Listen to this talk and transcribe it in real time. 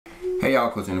Hey y'all,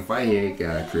 Coach in the Fight here.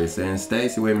 Got Chris and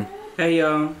Stacy with me. Hey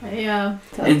y'all. Hey y'all.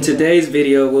 In today's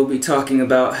video, we'll be talking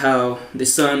about how the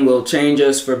sun will change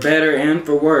us for better and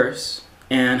for worse,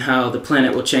 and how the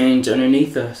planet will change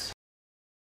underneath us.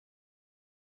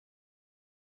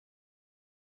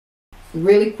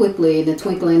 Really quickly, in the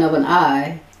twinkling of an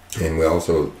eye. And we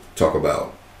also talk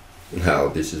about how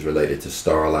this is related to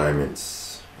star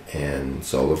alignments and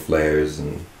solar flares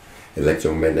and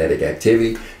electromagnetic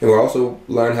activity. And we'll also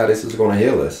learn how this is going to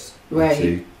heal us. Right.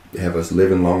 To have us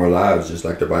living longer lives, just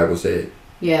like the Bible said.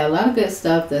 Yeah, a lot of good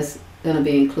stuff that's going to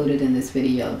be included in this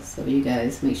video. So you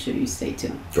guys make sure you stay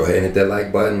tuned. Go ahead and hit that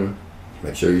like button.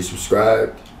 Make sure you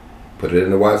subscribe. Put it in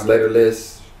the watch later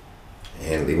list.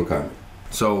 And leave a comment.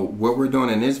 So what we're doing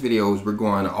in this video is we're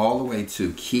going all the way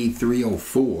to key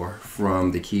 304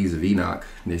 from the Keys of Enoch.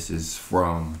 This is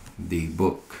from the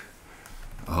book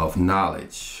of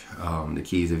knowledge, the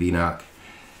Keys of Enoch.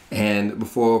 And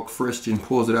before Christian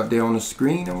pulls it up there on the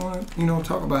screen, I want to,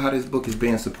 talk about how this book is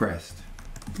being suppressed.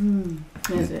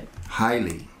 Is it?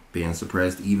 Highly being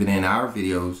suppressed. Even in our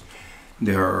videos,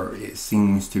 it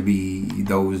seems to be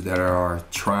those that are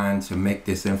trying to make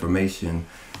this information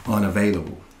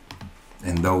unavailable.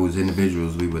 And those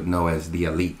individuals we would know as the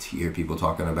elite. You hear people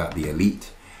talking about the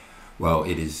elite. Well,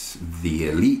 it is the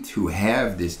elite who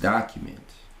have this document.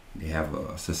 They have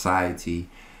a society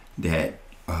that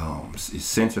is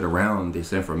centered around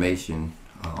this information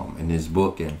in this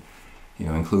book, and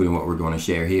including what we're going to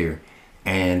share here.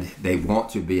 And they want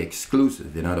to be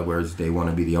exclusive. In other words, they want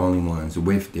to be the only ones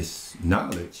with this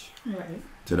knowledge, right,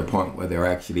 to the point where they're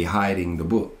actually hiding the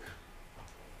book,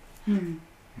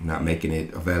 not making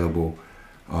it available,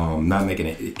 not making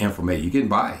it information. You can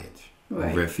buy it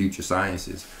over at Future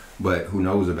Sciences, but who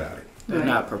knows about it? They're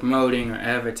not promoting or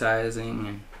advertising,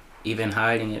 and even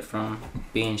hiding it from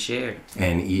being shared.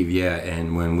 And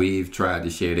and when we've tried to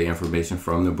share the information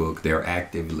from the book, they're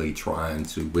actively trying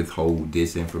to withhold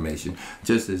this information,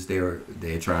 just as they're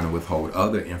trying to withhold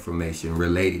other information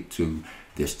related to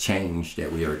this change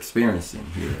that we are experiencing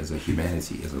here as a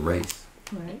humanity, as a race.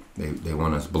 Right. They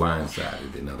want us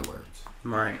blindsided, in other words.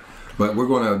 Right. But we're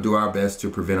going to do our best to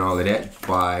prevent all of that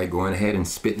by going ahead and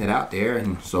spitting it out there.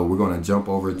 And so we're going to jump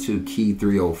over to key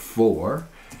 304.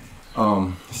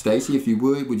 Stacy, if you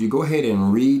would you go ahead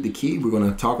and read the key? We're going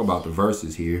to talk about the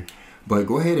verses here, but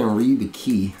go ahead and read the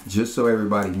key just so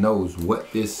everybody knows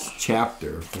what this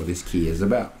chapter or this key is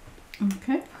about.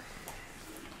 Okay.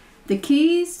 The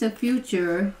keys to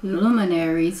future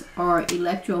luminaries are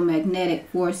electromagnetic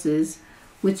forces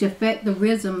which affect the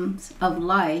rhythms of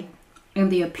life and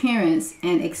the appearance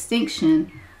and extinction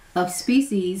of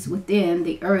species within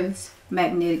the Earth's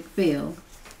magnetic field.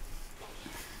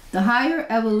 The higher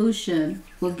evolution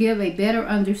will give a better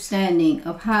understanding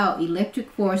of how electric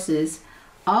forces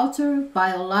alter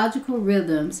biological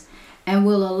rhythms and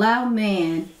will allow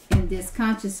man in this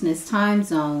consciousness time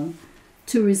zone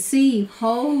to receive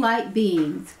whole light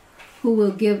beings who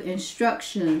will give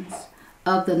instructions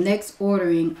of the next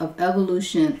ordering of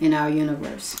evolution in our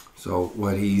universe. So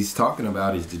what he's talking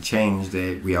about is the change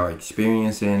that we are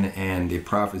experiencing and the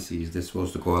prophecies that's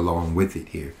supposed to go along with it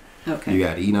here. Okay. You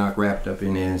got Enoch wrapped up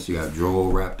in this, you got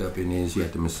Joel wrapped up in this, you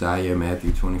got the Messiah,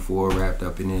 Matthew 24 wrapped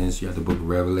up in this, you got the book of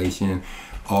Revelation,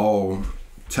 all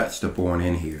touched upon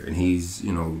in here. And he's,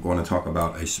 going to talk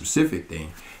about a specific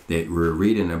thing that we're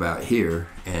reading about here,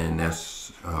 and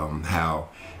that's how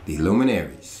the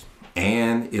luminaries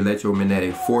and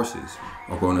electromagnetic forces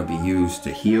are going to be used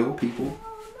to heal people.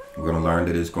 We're going to learn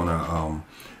that it's going to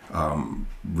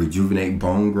rejuvenate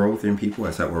bone growth in people.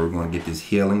 That's how we're going to get this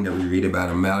healing that we read about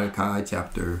in Malachi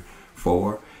chapter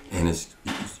 4, and it's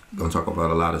going to talk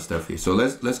about a lot of stuff here. So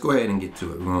let's go ahead and get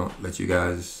to it. We're going to let you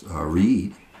guys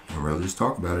read, and we'll just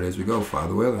talk about it as we go,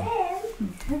 Father willing.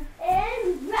 Okay.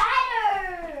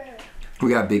 We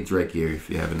got Big Drake here, if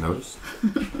you haven't noticed.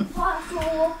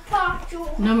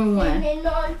 Number 1.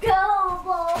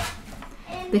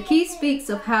 The key speaks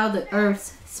of how the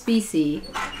Earth's species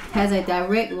has a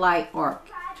direct light arc,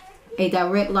 a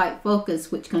direct light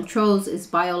focus which controls its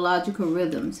biological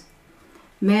rhythms.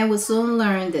 Man will soon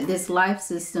learn that this life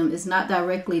system is not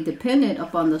directly dependent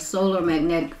upon the solar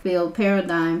magnetic field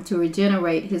paradigm to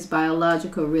regenerate his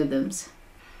biological rhythms.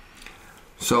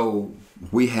 So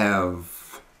we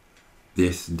have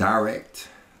this direct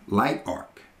light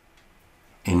arc,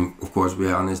 and of course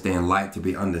we understand light to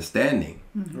be understanding.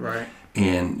 Right.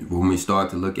 And when we start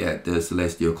to look at the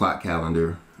celestial clock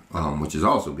calendar, which is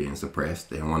also being suppressed,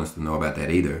 they don't want us to know about that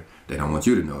either. They don't want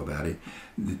you to know about it.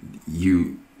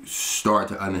 You start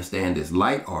to understand this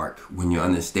light arc when you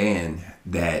understand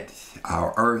that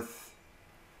our Earth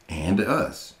and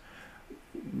us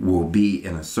will be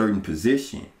in a certain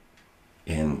position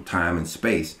in time and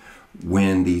space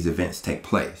when these events take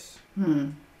place.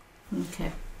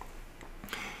 Okay.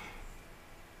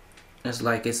 It's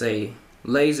like it's a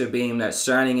laser beam that's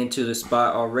shining into the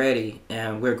spot already,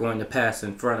 and we're going to pass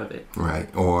in front of it.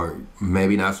 Right. Or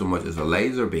maybe not so much as a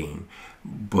laser beam,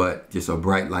 but just a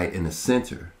bright light in the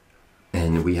center.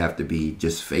 And we have to be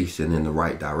just facing in the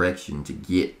right direction to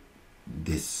get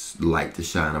this light to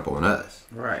shine up on us.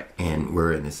 Right. And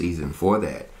we're in the season for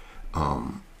that.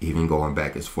 Even going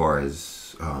back as far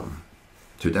as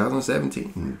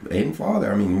 2017 and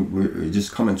farther. I mean, we're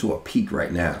just coming to a peak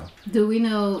right now. Do we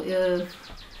know if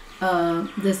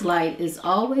this light is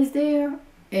always there,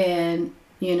 and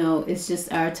it's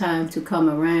just our time to come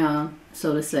around,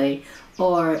 so to say,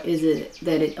 or is it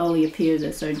that it only appears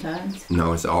at certain times?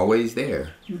 No, it's always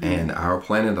there. And our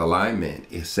planet alignment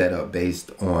is set up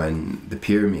based on the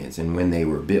pyramids and when they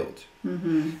were built.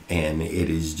 And it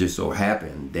is just so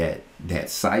happened that that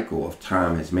cycle of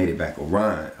time has made it back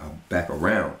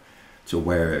around to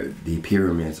where the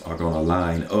pyramids are going to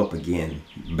line up again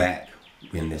back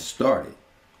when this started.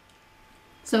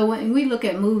 So when we look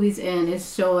at movies and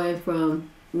it's showing from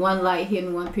one light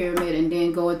hitting one pyramid and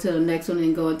then going to the next one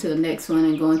and going to the next one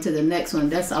and going to the next one,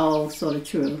 that's all sort of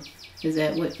true. Is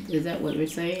that what we're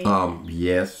saying?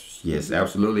 Yes,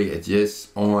 absolutely. It's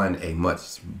just on a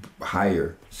much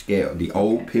higher scale. The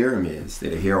old pyramids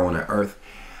that are here on the earth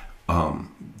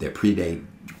that predate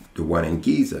the one in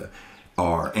Giza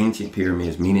are ancient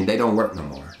pyramids, meaning they don't work no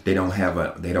more. They don't have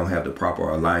the proper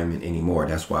alignment anymore.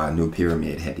 That's why a new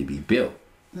pyramid had to be built.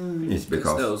 It's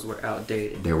because those were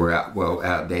outdated. They were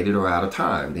outdated or out of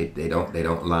time. They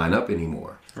don't line up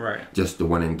anymore. Right. Just the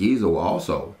one in Giza will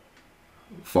also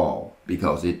fall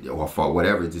because it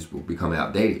just will become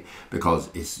outdated because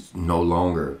it's no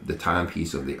longer the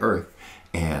timepiece of the earth,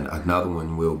 and another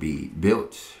one will be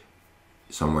built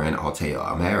somewhere in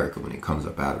Altea, America, when it comes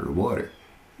up out of the water.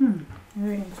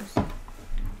 Very interesting.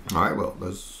 All right, well,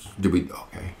 did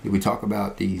we talk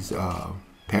about these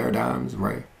paradigms,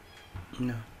 right?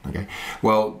 No. Okay.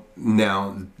 Well,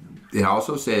 now it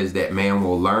also says that man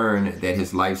will learn that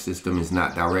his life system is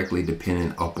not directly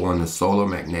dependent upon the solar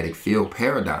magnetic field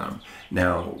paradigm.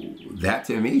 Now, that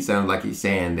to me sounds like he's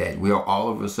saying that we are all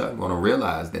of a sudden going to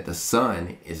realize that the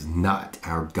sun is not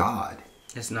our God.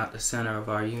 It's not the center of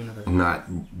our universe. Not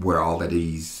where all of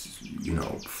these,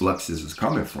 fluxes is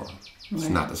coming from. Right. It's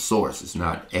not the source. It's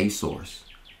not a source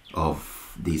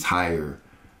of these higher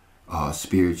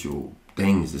spiritual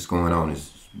things that's going on.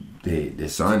 Is the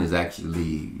sun is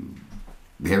actually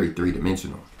very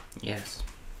three-dimensional. Yes.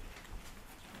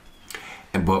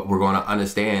 But we're going to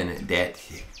understand that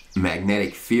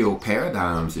magnetic field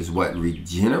paradigms is what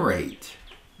regenerate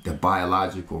the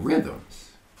biological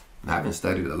rhythms. And I haven't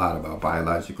studied a lot about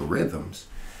biological rhythms,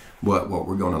 but what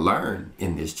we're going to learn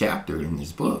in this chapter, in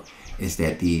this book, is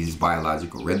that these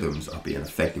biological rhythms are being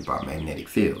affected by magnetic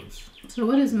fields. So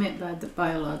what is meant by the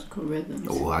biological rhythms?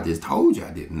 Oh, I just told you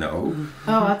I didn't know.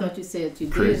 Oh, I thought you said you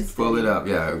Chris, did. pull it up,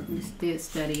 yeah. You did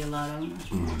study a lot on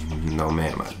that. No,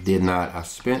 ma'am, I did not. I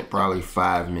spent probably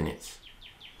 5 minutes.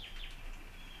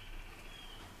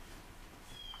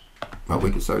 But we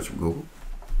can search from Google.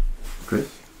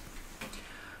 Chris?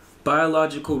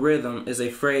 Biological rhythm is a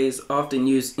phrase often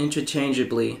used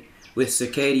interchangeably with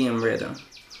circadian rhythm.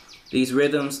 These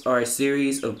rhythms are a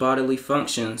series of bodily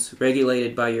functions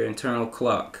regulated by your internal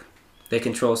clock. They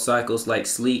control cycles like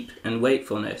sleep and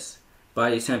wakefulness,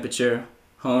 body temperature,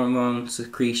 hormone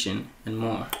secretion, and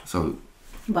more. So,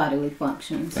 bodily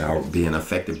functions are being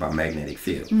affected by magnetic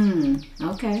fields.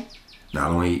 Okay.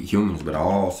 Not only humans, but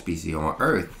all species on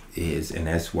Earth is, and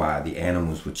that's why the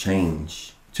animals will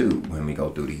change too when we go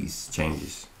through these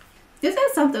changes. Is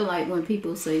that something like when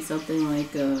people say something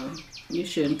like you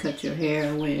shouldn't cut your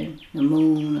hair when the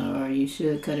moon, or you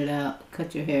should cut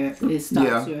your hair, it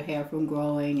stops your hair from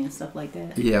growing and stuff like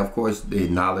that? Yeah, of course, the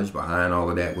knowledge behind all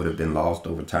of that would have been lost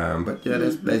over time. But yeah,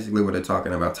 that's basically what they're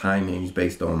talking about, timings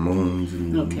based on moons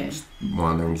and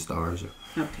wandering stars.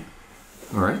 Okay.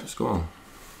 All right, let's go on.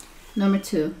 Number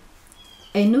 2.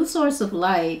 A new source of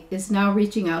light is now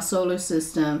reaching our solar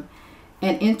system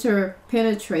and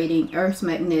interpenetrating Earth's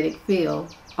magnetic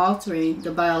field, altering the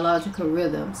biological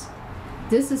rhythms.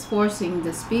 This is forcing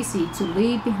the species to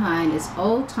leave behind its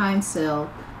old time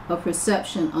cell of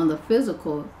perception on the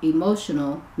physical,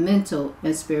 emotional, mental,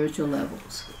 and spiritual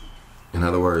levels. In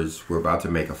other words, we're about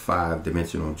to make a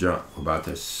 5-dimensional jump. We're about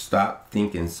to stop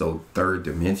thinking so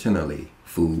third-dimensionally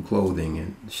food, clothing,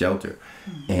 and shelter.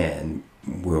 And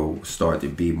we'll start to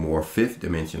be more fifth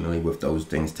dimensionally with those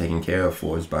things taken care of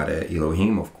for us by the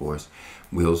Elohim, of course.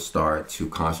 We'll start to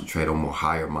concentrate on more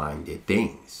higher minded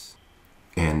things.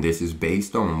 And this is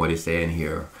based on what it's saying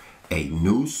here, a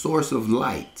new source of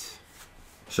light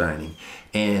shining.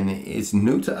 And it's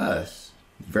new to us,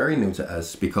 very new to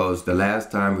us, because the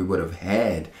last time we would have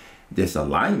had this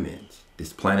alignment,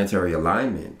 this planetary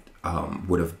alignment,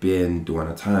 would have been during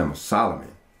a time of Solomon.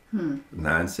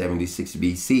 976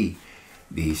 BC.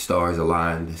 The stars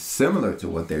aligned similar to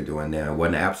what they're doing now. It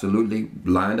wasn't absolutely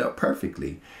lined up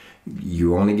perfectly.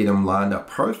 You only get them lined up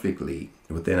perfectly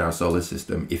within our solar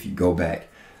system if you go back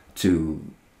to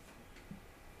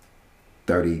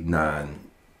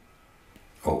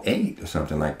 3908 or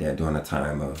something like that, during the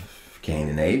time of Cain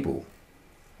and Abel,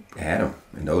 Adam,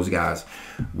 and those guys.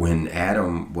 When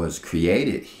Adam was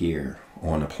created here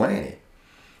on the planet,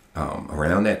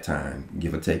 around that time,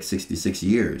 give or take 66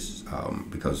 years,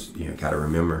 because you got to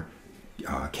remember,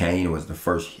 Cain was the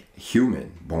first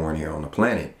human born here on the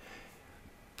planet.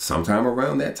 Sometime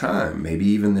around that time, maybe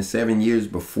even the 7 years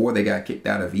before they got kicked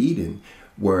out of Eden,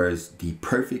 was the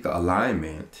perfect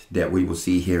alignment that we will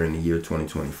see here in the year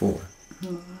 2024.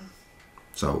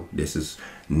 So this is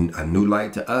a new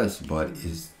light to us, but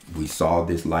we saw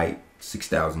this light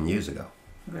 6,000 years ago.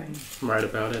 Right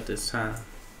about at this time.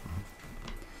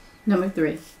 Number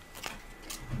 3.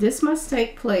 This must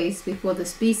take place before the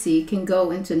species can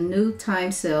go into new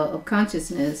time cell of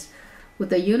consciousness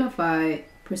with a unified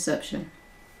perception.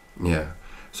 Yeah.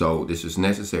 So this is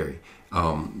necessary.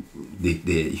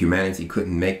 The humanity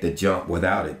couldn't make the jump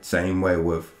without it. Same way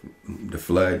with the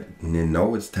flood in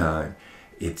Noah's time.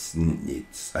 It's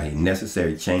a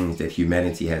necessary change that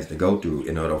humanity has to go through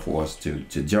in order for us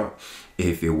to jump.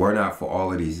 If it were not for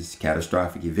all of these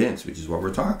catastrophic events, which is what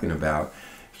we're talking about,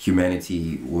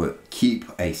 humanity would keep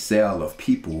a cell of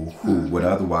people who would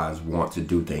otherwise want to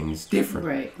do things different.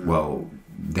 Right. Well,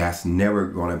 that's never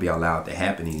going to be allowed to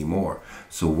happen anymore.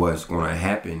 So what's going to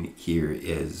happen here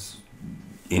is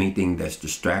anything that's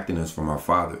distracting us from our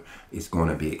Father is going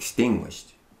to be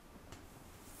extinguished,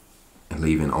 and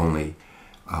leaving only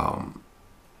our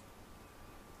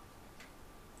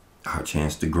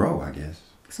chance to grow, I guess.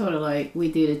 Sort of like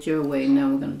we did it your way, now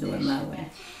we're going to do it my way.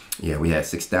 Yeah, we had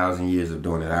 6,000 years of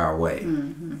doing it our way.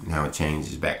 Now it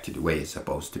changes back to the way it's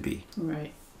supposed to be.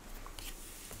 Right.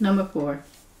 Number 4.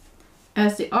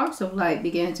 As the arcs of light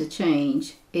began to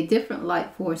change, a different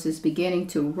light force is beginning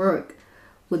to work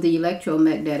with the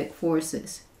electromagnetic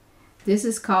forces. This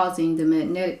is causing the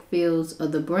magnetic fields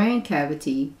of the brain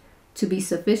cavity to be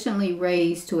sufficiently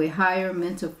raised to a higher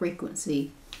mental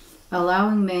frequency,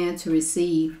 allowing man to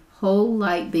receive whole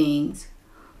light beings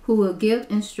who will give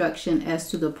instruction as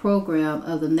to the program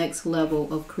of the next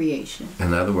level of creation.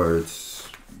 In other words,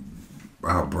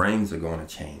 our brains are going to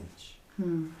change.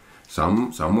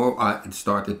 Some will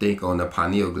start to think on the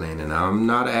pineal gland, and I'm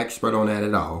not an expert on that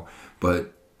at all,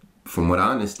 but from what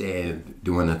I understand,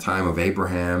 during the time of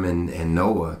Abraham and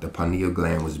Noah, the pineal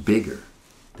gland was bigger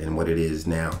than what it is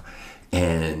now.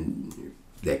 And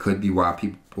that could be why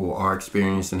people are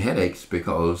experiencing headaches,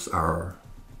 because our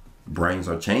brains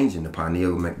are changing. The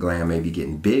pineal gland may be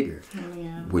getting bigger,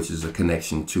 which is a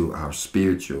connection to our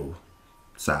spiritual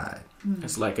side.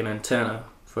 It's like an antenna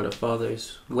for the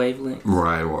Father's wavelength.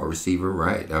 Right, or a receiver,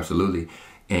 right, absolutely.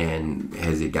 And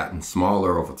has it gotten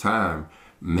smaller over time,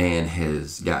 man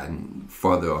has gotten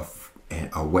further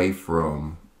away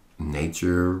from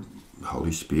nature,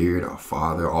 Holy Spirit, our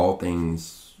Father, all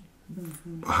things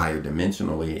higher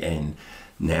dimensionally. And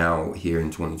now here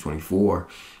in 2024,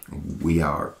 we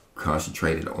are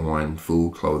concentrated on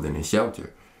food, clothing, and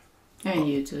shelter. And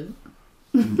YouTube.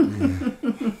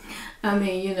 I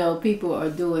mean, people are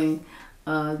doing,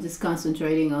 just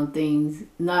concentrating on things,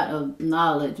 not of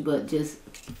knowledge, but just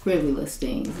frivolous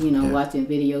things, watching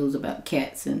videos about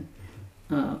cats and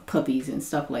puppies and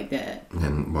stuff like that.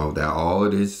 And well, that all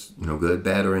of this, good,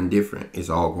 bad, or indifferent, is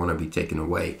all going to be taken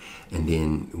away. And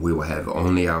then we will have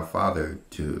only our Father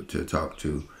to talk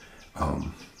to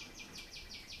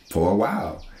for a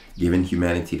while, giving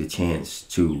humanity the chance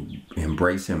to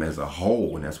embrace him as a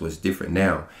whole. And that's what's different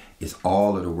now, is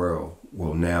all of the world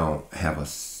will now have a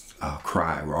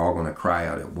cry. We're all going to cry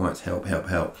out at once, help, help,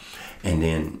 help. And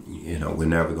then, we're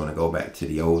never going to go back to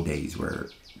the old days where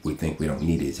we think we don't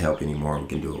need his help anymore and we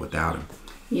can do it without him.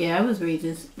 Yeah, I was reading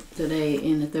this today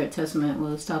in the Third Testament,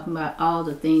 was talking about all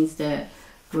the things that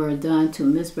were done to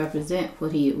misrepresent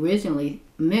what he originally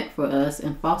meant for us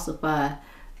and falsify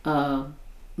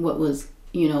what was,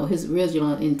 his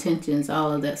original intentions.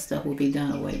 All of that stuff will be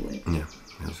done away with. Yeah,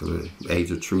 absolutely. The age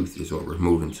of truth is what we're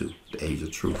moving to. The age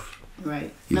of truth.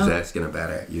 Right. You was asking about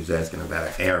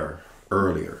an error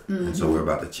earlier, and so we're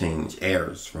about to change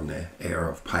eras from the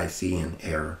era of Piscean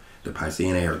era, the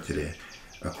Piscean era, to the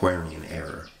Aquarian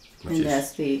era, which And is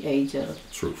that's the age of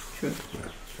truth. truth.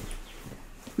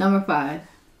 Number 5.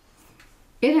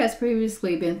 It has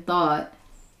previously been thought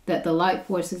that the light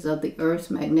forces of the Earth's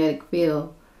magnetic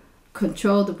field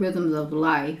control the rhythms of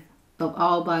life of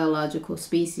all biological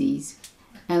species,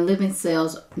 and living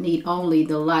cells need only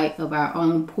the light of our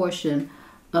own portion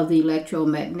of the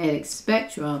electromagnetic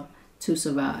spectrum to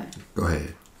survive. Go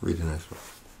ahead, read the next one.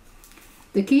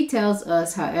 The key tells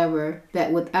us, however,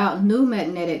 that without new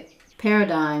magnetic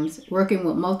paradigms working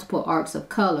with multiple arcs of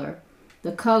color,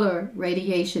 the color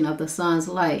radiation of the sun's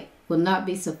light will not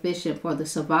be sufficient for the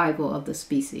survival of the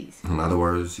species. In other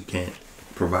words, you can't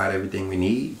provide everything we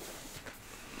need.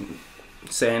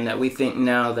 Saying that we think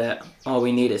now that all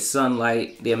we need is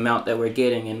sunlight, the amount that we're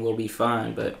getting, and we'll be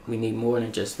fine, but we need more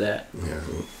than just that. Yeah,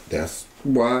 that's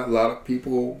why a lot of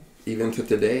people, even to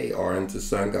today, are into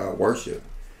sun god worship.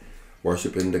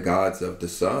 Worshiping the gods of the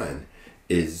sun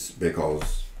is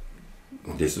because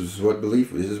this is why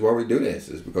we do this,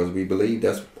 is because we believe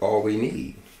that's all we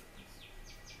need.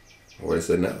 Or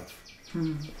it's enough. We're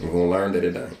going to learn that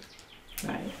it ain't.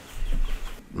 Right.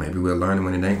 Maybe we'll learn it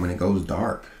when it ain't, when it goes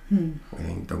dark. We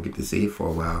don't get to see it for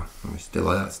a while. We're still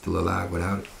alive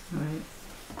without it. Right.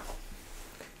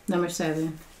 Number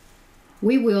 7.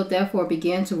 We will therefore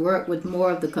begin to work with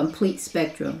more of the complete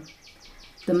spectrum.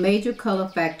 The major color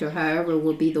factor, however,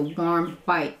 will be the warm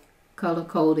white color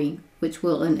coding, which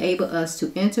will enable us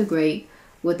to integrate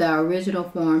with our original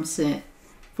form sent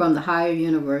from the higher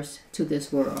universe to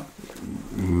this world.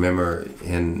 Remember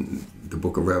in the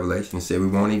book of Revelation, it said we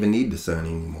won't even need the sun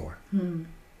anymore.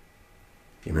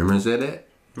 You remember it said that?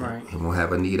 Right. And won't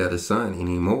have a need of the sun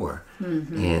anymore.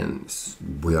 And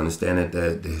we understand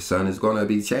that the sun is going to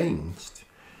be changed.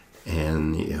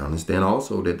 And you understand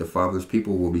also that the Father's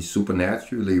people will be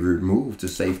supernaturally removed to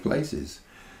safe places.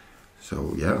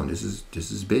 So yeah, this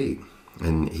is big.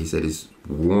 And he said it's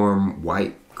warm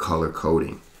white color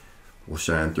coding will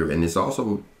shine through. And it's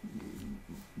also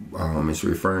it's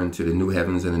referring to the new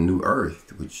heavens and the new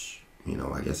earth, which,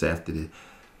 I guess after the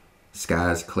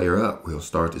skies clear up, we'll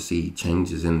start to see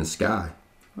changes in the sky.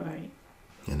 Right.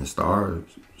 And the stars,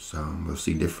 we'll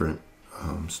see different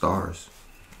stars.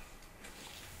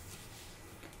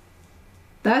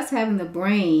 Thus, having the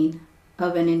brain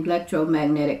of an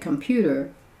electromagnetic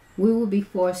computer, we will be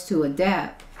forced to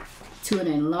adapt to an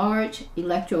enlarged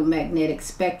electromagnetic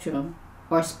spectrum,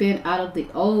 or spin out of the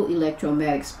old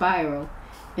electromagnetic spiral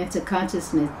into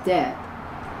consciousness depth,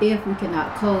 if we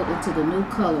cannot code into the new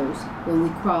colors when we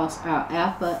cross our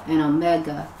alpha and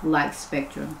omega light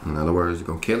spectrum. In other words, we're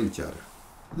going to kill each other.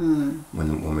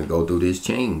 When we go through this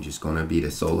change, it's going to be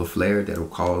the solar flare that will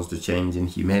cause the change in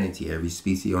humanity. Every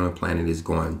species on the planet is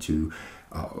going to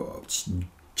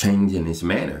change in this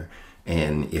manner.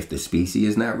 And if the species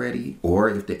is not ready, or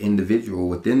if the individual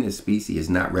within the species is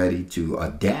not ready to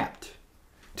adapt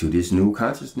to this new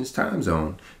consciousness time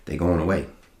zone, they're going away.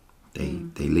 They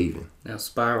leaving. They'll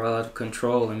spiral out of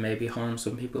control and maybe harm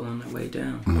some people on their way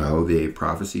down. Well, the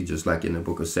prophecy, just like in the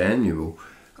book of Samuel,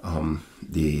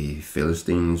 the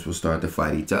Philistines will start to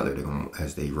fight each other.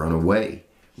 As they run away,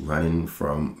 running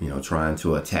from, trying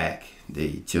to attack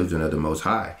the children of the Most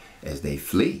High. As they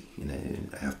flee,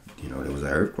 there was an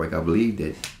earthquake, I believe,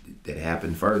 that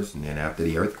happened first. And then after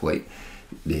the earthquake,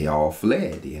 they all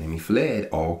fled. The enemy fled,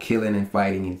 all killing and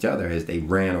fighting each other as they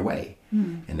ran away.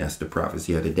 And that's the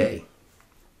prophecy of the day.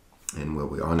 And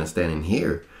what we're understanding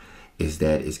here is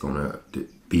that it's going to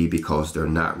be because they're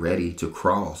not ready to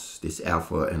cross this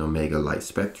alpha and omega light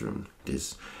spectrum,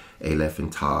 this Aleph and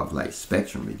Tav light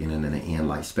spectrum, beginning and the end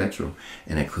light spectrum.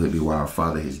 And it could be why our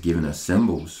Father has given us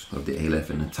symbols of the Aleph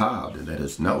and the Tav to let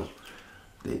us know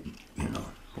that,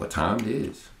 what time it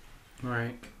is.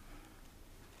 Right.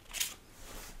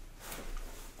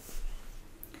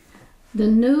 The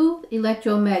new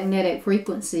electromagnetic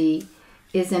frequency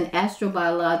is an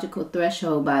astrobiological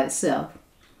threshold by itself,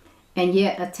 and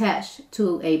yet attached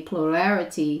to a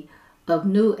plurality of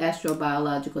new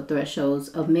astrobiological thresholds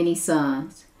of many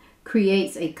suns,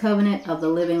 creates a covenant of the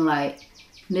living light,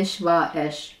 Mishvah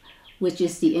Esh, which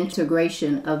is the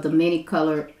integration of the many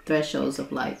colored thresholds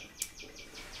of light.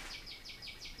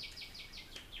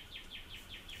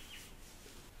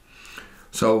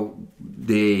 So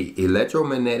the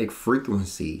electromagnetic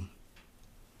frequency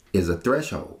is a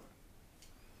threshold.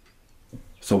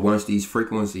 So once these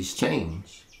frequencies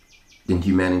change, then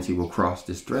humanity will cross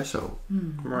this threshold.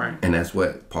 Right. And that's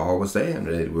what Paul was saying,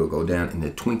 that it will go down in the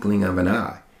twinkling of an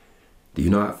eye. Do you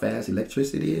know how fast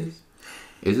electricity is?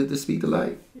 Is it the speed of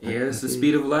light? Yeah, it's the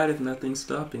speed of light if nothing's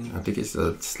stopping you. I think it's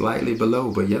slightly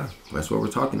below, but yeah, that's what we're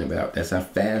talking about. That's how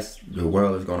fast the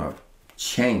world is going to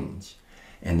change.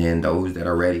 And then those that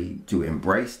are ready to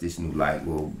embrace this new light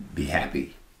will be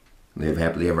happy, live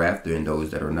happily ever after, and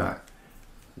those that are not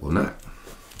will not.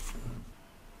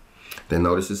 Then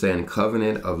notice it's saying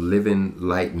covenant of living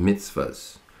light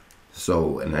mitzvahs.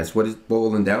 So, and that's what it's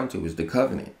boiling down to, is the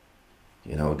covenant.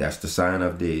 You know, that's the sign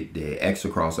of the X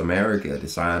across America. The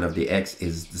sign of the X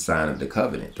is the sign of the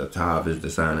covenant. The Tav is the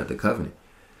sign of the covenant.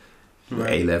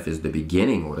 Right. The Aleph is the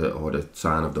beginning, or the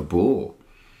sign of the bull.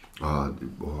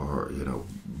 Or, you know,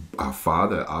 our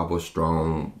father, Abba,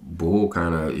 strong bull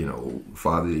kind of, you know,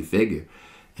 fatherly figure.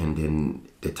 And then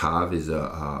the Tav is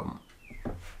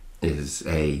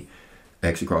a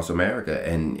X across America.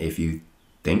 And if you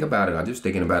think about it, I'm just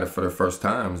thinking about it for the first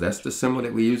time. That's the symbol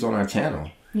that we use on our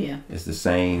channel. Yeah. It's the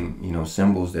same, you know,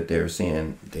 symbols that they're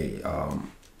seeing. They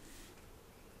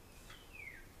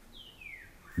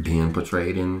being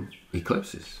portrayed in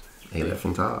eclipses. Aleph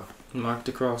and Tav. Marked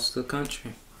across the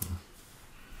country.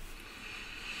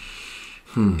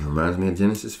 Reminds me of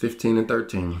Genesis 15 and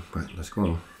 13. But let's go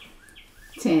on.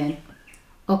 10.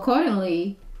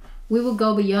 Accordingly, we will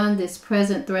go beyond this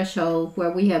present threshold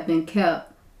where we have been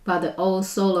kept by the old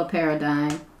solar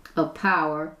paradigm of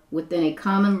power within a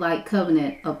common light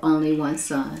covenant of only one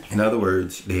sun. In other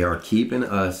words, they are keeping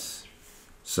us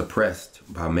suppressed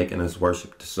by making us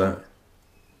worship the sun.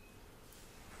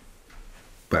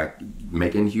 By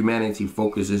making humanity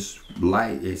focus its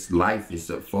light, its life,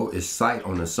 its sight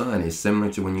on the sun is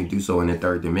similar to when you do so in the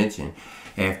third dimension.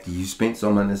 After you spent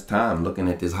so much time looking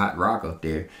at this hot rock up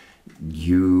there,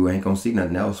 you ain't gonna see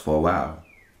nothing else for a while.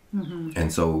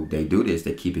 And so they do this.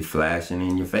 They keep it flashing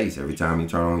in your face every time you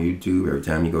turn on YouTube, every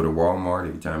time you go to Walmart,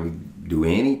 every time you do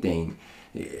anything,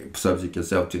 subject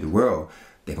yourself to the world.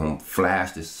 They're gonna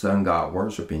flash the sun god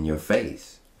worship in your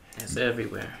face. It's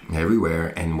everywhere.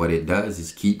 Everywhere. And what it does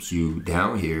is keeps you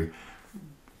down here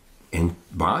in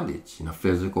bondage, you know,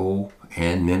 physical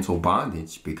and mental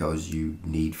bondage, because you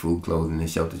need food, clothing, and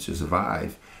shelter to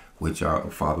survive, which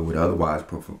our Father would otherwise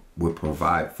would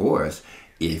provide for us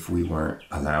if we weren't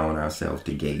allowing ourselves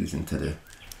to gaze into the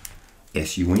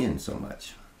S-U-N so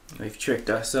much. We've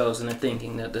tricked ourselves into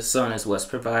thinking that the sun is what's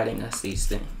providing us these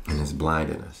things. And it's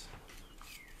blinding us.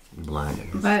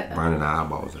 Burning our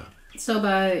eyeballs out. So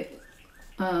by,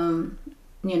 you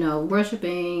know,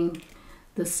 worshiping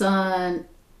the sun,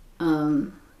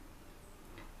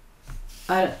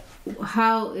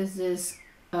 how is this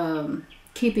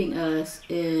keeping us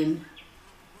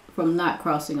from not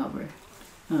crossing over?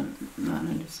 I'm not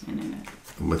understanding that.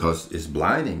 Because it's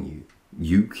blinding you.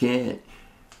 You can't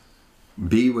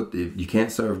be you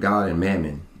can't serve God and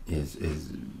mammon is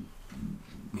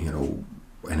you know,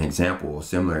 an example or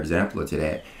similar example to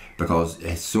that. Because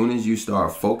as soon as you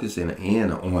start focusing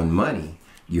in on money,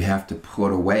 you have to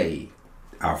put away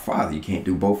our Father. You can't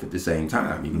do both at the same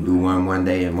time. You can do one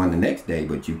day and one the next day,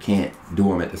 but you can't do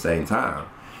them at the same time.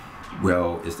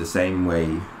 Well, it's the same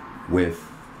way with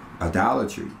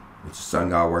idolatry, which sun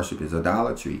god worship is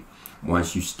idolatry.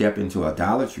 Once you step into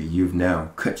idolatry, you've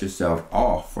now cut yourself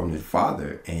off from the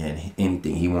Father and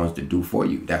anything he wants to do for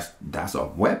you. That's a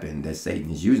weapon that Satan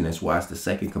is using. That's why it's the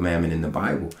second commandment in the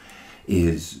Bible,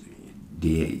 is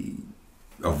the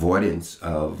avoidance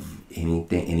of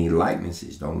anything, any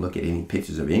likenesses. Don't look at any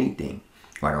pictures of anything.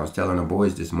 Like I was telling the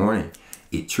boys this morning,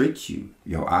 it tricks you.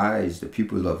 Your eyes, the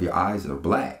pupils of your eyes are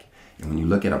black. And when you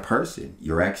look at a person,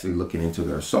 you're actually looking into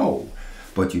their soul.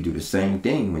 But you do the same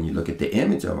thing when you look at the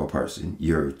image of a person.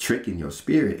 You're tricking your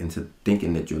spirit into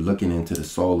thinking that you're looking into the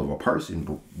soul of a person.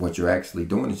 But what you're actually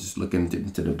doing is just looking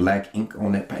into the black ink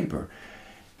on that paper.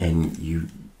 And you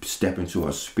step into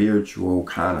a spiritual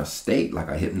kind of state, like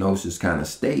a hypnosis kind of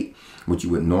state, which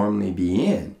you would normally be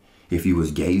in if you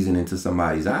was gazing into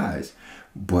somebody's eyes.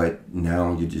 But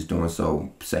now you're just doing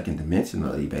so second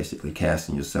dimensionally, basically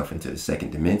casting yourself into the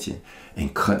second dimension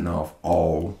and cutting off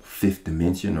all fifth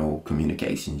dimensional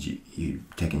communications. You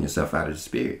taking yourself out of the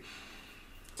spirit.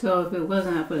 So if it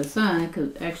wasn't for the sun, it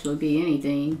could actually be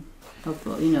anything,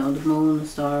 you know, the moon, the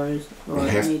stars, or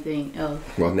anything else.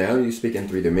 Well, now you're speaking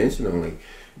three-dimensionally.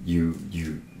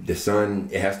 The sun,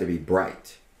 it has to be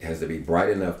bright. It has to be bright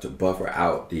enough to buffer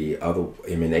out the other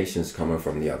emanations coming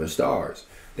from the other stars.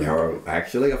 They are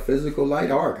actually a physical light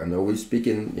arc. I know we're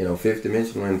speaking, you know, fifth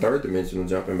dimensional and third dimensional,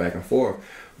 jumping back and forth,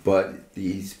 but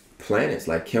these planets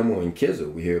like Kimmel and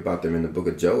Kizzle, we hear about them in the book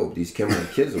of Job. These Kimmel and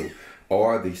Kizzle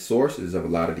are the sources of a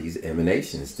lot of these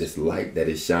emanations, this light that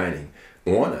is shining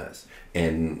on us.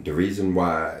 And the reason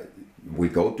why we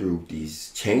go through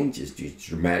these changes, these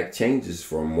dramatic changes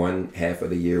from one half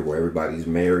of the year where everybody's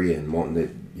merry and wanting to,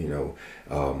 you know,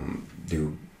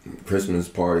 do Christmas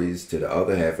parties, to the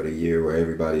other half of the year where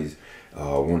everybody's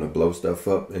want to blow stuff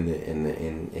up in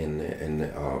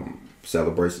the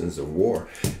celebrations of war.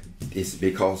 It's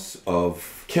because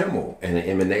of Kimmel and the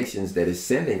emanations that it's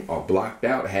sending are blocked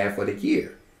out half of the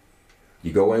year.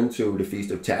 You go into the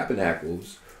Feast of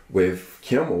Tabernacles with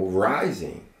Kimmel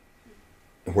rising,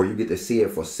 where you get to see it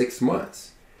for 6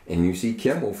 months. And you see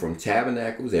Kimmel from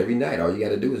Tabernacles every night. All you got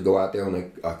to do is go out there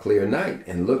on a clear night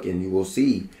and look, and you will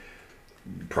see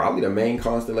probably the main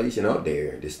constellation up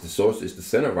there. It's the source, it's the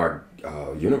center of our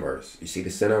universe. You see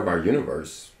the center of our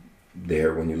universe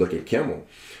there when you look at Kimmel.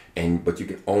 But you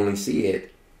can only see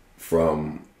it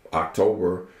from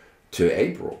October to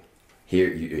April.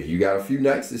 Here, you got a few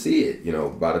nights to see it. You know,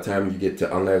 by the time you get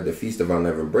to the Feast of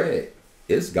Unleavened Bread,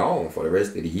 it's gone for the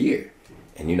rest of the year,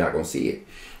 and you're not going to see it.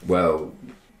 Well,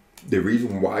 the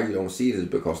reason why you don't see it is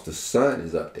because the sun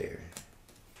is up there.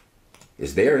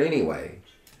 It's there anyway,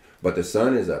 but the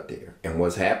sun is up there. And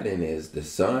what's happening is the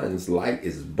sun's light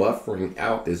is buffering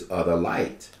out this other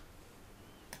light.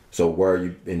 So where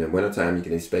you in the wintertime, you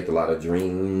can expect a lot of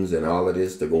dreams and all of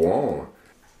this to go on.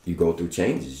 You go through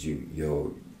changes.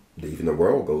 Even the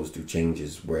world goes through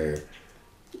changes where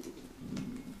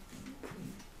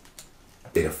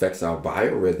it affects our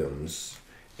biorhythms,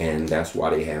 and that's why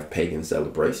they have pagan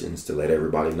celebrations to let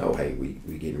everybody know, hey, we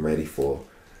getting ready for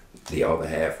the other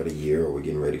half of the year, or we're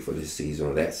getting ready for this season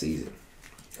or that season.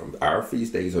 Our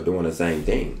feast days are doing the same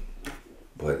thing,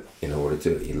 but in order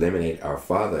to eliminate our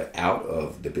Father out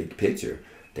of the big picture,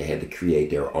 they had to create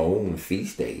their own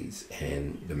feast days,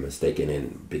 and the mistaken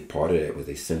and big part of that was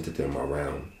they centered them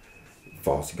around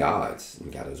false gods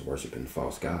and got us worshiping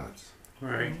false gods.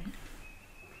 Right.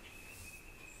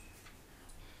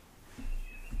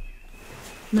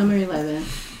 Number 11.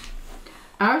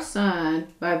 Our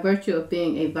sun, by virtue of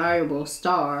being a variable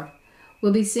star,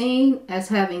 will be seen as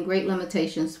having great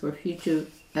limitations for future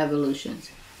evolutions.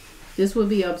 This will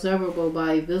be observable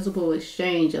by a visible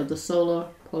exchange of the solar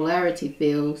polarity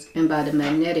fields and by the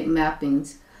magnetic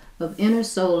mappings of inner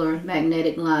solar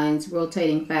magnetic lines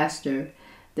rotating faster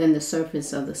than the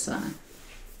surface of the sun.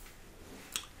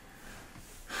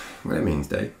 What that means,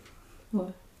 Dave?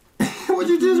 What? What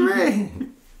you just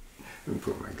read? Let me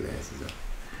put my glasses up.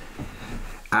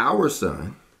 Our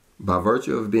sun, by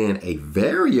virtue of being a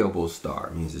variable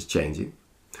star, means it's changing,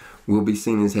 will be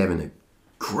seen as having a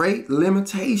great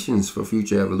limitations for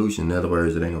future evolution. In other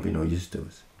words, it ain't gonna be no use to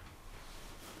us.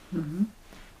 Mm-hmm.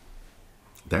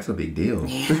 That's a big deal.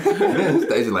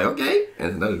 Stacy's like, okay,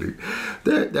 that's another dude.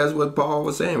 That's what Paul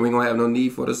was saying. We ain't gonna have no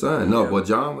need for the sun. No, what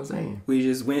John was saying. We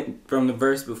just went from the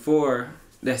verse before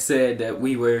that said that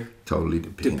we were totally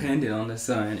dependent on the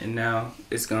sun, and now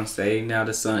it's gonna say now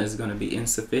the sun is gonna be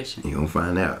insufficient. You're gonna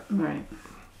find out. Right.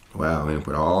 Wow, and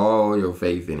put all your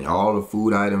faith in it. All the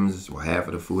food items, well, half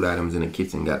of the food items in the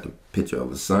kitchen got the picture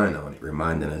of a sun on it,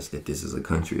 reminding us that this is a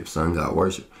country of sun god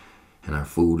worship. And our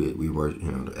food, we work,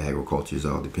 the agriculture is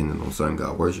all dependent on sun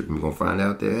god worship. And we're going to find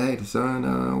out that, hey, the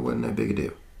sun wasn't that big a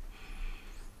deal.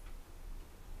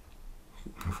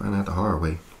 We'll find out the hard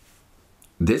way.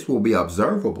 This will be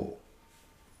observable,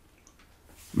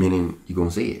 meaning you're going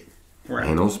to see it. Right.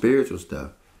 Ain't no spiritual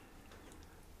stuff.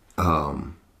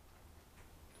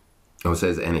 It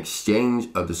says an exchange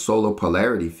of the solar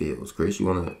polarity fields. Chris, you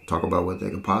want to talk about what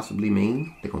that could possibly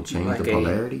mean? They're going to change the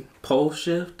polarity? Pole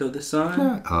shift of the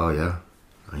sun? Oh, yeah.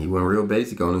 He went real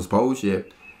basic on his pole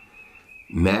shift.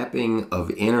 Mapping of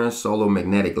inner solar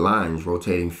magnetic lines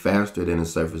rotating faster than the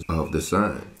surface of the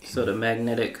sun. So the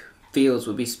magnetic fields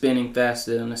will be spinning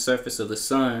faster than the surface of the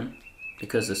sun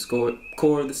because the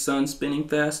core of the sun spinning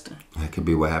faster? That could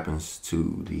be what happens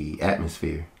to the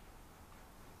atmosphere.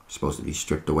 Supposed to be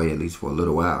stripped away at least for a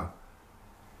little while.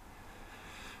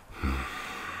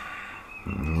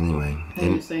 Anyway.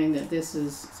 And you're saying that this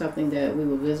is something that we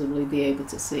will visibly be able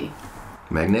to see.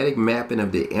 Magnetic mapping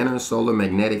of the inner solar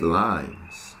magnetic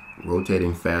lines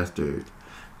rotating faster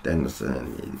than the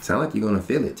sun. It sounds like you're going to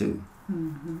feel it too.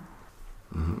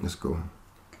 Mm-hmm. That's cool.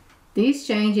 These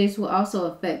changes will also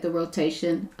affect the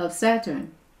rotation of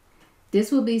Saturn.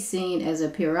 This will be seen as a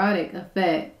periodic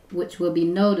effect which will be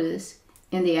noticed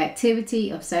in the activity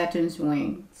of Saturn's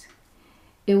rings.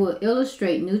 It will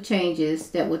illustrate new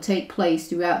changes that will take place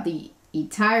throughout the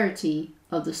entirety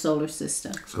of the solar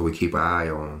system. So we keep our eye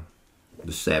on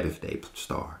the Sabbath day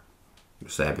star, the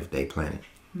Sabbath day planet.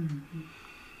 Mm-hmm.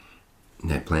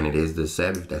 And that planet is the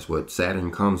Sabbath. That's what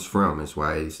Saturn comes from. That's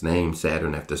why it's named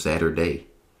Saturn after Saturday,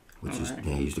 which is,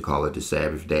 he used to call it the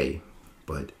Sabbath day.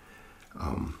 But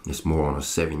It's more on a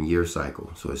 7-year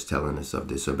cycle, so it's telling us of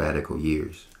the sabbatical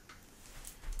years.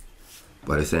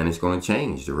 But it's saying it's going to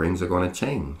change. The rings are going to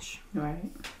change.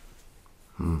 Right.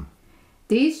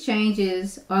 These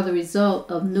changes are the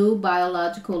result of new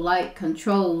biological light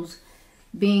controls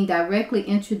being directly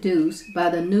introduced by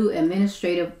the new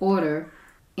administrative order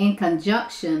in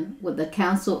conjunction with the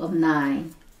Council of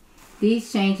Nine.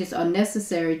 These changes are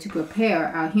necessary to prepare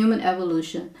our human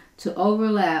evolution to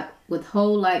overlap with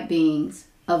whole light beings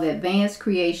of advanced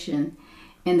creation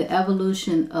in the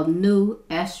evolution of new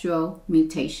astral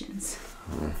mutations.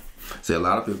 See, a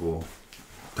lot of people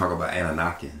talk about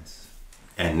Anunnakins,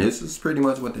 and this is pretty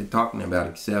much what they're talking about,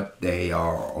 except they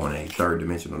are on a third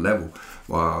dimensional level,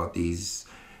 while these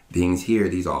beings here,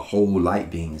 these are whole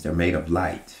light beings. They're made of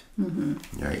light,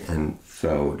 right? And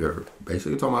so they're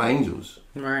basically talking about angels,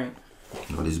 Right.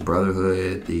 you know, this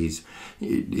brotherhood, these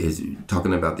is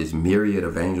talking about this myriad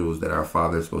of angels that our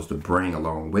Father is supposed to bring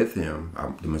along with him.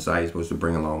 The Messiah is supposed to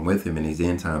bring along with him in these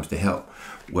end times to help.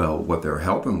 Well, what they're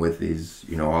helping with is,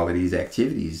 you know, all of these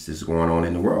activities that's going on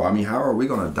in the world. I mean, how are we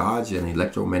going to dodge an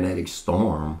electromagnetic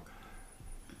storm,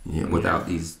 you know, without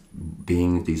these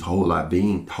beings, these whole light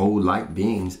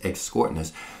beings escorting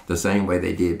us the same way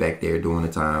they did back there during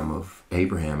the time of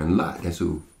Abraham and Lot? That's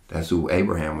who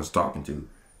Abraham was talking to,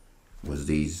 was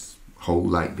these whole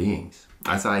light beings.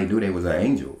 That's how he knew they was an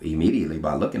angel immediately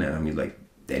by looking at them. He's like,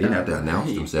 they didn't have to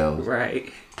announce themselves.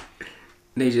 Right.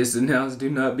 They just announced, "Do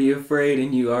not be afraid,"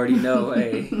 and you already know,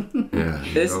 hey, Yeah,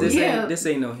 this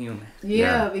ain't no human.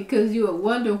 Yeah, because you would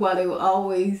wonder why they would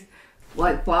always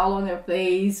like fall on their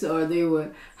face, or they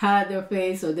would hide their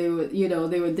face, or they would, you know,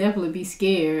 they would definitely be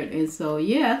scared. And so,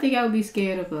 yeah, I think I would be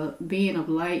scared of a being of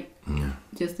light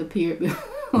just appeared.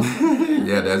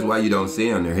 Yeah, that's why you don't see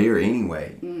them. They're here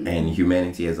anyway. And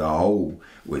humanity as a whole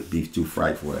would be too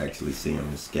frightful to actually see them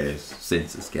and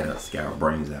scare our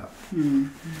brains out.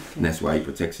 And that's why he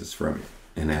protects us from it.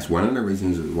 And that's one of the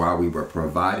reasons why we were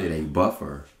provided a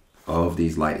buffer of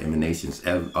these light emanations.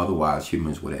 Otherwise,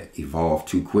 humans would have evolved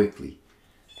too quickly.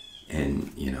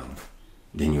 And, you know,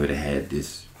 then you would have had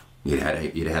this, you'd have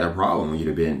had a problem. You'd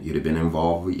have been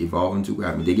evolving too.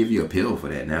 I mean, they give you a pill for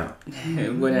that now.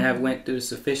 It wouldn't have went through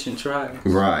sufficient trials.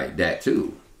 Right, that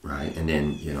too. Right, and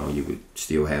then, you know, you would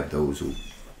still have those who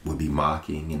would be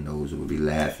mocking and those who would be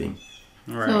laughing.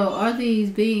 Right. So are these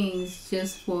beings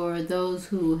just for those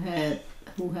who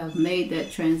have made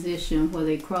that transition where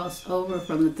they crossed over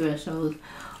from the threshold,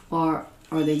 or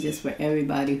are they just for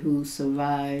everybody who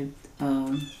survived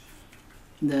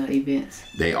the events?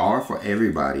 They are for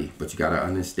everybody, but you got to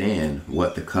understand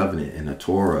what the covenant and the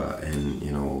Torah and,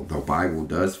 you know, the Bible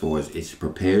does for us. It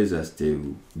prepares us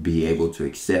to be able to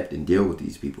accept and deal with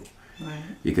these people. Right.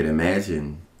 You could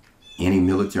imagine any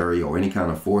military or any kind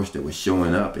of force that was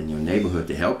showing up in your neighborhood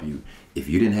to help you. If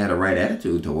you didn't have the right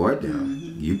attitude toward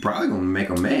them, you probably gonna make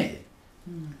them mad.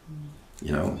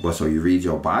 You know, but so you read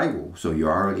your Bible, so you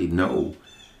already know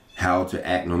how to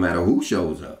act no matter who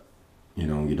shows up. You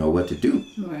know what to do.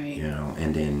 Right. You know,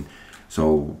 and then,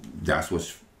 so that's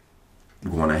what's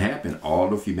going to happen.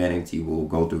 All of humanity will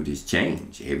go through this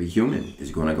change. Every human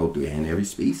is going to go through, and every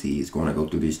species is going to go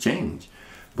through this change.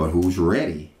 But who's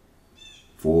ready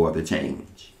for the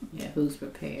change? Yeah, who's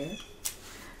prepared?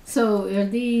 So are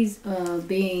these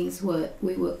beings what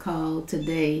we would call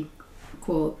today,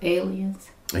 quote,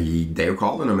 aliens? They're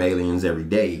calling them aliens every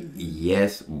day,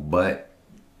 yes, but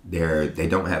they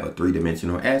don't have a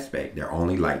three-dimensional aspect. They're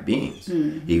only light beings.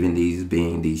 Even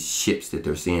these ships that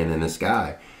they're seeing in the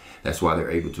sky, that's why they're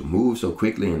able to move so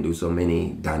quickly and do so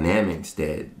many dynamics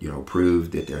that, you know,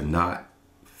 prove that they're not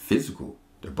physical.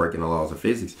 They're breaking the laws of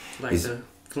physics. Like the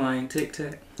flying Tic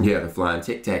Tac. Yeah, the flying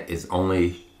Tic Tac is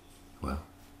only, well,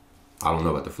 I don't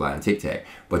know about the flying Tic Tac,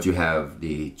 but you have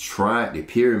the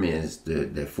pyramids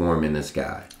that form in the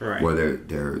sky, right, where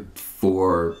they're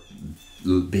four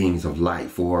beings of light,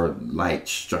 four light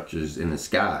structures in the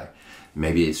sky.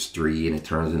 Maybe it's three and it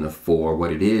turns into four.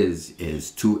 What it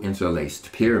is two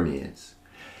interlaced pyramids,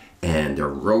 and they're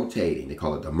rotating. They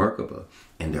call it the Merkaba,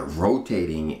 and they're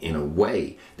rotating in a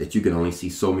way that you can only see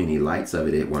so many lights of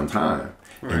it at one time.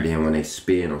 Right. And then when they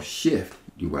spin or shift,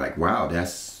 you were like, wow,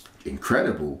 that's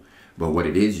incredible. But what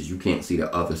it is you can't see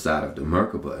the other side of the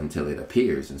Merkaba until it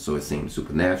appears, and so it seems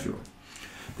supernatural.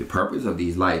 The purpose of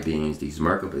these light beings, these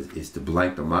Merkabas, is to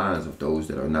blank the minds of those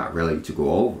that are not ready to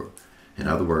go over. In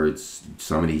other words,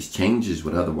 some of these changes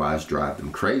would otherwise drive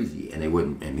them crazy, and they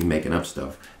wouldn't, and be making up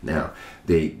stuff. Now,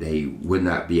 they would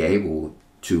not be able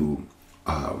to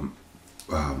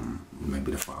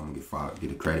maybe the father get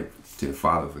the credit to the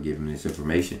father for giving me this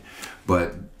information,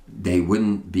 but they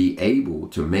wouldn't be able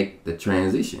to make the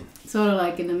transition. Sort of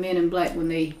like in the Men in Black when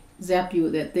they zap you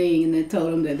with that thing and then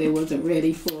told them that they wasn't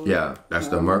ready for. Yeah, that's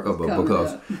the Merkaba,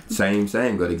 because same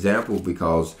good example,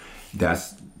 because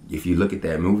that's, if you look at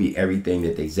that movie, everything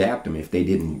that they zapped them, if they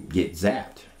didn't get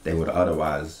zapped, they would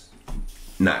otherwise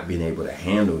not been able to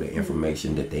handle the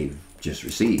information that they've just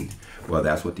received. Well,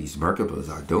 that's what these Merkabas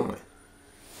are doing.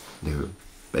 They're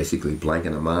basically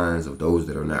blanking the minds of those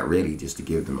that are not ready, just to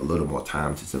give them a little more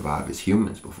time to survive as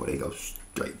humans before they go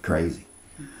straight crazy.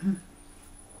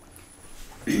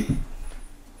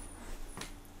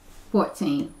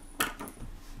 14.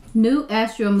 New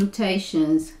astral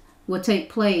mutations will take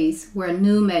place where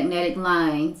new magnetic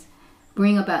lines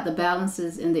bring about the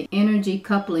balances in the energy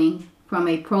coupling from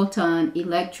a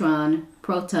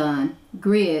proton-electron-proton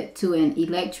grid to an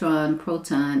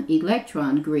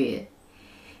electron-proton-electron grid.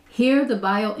 Here, the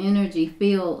bioenergy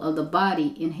field of the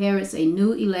body inherits a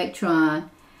new electron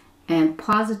and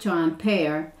positron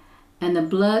pair, and the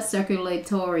blood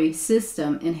circulatory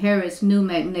system inherits new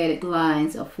magnetic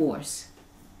lines of force.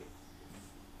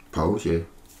 Pole shift.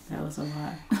 That was a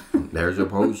lot. There's a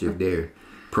pole shift there.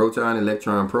 Proton,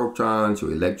 electron, proton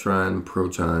to electron,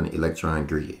 proton, electron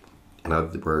grid. In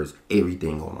other words,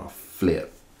 everything on a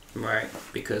flip. Right,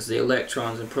 because the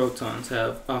electrons and protons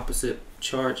have opposite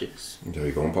charges. So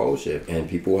you're going pole shift. And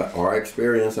people are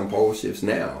experiencing pole shifts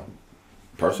now.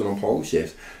 Personal pole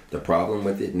shifts. The problem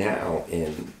with it now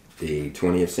in the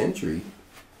 20th century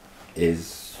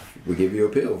is we give you a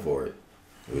pill for it.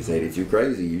 We say that you're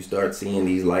crazy. You start seeing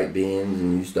these light beams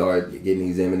and you start getting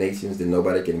these emanations that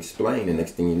nobody can explain. The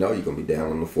next thing you know, you're going to be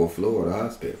down on the 4th floor of the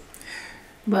hospital.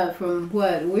 But from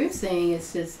what we're seeing,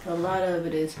 it's just a lot of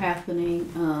it is happening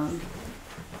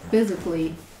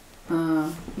physically.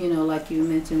 Like you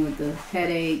mentioned with the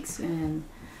headaches and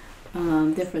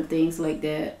different things like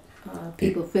that.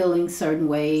 People feeling certain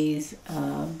ways.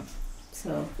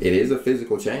 So it is a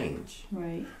physical change.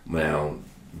 Right. Now,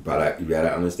 but you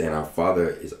gotta understand, our Father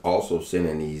is also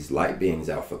sending these light beings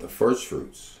out for the first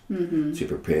fruits to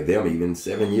prepare them even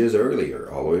 7 years earlier,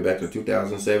 all the way back to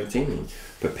 2017,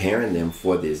 preparing them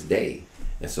for this day.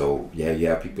 And so, yeah, you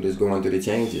have people that's going through the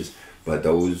changes, but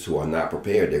those who are not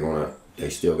prepared, they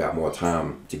still got more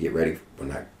time to get ready.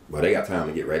 They got time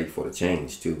to get ready for the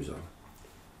change too. So.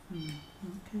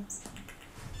 Okay.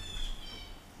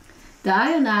 The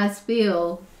ionized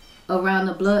field around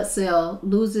the blood cell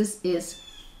loses its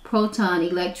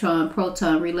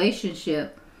proton-electron-proton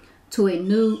relationship to a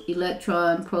new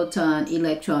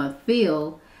electron-proton-electron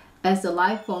field as the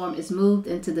life form is moved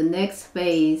into the next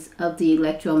phase of the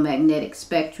electromagnetic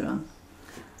spectrum.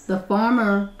 The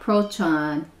former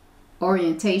proton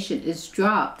orientation is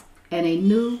dropped and a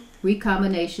new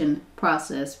recombination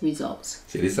process results.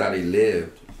 See, this is how they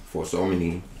lived for so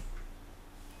many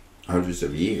hundreds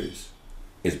of years.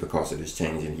 It's because of this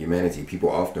change in humanity. People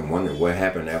often wonder what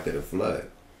happened after the flood.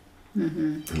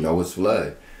 Noah's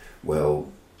flood.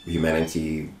 Well,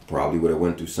 humanity probably would have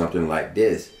went through something like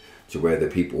this, to where the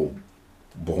people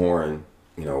born,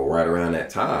 right around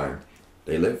that time,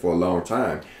 they lived for a long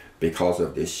time because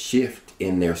of this shift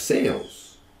in their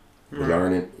cells. We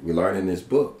learn in this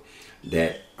book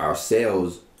that our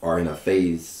cells are in a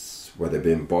phase where they're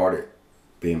being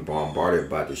bombarded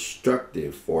by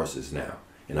destructive forces now.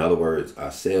 In other words,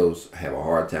 our cells have a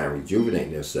hard time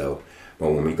rejuvenating themselves,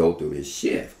 but when we go through this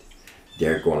shift,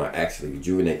 they're going to actually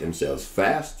rejuvenate themselves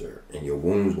faster, and your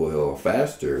wounds will heal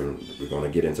faster. And we're going to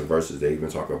get into verses that even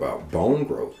talk about bone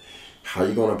growth. How are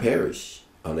you going to perish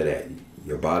under that?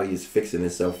 Your body is fixing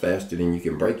itself faster than you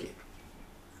can break it.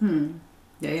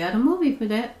 They got a movie for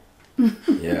that.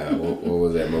 Yeah, what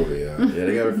was that movie?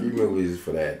 They got a few movies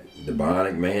for that. The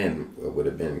Bionic Man would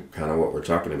have been kind of what we're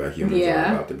talking about. Humans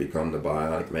are about to become the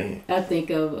Bionic Man. I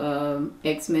think of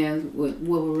X-Men with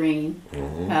Wolverine.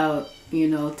 How,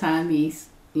 time he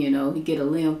get a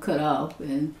limb cut off,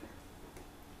 and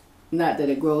not that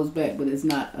it grows back, but it's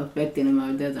not affecting him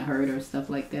or it doesn't hurt or stuff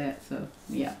like that. So,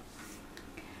 yeah.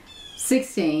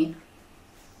 16.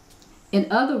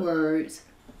 In other words,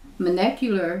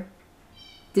 molecular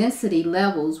density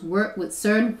levels work with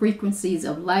certain frequencies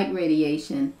of light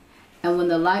radiation, and when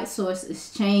the light source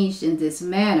is changed in this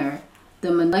manner,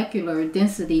 the molecular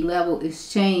density level is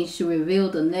changed to reveal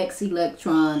the next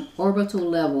electron orbital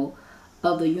level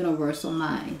of the universal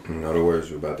mind. In other words,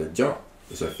 we're about to jump.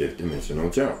 It's a 5th dimensional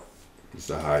jump.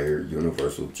 It's a higher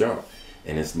universal jump.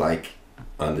 And it's like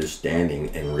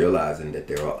understanding and realizing that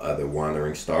there are other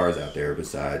wandering stars out there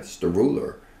besides the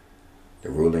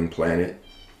ruling planet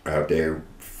out there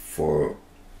for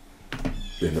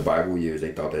in the Bible years,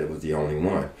 they thought that was the only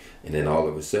one. And then all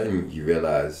of a sudden, you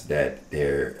realize that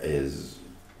there is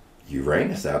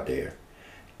Uranus out there.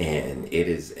 And it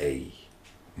is a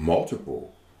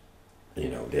multiple,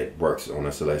 that works on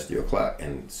a celestial clock.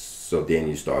 And so then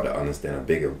you start to understand a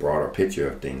bigger, broader picture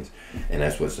of things. And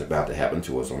that's what's about to happen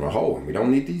to us on the whole. And we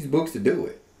don't need these books to do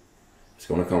it. It's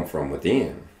going to come from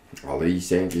within. All of these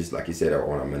changes, like you said, are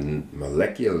on a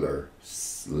molecular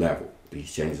level.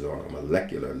 These changes are on a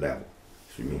molecular level.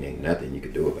 So I mean, ain't nothing you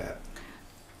can do about it.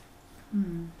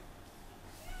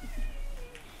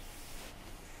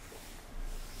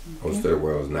 Most of the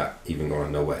world's not even going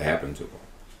to know what happened to them.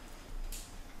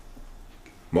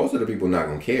 Most of the people not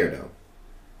going to care though,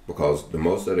 because the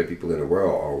most of the people in the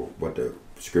world are what the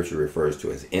scripture refers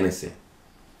to as innocent,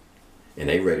 and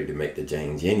they ready to make the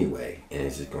change anyway, and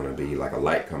it's just going to be like a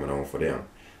light coming on for them.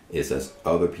 It's just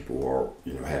other people who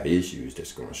are, have issues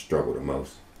that's going to struggle the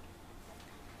most.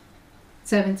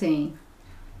 17.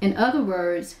 In other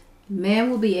words, man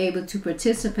will be able to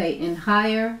participate in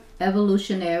higher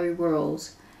evolutionary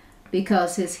worlds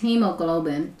because his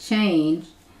hemoglobin change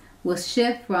will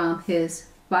shift from his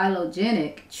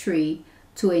phylogenetic tree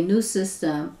to a new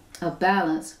system of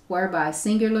balance whereby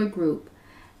singular group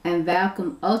and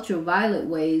vacuum ultraviolet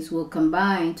waves will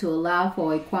combine to allow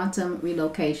for a quantum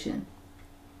relocation.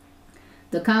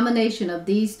 The combination of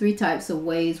these three types of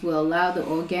waves will allow the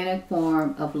organic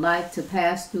form of life to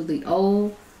pass through the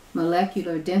old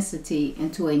molecular density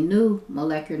into a new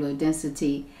molecular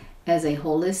density as a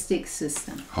holistic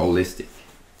system. Holistic.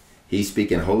 He's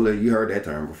speaking you heard that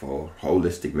term before,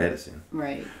 holistic medicine.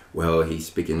 Right. Well, he's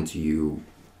speaking to you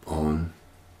on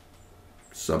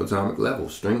subatomic level,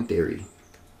 string theory.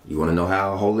 You want to know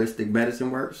how holistic medicine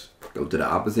works? Go to the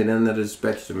opposite end of the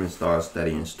spectrum and start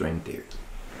studying string theory.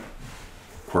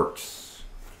 Quirks,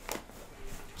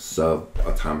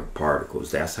 subatomic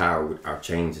particles. That's how our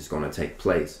change is going to take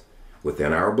place.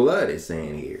 Within our blood, it's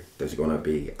saying here, there's going to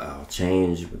be a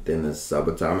change within the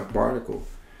subatomic particle.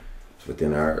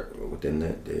 Within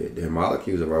the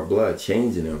molecules of our blood,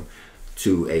 changing them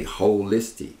to a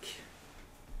holistic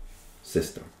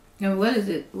system. And what is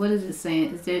it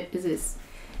saying? Is it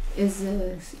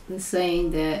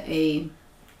saying that a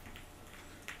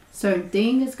certain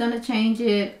thing is going to change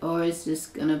it, or it's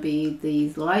just going to be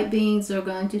these light beings are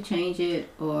going to change it,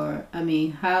 or I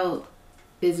mean, how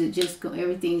is it just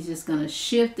everything's just going to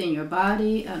shift in your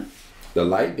body? The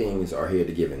light beings are here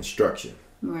to give instruction.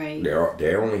 Right.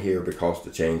 They're only here because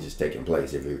the change is taking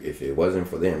place. If it wasn't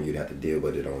for them, you'd have to deal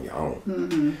with it on your own.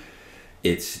 Mm-hmm.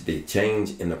 It's the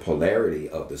change in the polarity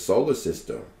of the solar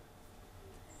system.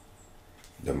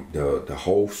 The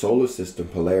whole solar system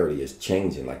polarity is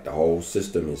changing. Like the whole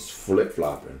system is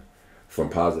flip-flopping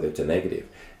from positive to negative,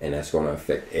 and that's going to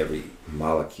affect every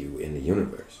molecule in the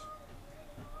universe.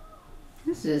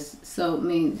 This just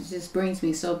it just brings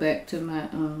me so back to my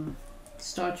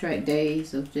Star Trek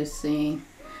days of just seeing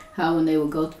how when they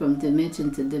would go from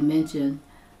dimension to dimension,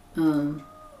 a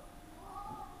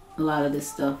lot of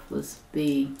this stuff was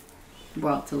being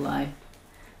brought to life.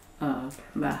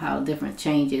 About how different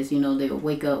changes, they would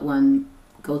wake up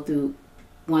go through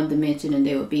one dimension and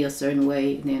they would be a certain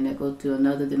way, and then they go to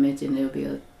another dimension and they would be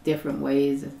a different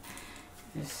ways.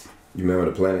 You remember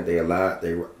the planet they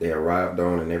arrived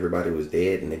on and everybody was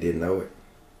dead and they didn't know it?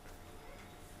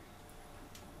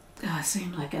 Oh, it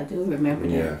seemed like I do remember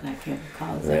that. Yeah. I can't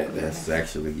recall exactly. That's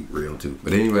actually real too.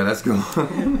 But anyway, let's go.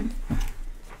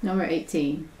 Number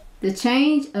 18. The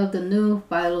change of the new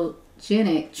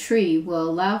phylogenetic tree will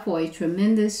allow for a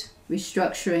tremendous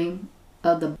restructuring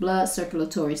of the blood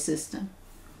circulatory system.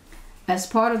 As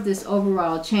part of this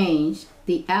overall change,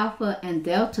 the alpha and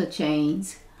delta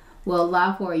chains will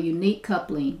allow for a unique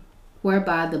coupling,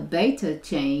 whereby the beta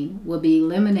chain will be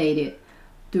eliminated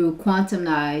through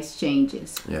quantumized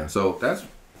changes. Yeah, so that's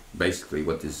basically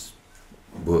what this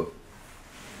book,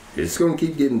 it's going to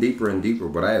keep getting deeper and deeper,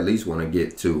 but I at least want to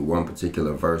get to one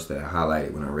particular verse that I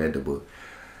highlighted when I read the book.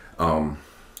 And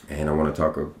I want to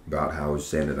talk about how it's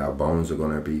saying that our bones are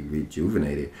going to be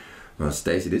rejuvenated.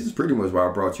 Stacy, this is pretty much why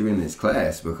I brought you in this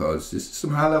class, because this is some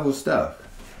high level stuff.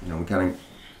 We kind of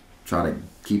try to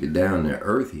keep it down to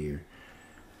earth here.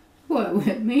 What,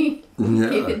 with me? Yeah.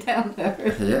 Keep it down to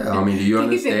earth. Yeah, I mean, do you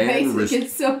understand? Keep it basic and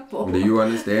simple. Do you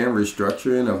understand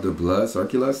restructuring of the blood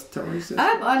circulatory system?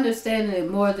 I'm understanding it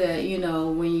more that,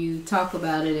 when you talk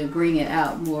about it and bring it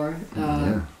out more.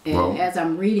 As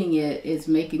I'm reading it, it's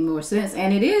making more sense.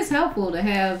 And it is helpful to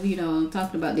have, I'm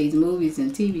talking about these movies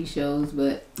and TV shows,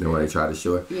 but... The way they try to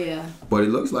show it? Yeah. But it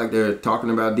looks like they're talking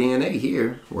about DNA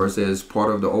here, where it says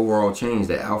part of the overall change,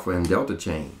 the alpha and delta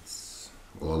chains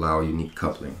will allow unique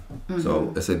coupling. Mm-hmm.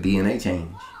 So it's a DNA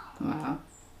change. Wow.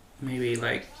 Maybe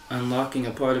like unlocking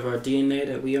a part of our DNA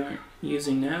that we aren't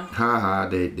using now.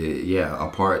 A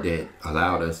part that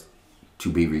allowed us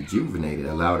to be rejuvenated,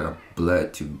 allowed our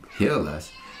blood to heal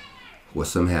us,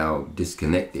 was somehow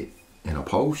disconnected in a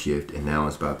pole shift, and now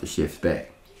it's about to shift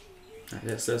back. I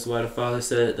guess that's why the Father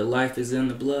said the life is in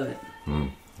the blood.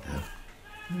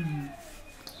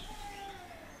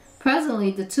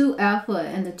 Presently, the 2 alpha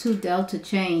and the 2 delta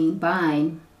chain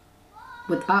bind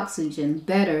with oxygen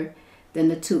better than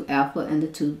the 2 alpha and the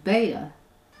 2 beta.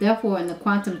 Therefore, in the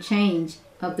quantum change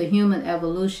of the human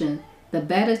evolution, the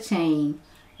beta chain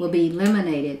will be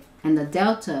eliminated and the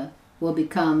delta will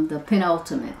become the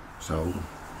penultimate. So,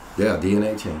 yeah,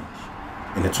 DNA change.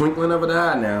 In the twinkling of an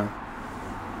eye now.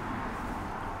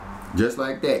 Just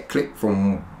like that, click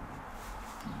from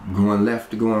going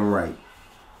left to going right.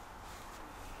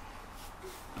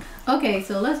 Okay,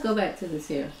 so let's go back to this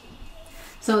here.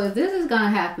 So if this is going to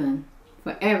happen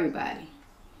for everybody,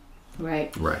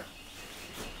 right? Right.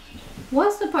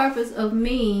 What's the purpose of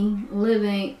me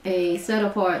living a set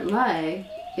apart life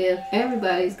if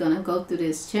everybody's going to go through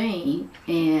this chain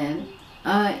and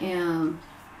I am,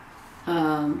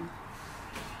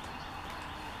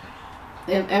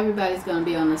 if everybody's going to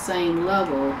be on the same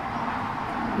level,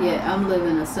 yet I'm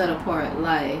living a set apart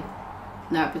life,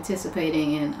 not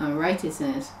participating in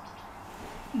unrighteousness,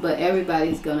 but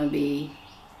everybody's going to be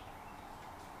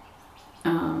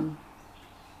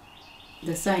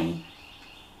the same.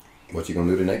 What you gonna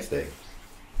do the next day?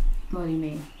 What do you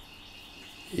mean?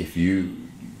 If you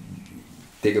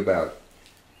think about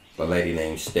a lady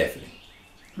named Stephanie,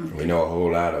 we know a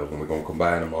whole lot of them. We're gonna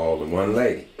combine them all in one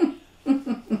lady.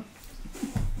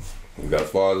 As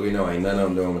far as we know, ain't none of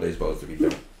them doing what they're supposed to be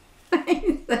doing.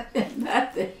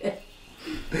 Nothing.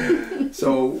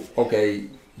 So, okay,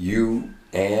 you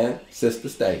and Sister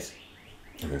Stacy,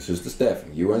 Sister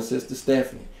Stephanie, you and Sister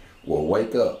Stephanie will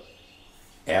wake up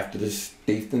after this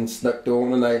thief done snuck through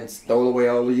on the night and stole away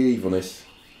all of your evilness,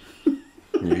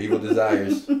 your evil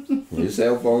desires, your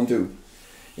cell phone too,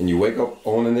 and you wake up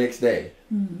on the next day.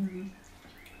 Mm-hmm.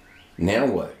 Now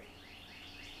what?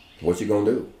 What you gonna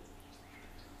do?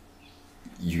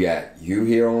 You got you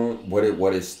here on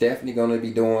what is Stephanie gonna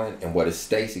be doing and what is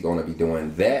Stacy gonna be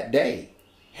doing that day?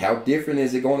 How different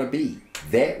is it gonna be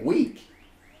that week?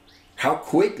 How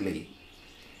quickly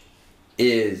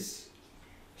is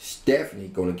Stephanie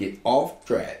gonna get off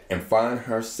track and find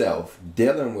herself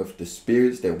dealing with the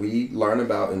spirits that we learn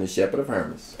about in the Shepherd of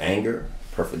Hermas? Anger,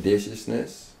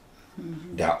 perficiousness,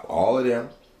 doubt, all of them.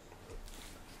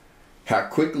 How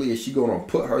quickly is she gonna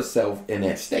put herself in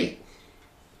that state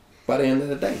by the end of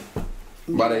the day?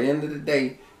 By the end of the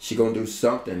day, she gonna do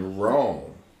something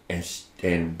wrong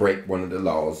and break one of the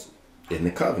laws in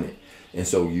the covenant. And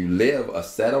so you live a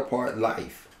set apart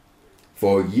life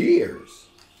for years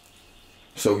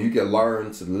so you can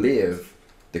learn to live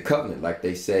the covenant. Like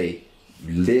they say,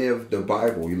 live the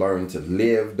Bible. You learn to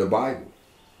live the Bible.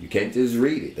 You can't just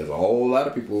read it. There's a whole lot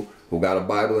of people who got a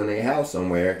Bible in their house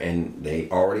somewhere and they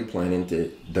already planning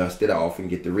to dust it off and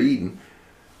get to reading.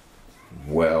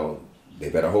 Well, they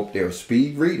better hope they're a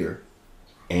speed reader,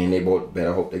 and they both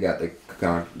better hope they got the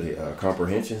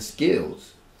comprehension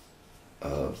skills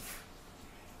of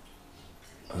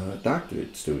a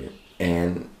doctorate student.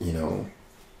 And you know,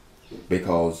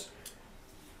 because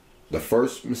the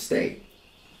first mistake,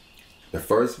 the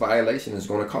first violation is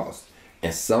going to cost,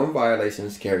 and some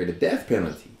violations carry the death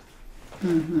penalty.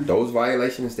 Mm-hmm. Those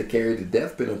violations that carry the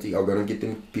death penalty are going to get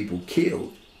them people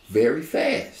killed very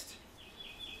fast.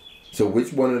 So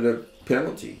which one of the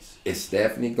penalties is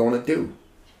Stephanie going to do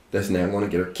that's now going to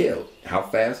get her killed? How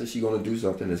fast is she going to do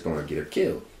something that's going to get her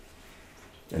killed?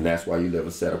 And that's why you live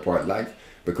a set apart life,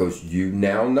 because you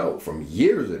now know from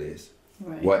years of this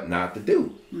what not to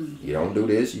do. Mm-hmm. You don't do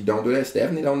this, you don't do that.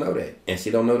 Stephanie don't know that, and she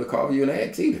don't know to call you and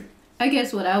ask either. I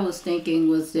guess what I was thinking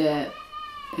was that,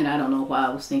 and I don't know why I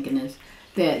was thinking this,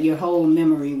 that your whole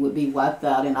memory would be wiped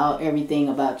out and everything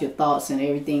about your thoughts and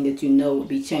everything that you know would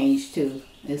be changed too.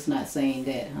 It's not saying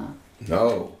that, huh?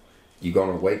 No. You're going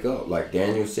to wake up. Like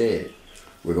Daniel said,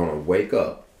 we're going to wake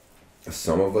up.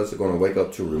 Some of us are going to wake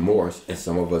up to remorse, and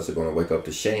some of us are going to wake up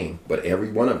to shame. But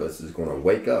every one of us is going to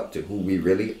wake up to who we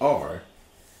really are,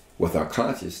 with our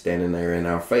conscience standing there in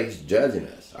our face judging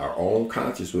us. Our own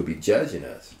conscience will be judging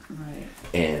us. Right.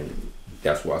 And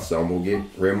that's why some will get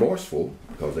remorseful,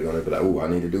 because they're going to be like, ooh, I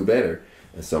need to do better.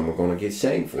 And some are going to get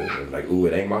shameful and like, ooh,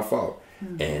 it ain't my fault.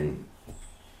 Mm-hmm.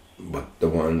 But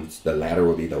the latter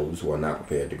will be those who are not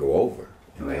prepared to go over,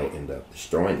 and they'll end up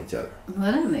destroying each other.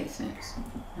 Well, that makes sense.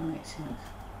 That makes sense.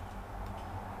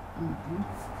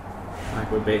 Mm-hmm.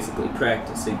 Like we're basically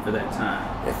practicing for that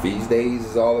time. And feast days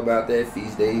is all about that.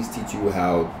 Feast days teach you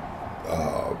how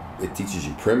It teaches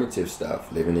you primitive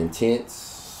stuff, living in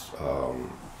tents,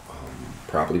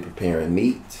 properly preparing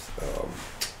meat.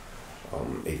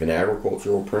 Even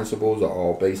agricultural principles are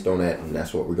all based on that, and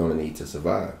that's what we're going to need to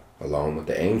survive, along with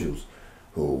the angels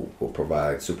who will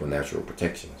provide supernatural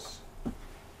protections.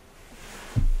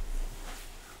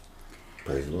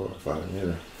 Praise the Lord,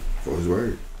 Father, for His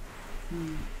word.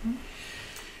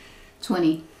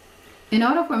 20. In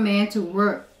order for man to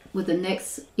work with the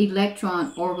next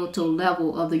electron orbital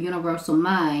level of the universal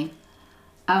mind,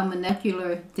 our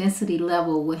molecular density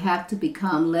level will have to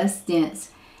become less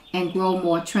dense and grow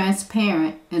more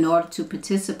transparent in order to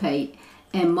participate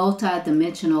in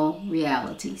multi-dimensional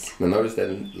realities. Now notice that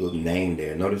little name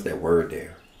there. Notice that word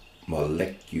there.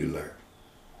 Molecular.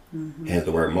 It has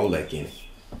the word Molech in it.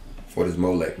 What does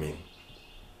Molech mean?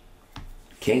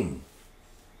 King.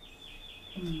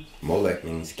 Molech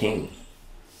means king.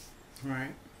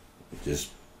 Right.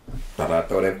 Just thought I'd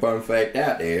throw that fun fact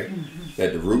out there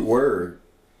that the root word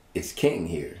is king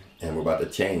here. And we're about to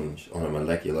change on a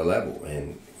molecular level.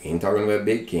 And we ain't talking about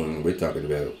big king. We're talking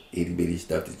about itty bitty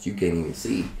stuff that you can't even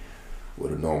see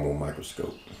with a normal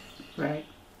microscope. Right.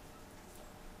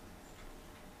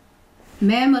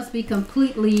 Man must be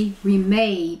completely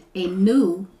remade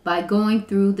anew by going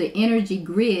through the energy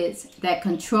grids that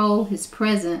control his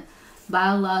present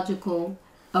biological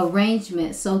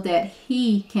arrangement so that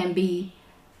he can be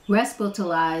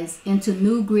respiralized into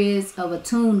new grids of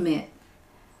attunement.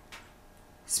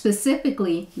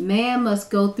 Specifically, man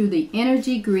must go through the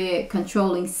energy grid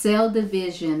controlling cell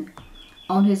division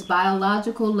on his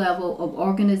biological level of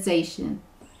organization,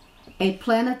 a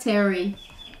planetary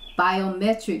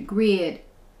biometric grid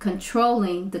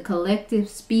controlling the collective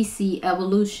species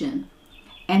evolution,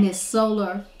 and his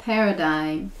solar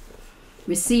paradigm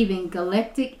receiving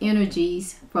galactic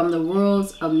energies from the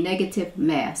worlds of negative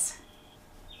mass.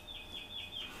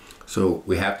 So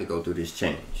we have to go through this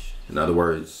change. In other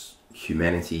words,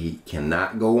 humanity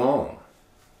cannot go on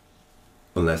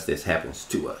unless this happens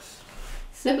to us.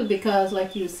 Simply because,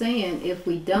 like you were saying, if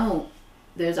we don't,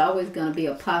 there's always going to be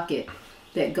a pocket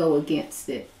that go against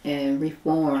it and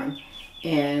reform,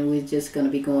 and we're just going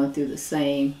to be going through the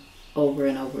same over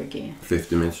and over again. Fifth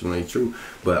dimensionally true,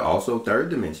 but also third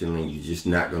dimensionally, you're just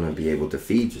not going to be able to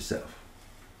feed yourself.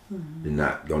 You're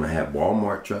not going to have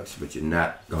Walmart trucks, but you're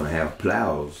not going to have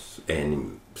plows,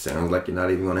 and it sounds like you're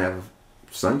not even going to have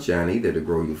sunshine either to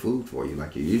grow your food for you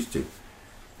like you used to.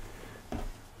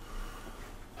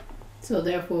 So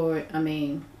therefore, I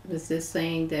mean, is this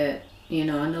saying that, you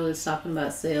know, I know it's talking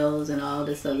about cells and all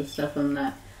this other stuff. I'm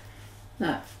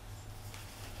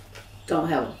don't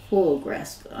have a full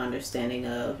grasp understanding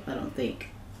of. I don't think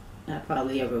I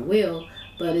probably ever will.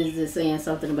 But is this saying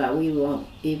something about we won't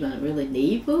even really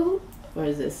need food? Or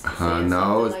is this saying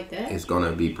something like that? It's going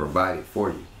to be provided for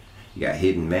you. You got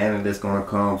hidden manna that's going to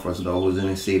come for those in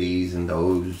the cities and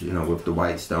those, you know, with the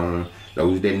white stone.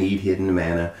 Those that need hidden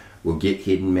manna will get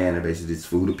hidden manna. Basically, it's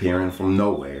food appearing from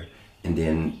nowhere. And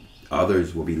then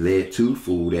others will be led to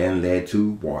food and led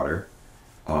to water.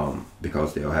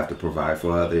 Because they'll have to provide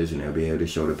for others, and they'll be able to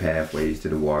show the pathways to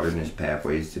the water and there's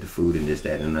pathways to the food and this,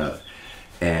 that, and another.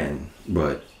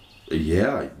 But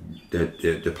yeah,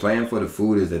 the plan for the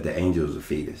food is that the angels will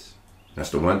feed us. That's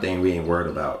the one thing we ain't worried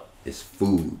about is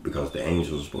food, because the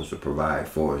angels are supposed to provide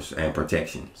for us and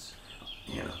protections,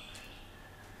 you know.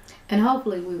 And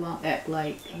hopefully we won't act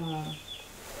like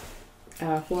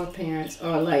our foreparents,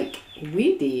 or like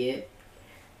we did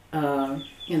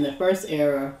in the first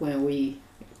era when we,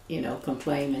 you know,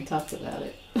 complained and talked about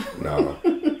it. No.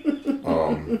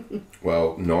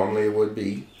 Well, normally it would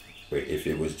be. If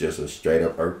it was just a straight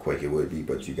up earthquake, it would be.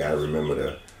 But you got to remember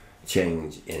the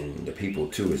change in the people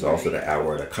too. It's also the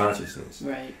hour of the consciousness.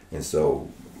 Right. And so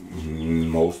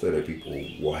most of the people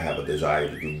will have a desire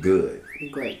to do good. Be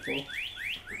grateful.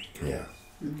 Yeah.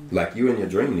 Like you in your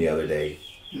dream the other day,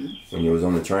 when you was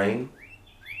on the train.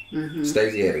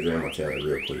 Stacey had a dream. I'll tell it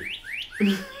real quick.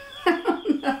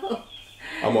 No.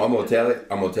 I'm gonna tell it.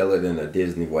 I'm gonna tell it in a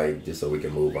Disney way, just so we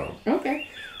can move on. Okay.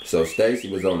 So Stacey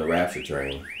was on the Rapture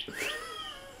train.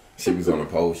 She was on the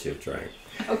pole shift train.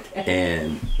 Okay.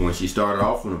 And when she started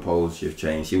off on the pole shift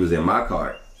train, she was in my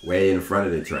cart, way in front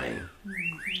of the train,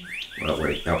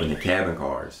 up in the cabin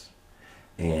cars,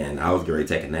 and I was going to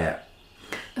take a nap.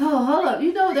 Oh, hold up!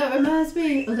 You know that reminds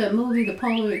me of that movie, The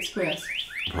Polar Express.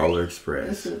 Polar Express.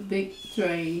 It's a big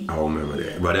train. I don't remember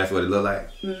that, but that's what it looked like.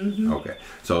 Okay,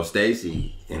 so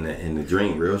Stacey in the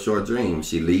dream, real short dream,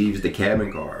 she leaves the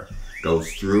cabin car,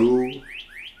 goes through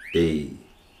the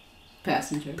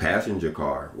passenger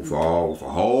car with a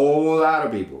whole lot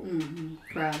of people,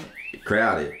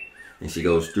 Crowded. and she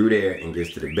goes through there and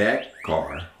gets to the back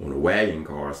car on a wagon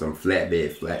car, some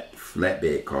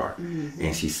flatbed car,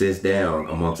 and she sits down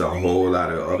amongst a whole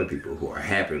lot of other people who are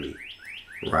happily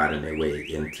riding their way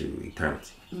into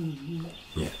eternity.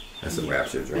 Yeah, that's a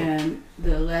rapture dream. And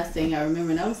the last thing I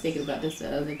remember, and I was thinking about this the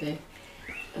other day,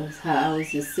 was how I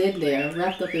was just sitting there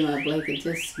wrapped up in my blanket,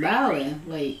 just smiling,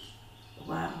 like,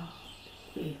 wow,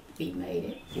 we made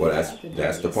it. Well,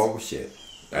 that's the pole shit.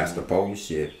 That's the pole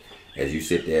shit. As you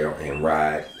sit there and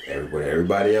ride with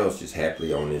everybody else just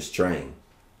happily on this train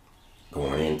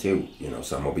going into, you know,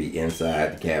 some will be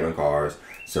inside the cabin cars,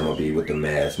 some will be with the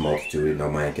mass multitude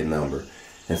no man can number,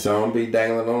 and some will be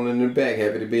dangling on in the back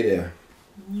happy to be there.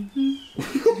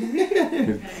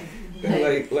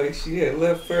 Like she had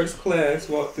left first class,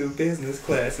 walked through business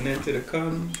class, and into the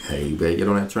economy. Hey, you better get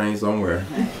on that train somewhere.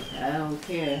 I don't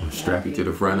care. Strap you to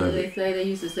the front of it. They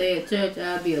used to say at church,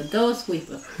 I'll be a door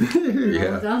sweeper.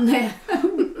 Yeah. I'm there.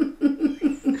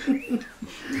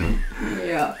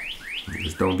 Yeah.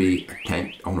 Just don't be a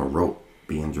tank on a rope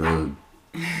being drugged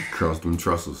across them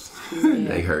trestles. Yeah.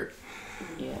 They hurt.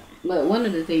 Yeah. But one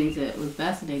of the things that was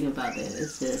fascinating about that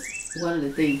is just one of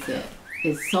the things that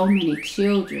is so many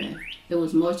children. There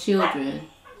was more children,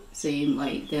 seemed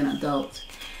like, than adults.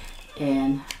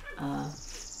 And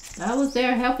I was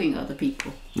there helping other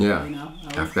people. Yeah. You know,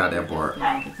 I forgot that part.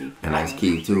 And that's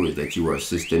key too, is that you were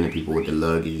assisting the people with the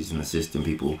luggage and assisting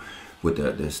people with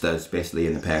the stuff, especially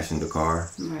in the passenger car.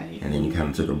 Right. And then you kind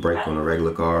of took a break on a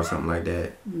regular car or something like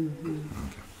that. Okay.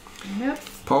 Yep.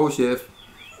 Pole shift.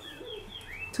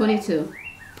 22.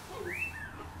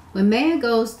 When man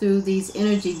goes through these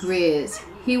energy grids,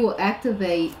 he will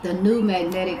activate the new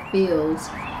magnetic fields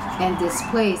and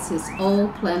displace his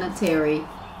old planetary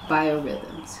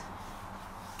biorhythms.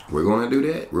 We're going to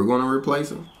do that? We're going to replace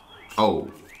them? Oh,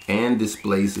 and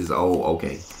displace his old,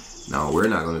 okay. No, we're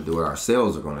not going to do it. Our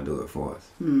cells are going to do it for us.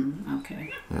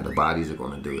 Okay. Yeah, the bodies are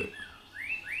going to do it.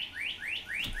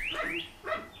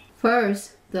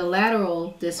 First, the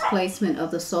lateral displacement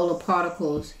of the solar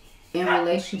particles in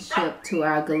relationship to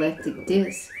our galactic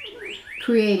disk,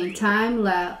 creating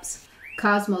time-lapse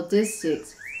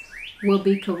cosmodisics, will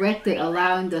be corrected,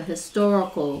 allowing the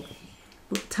historical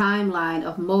timeline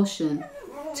of motion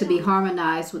to be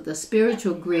harmonized with the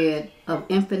spiritual grid of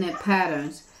infinite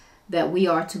patterns that we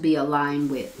are to be aligned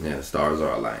with. Yeah, the stars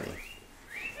are aligning.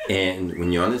 And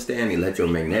when you understand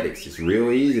electromagnetics, it's real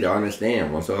easy to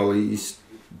understand. Once all these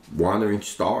wandering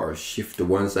stars shift to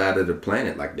one side of the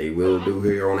planet, like they will do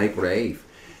here on April 8th,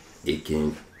 it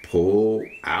can pull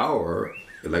our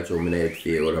electromagnetic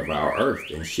field of our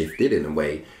Earth and shift it in a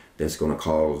way that's going to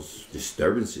cause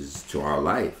disturbances to our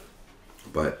life.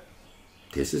 But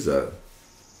this is the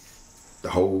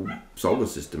whole solar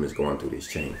system is going through this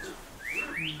change.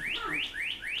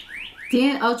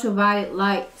 Then ultraviolet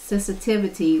light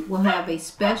sensitivity will have a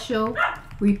special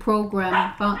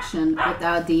reprogramming function with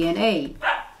our DNA.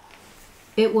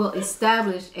 It will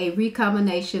establish a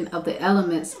recombination of the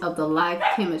elements of the life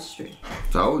chemistry.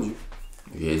 Told you.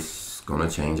 It's going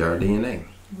to change our DNA.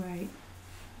 Right.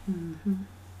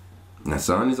 The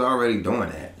sun is already doing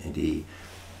that. And the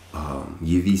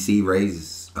UVC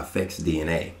rays affects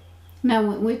DNA. Now,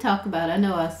 when we talk about, I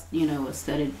know I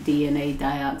studied DNA,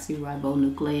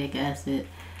 deoxyribonucleic acid.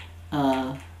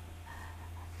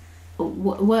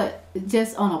 What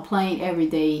just on a plain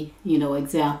everyday,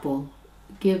 example,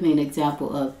 give me an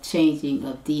example of changing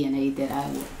of DNA that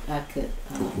I could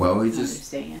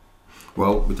understand.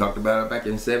 Well, we talked about it back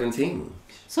in 17.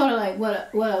 Sort of like what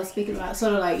I was speaking about.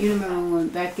 Sort of like, you remember when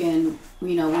back in,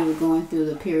 we were going through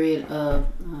the period of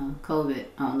COVID.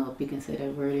 I don't know if you can say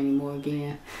that word anymore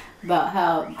again. About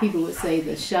how people would say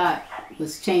the shot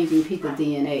was changing people's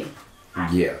DNA.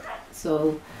 Yeah.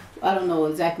 So I don't know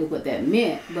exactly what that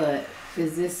meant, but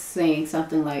is this saying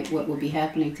something like what will be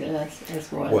happening to us as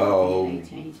far as DNA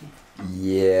changing?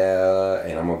 Yeah,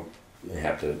 and I'm going to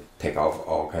have to take off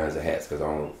all kinds of hats because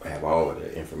I don't have all of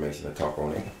the information to talk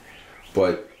on it.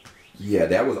 But yeah,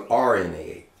 that was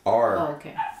RNA,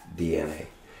 DNA.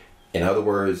 In other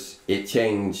words, it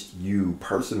changed you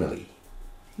personally.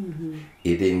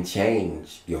 It didn't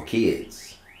change your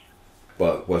kids.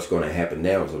 But what's going to happen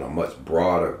now is on a much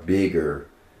broader, bigger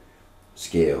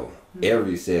scale.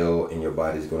 Every cell in your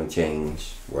body is going to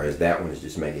change, whereas that one is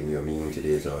just making you immune to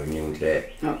this or immune to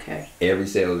that. Okay. Every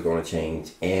cell is going to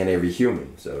change, and every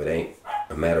human. So it ain't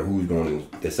a matter who's going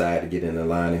to decide to get in the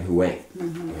line and who ain't.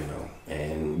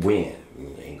 And when.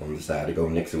 You ain't going to decide to go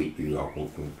next week. You all can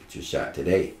get your shot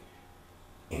today,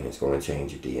 and it's going to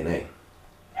change your DNA.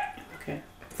 Okay.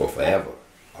 For forever.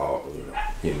 All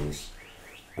humans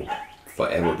will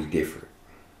forever be different.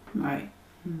 Right.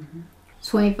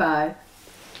 25.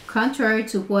 Contrary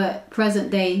to what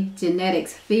present-day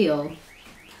genetics feel,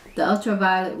 the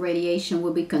ultraviolet radiation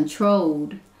will be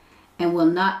controlled and will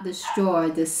not destroy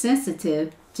the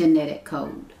sensitive genetic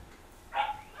code.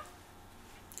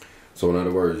 So in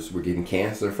other words, we're getting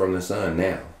cancer from the sun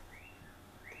now.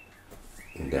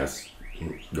 And that's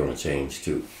going to change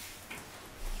too.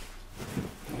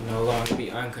 It'll no longer be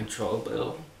uncontrolled, but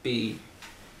it'll be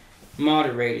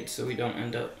moderated so we don't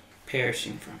end up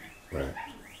perishing from it. Right.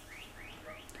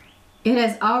 It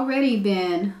has already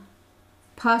been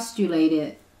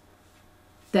postulated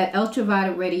that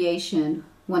ultraviolet radiation,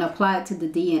 when applied to the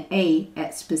DNA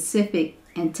at specific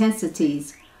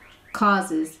intensities,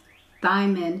 causes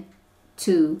thymine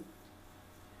to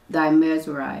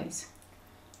dimerize.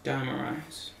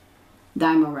 Dimerize.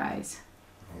 Dimerize.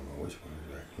 I don't know which one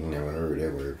is that. You never heard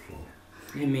that word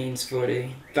before. It means for the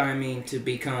thymine to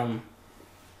become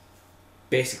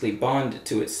basically bonded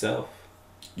to itself.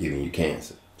 Giving you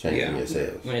cancer. Changing your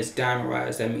cells. When it's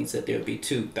dimerized, that means that there'll be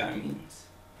two thymines.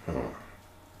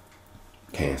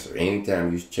 Cancer.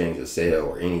 Anytime you change a cell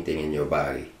or anything in your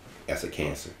body, that's a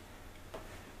cancer.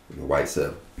 Your white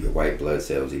blood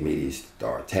cells immediately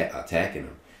start attacking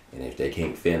them, and if they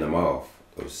can't fend them off,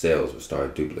 those cells will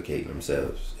start duplicating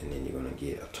themselves, and then you're going to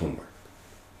get a tumor.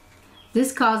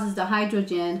 This causes the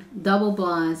hydrogen double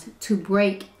bonds to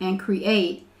break and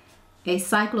create a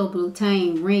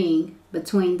cyclobutane ring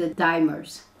between the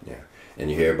dimers. Yeah,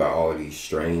 and you hear about all these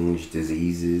strange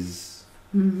diseases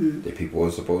that people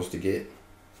are supposed to get.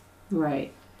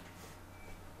 Right.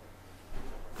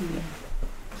 Yeah.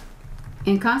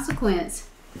 In consequence,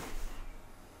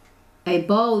 a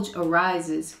bulge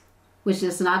arises which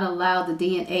does not allow the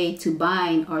DNA to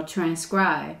bind or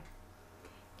transcribe.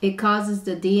 It causes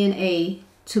the DNA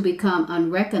to become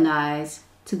unrecognized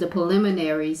to the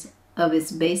preliminaries of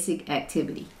its basic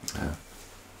activity.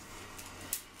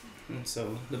 And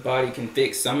so the body can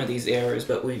fix some of these errors,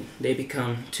 but when they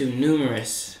become too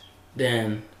numerous,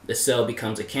 then the cell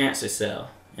becomes a cancer cell.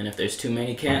 And if there's too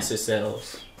many cancer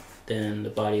cells, then the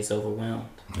body's overwhelmed.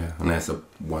 Yeah, and that's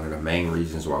one of the main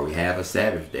reasons why we have a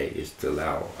Sabbath day, is to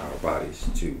allow our bodies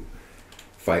to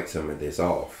fight some of this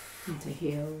off. And to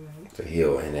heal, right? To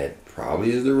heal, and that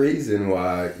probably is the reason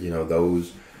why, you know,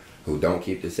 those who don't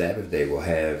keep the Sabbath day will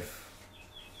have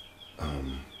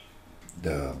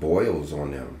the boils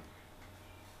on them,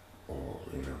 or,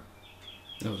 you know.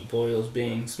 Those boils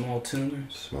being small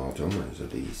tumors? Small tumors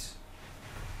of these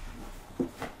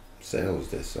cells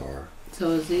that are.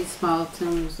 So is these small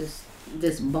tumors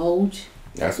this bulge?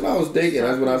 That's what I was thinking.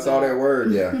 That's when I saw that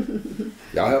word, yeah.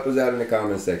 Y'all help us out in the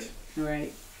comment section.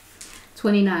 Right.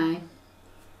 29.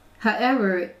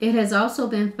 However, it has also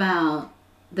been found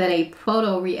that a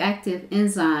photoreactive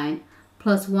enzyme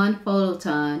plus 1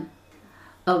 photon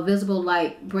of visible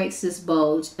light breaks this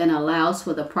bulge and allows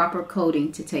for the proper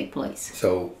coating to take place.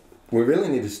 So we really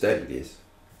need to study this,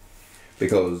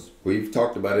 because we've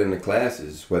talked about it in the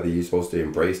classes, whether you're supposed to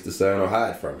embrace the sun or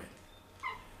hide from it.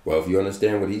 Well, if you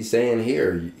understand what he's saying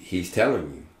here, he's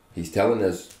telling you. He's telling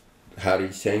us how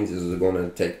these changes are going to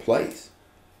take place.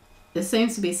 It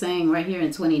seems to be saying right here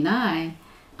in 29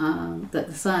 that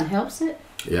the sun helps it.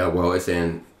 Yeah, well, it's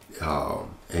in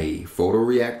a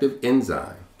photoreactive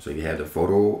enzyme. So you have the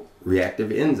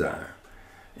photoreactive enzyme.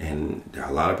 And there are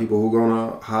a lot of people who are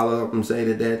going to holler up and say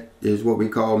that that is what we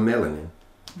call melanin.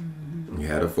 You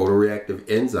had a photoreactive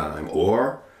enzyme,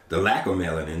 or the lack of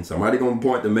melanin. Somebody going to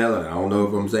point to melanin. I don't know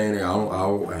if I'm saying it.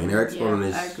 I ain't an expert on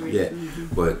this yet.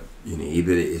 But you know,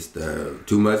 either it's the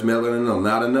too much melanin or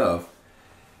not enough.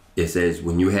 It says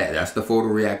when you have, that's the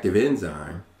photoreactive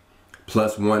enzyme,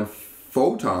 plus 1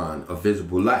 photon of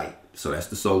visible light. So that's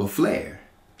the solar flare.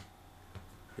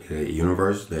 The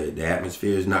universe, the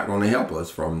atmosphere is not going to help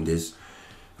us from this.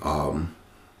 Always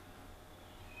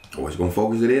going to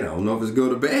focus it in. I don't know if it's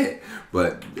good or bad,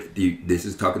 but this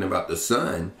is talking about the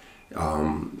sun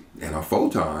and a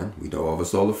photon. We know of a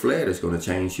solar flare that's going to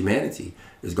change humanity.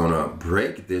 It's going to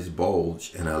break this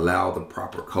bulge and allow the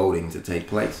proper coating to take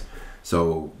place.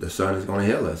 So the sun is going to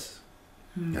heal us.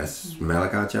 That's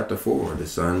Malachi chapter 4. The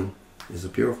sun is a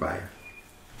purifier.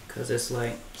 Because it's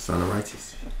like Son of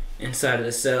righteous. Inside of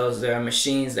the cells, there are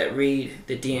machines that read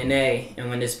the DNA,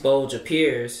 and when this bulge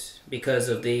appears, because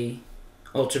of the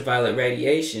ultraviolet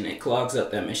radiation, it clogs up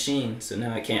that machine, so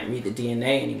now it can't read the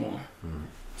DNA anymore.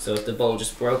 So if the bulge is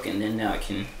broken, then now it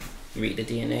can read the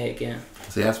DNA again.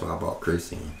 See, that's why I bought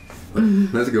Christine.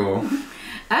 Let's go on.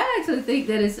 I actually think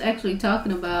that it's actually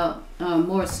talking about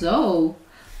more so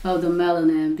of the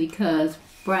melanin, because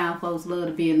brown folks love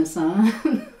to be in the sun.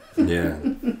 Yeah.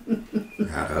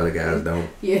 How the other guys don't.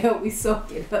 Yeah, we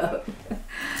soak it up.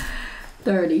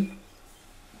 30.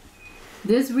 The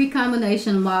This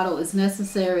recombination model is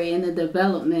necessary in the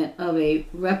development of a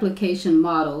replication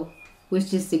model,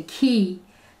 which is the key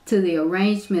to the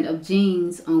arrangement of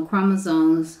genes on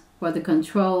chromosomes for the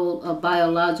control of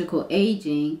biological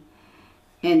aging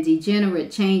and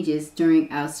degenerate changes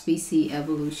during our species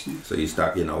evolution. So you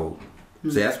start getting old.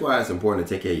 So that's why it's important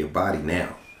to take care of your body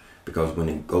now. Because when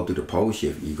you go through the pole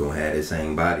shift, you're going to have the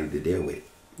same body to deal with.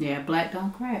 Yeah, black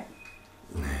don't crack.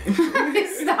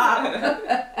 Stop.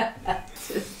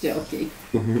 Just joking.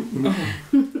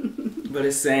 But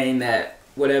it's saying that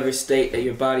whatever state that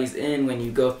your body's in when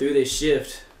you go through this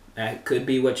shift, that could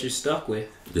be what you're stuck with.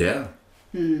 Yeah.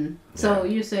 So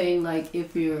you're saying, like,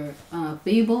 if you're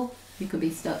feeble, you could be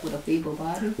stuck with a feeble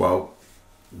body? Well,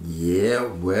 yeah,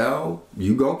 well,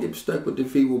 you gonna get stuck with the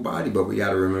feeble body, but we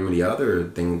gotta remember the other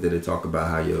things that they talk about,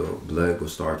 how your blood will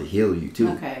start to heal you too.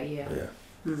 Okay, yeah.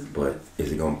 But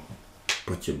is it gonna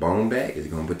put your bone back? Is it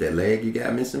gonna put that leg you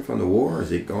got missing from the war? Or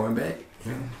is it going back?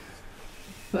 Yeah.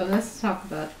 Well, let's talk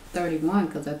about 31,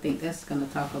 because I think that's going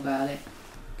to talk about it.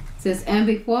 It says, and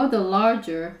before the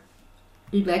larger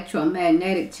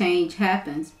electromagnetic change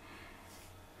happens,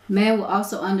 man will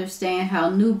also understand how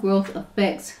new growth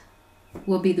effects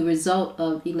will be the result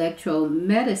of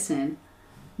electromedicine,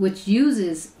 which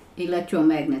uses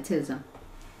electromagnetism.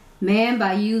 Man,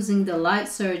 by using the light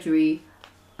surgery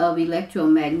of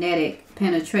electromagnetic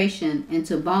penetration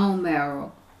into bone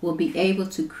marrow, will be able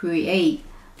to create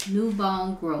new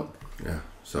bone growth. Yeah,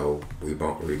 so we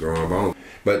growing bone.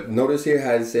 But notice here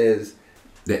how it says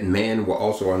that man will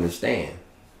also understand.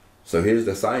 So here's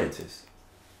the scientists.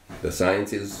 The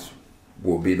scientists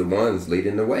will be the ones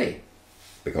leading the way,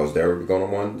 because they're going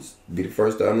to be the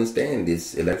first to understand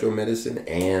this electromedicine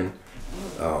and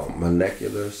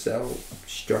molecular cell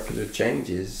structure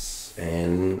changes,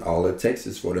 and all it takes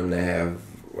is for them to have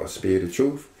a spirit of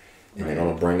truth, and they're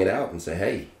going to bring it out and say,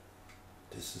 hey,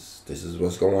 this is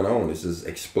what's going on. This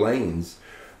explains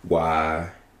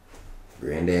why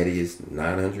Granddaddy is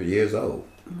 900 years old.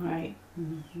 Right.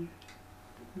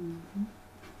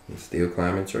 He's still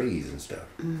climbing trees and stuff.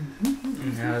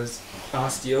 And how his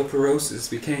osteoporosis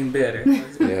became better.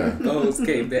 Yeah. Bones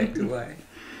came back to life.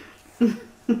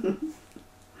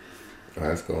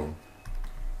 That's cool.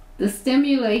 The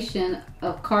stimulation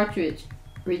of cartilage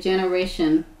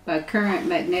regeneration by current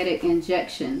magnetic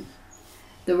injection,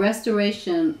 the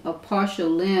restoration of partial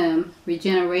limb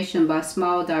regeneration by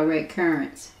small direct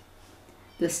currents,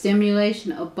 the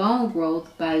stimulation of bone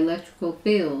growth by electrical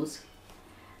fields,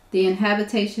 the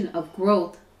inhibition of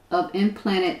growth of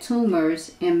implanted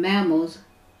tumors in mammals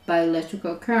by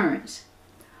electrical currents,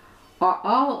 are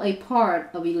all a part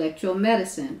of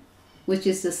electromedicine, which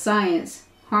is the science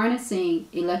harnessing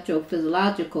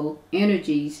electrophysiological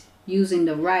energies using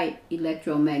the right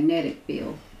electromagnetic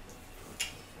field.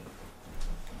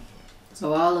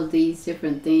 So all of these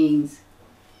different things,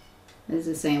 is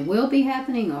it saying will be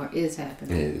happening or is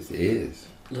happening? It is.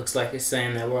 Looks like it's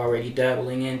saying that we're already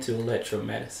dabbling into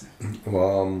electromedicine.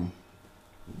 Well,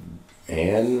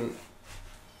 and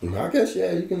I guess,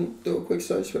 yeah, you can do a quick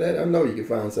search for that. I know you can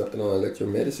find something on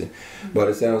electromedicine, but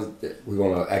it sounds that we're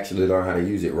going to actually learn how to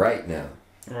use it right now.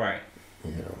 Right.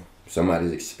 You know,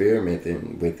 somebody's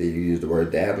experimenting with it. You use the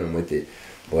word dabbling with it,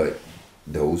 but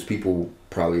those people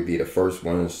probably be the first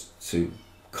ones to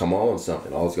come on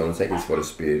something. All it's going to take is for the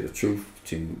spirit of truth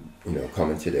to, you know,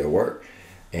 come into their work.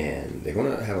 And they're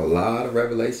going to have a lot of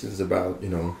revelations about, you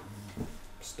know,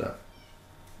 stuff.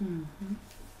 And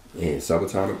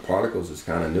subatomic particles is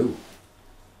kind of new.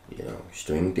 You know,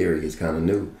 string theory is kind of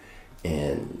new.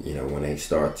 And, you know, when they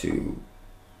start to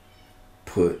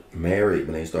marry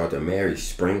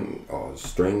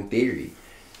string theory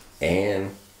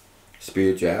and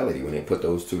spirituality, when they put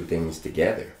those two things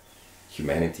together,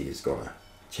 humanity is going to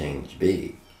change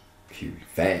big,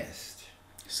 fast.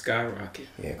 Skyrocket.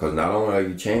 Yeah, because not only are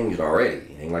you changed already,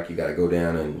 it ain't like you got to go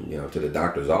down and, you know, to the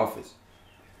doctor's office.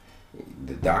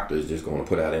 The doctor's just going to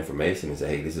put out information and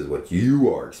say, hey, this is what you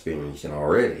are experiencing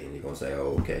already. And you're going to say,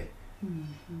 oh, okay.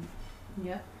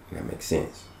 Yeah. That makes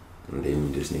sense. And then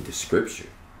you just need the scripture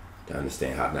to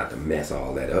understand how not to mess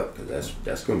all that up, because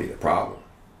that's going to be the problem.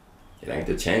 It ain't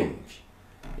the change.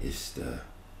 It's the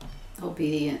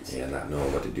obedience. Yeah, not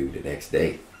knowing what to do the next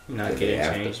day. Not getting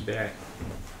changed back.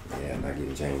 Yeah, not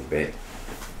getting changed back.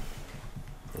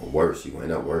 Or worse, you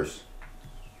end up worse.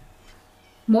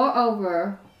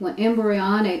 Moreover, when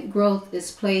embryonic growth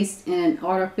is placed in an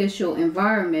artificial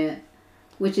environment,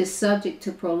 which is subject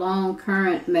to prolonged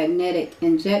current magnetic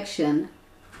injection,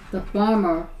 the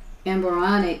former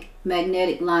embryonic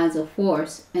magnetic lines of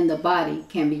force in the body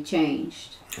can be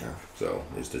changed. Yeah, so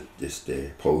it's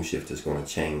the pole shift that's going to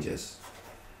change us.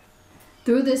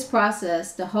 Through this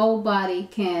process, the whole body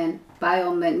can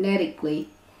biomagnetically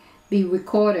be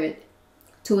recorded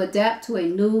to adapt to a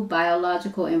new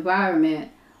biological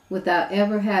environment without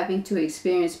ever having to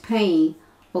experience pain,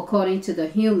 according to the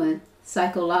human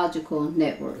psychological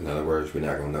network. In other words, we're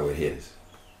not going to know it hit us.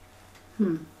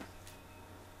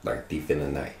 Like a thief in the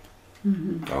night.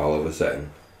 All of a sudden,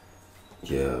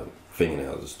 your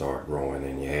fingernails will start growing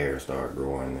and your hair start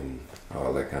growing and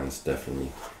all that kind of stuff,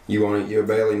 and you'll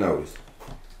barely notice.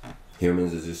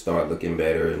 Humans will just start looking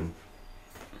better, and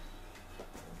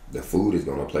the food is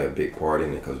going to play a big part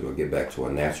in it because we'll get back to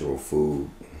a natural food.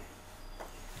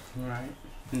 Right.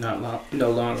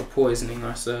 No longer poisoning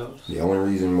ourselves. The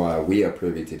only reason why we are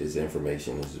privy to this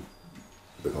information is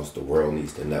because the world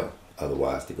needs to know.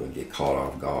 Otherwise, they're going to get caught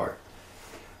off guard.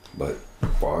 But as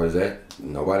far as that,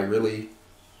 nobody really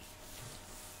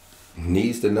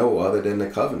needs to know other than the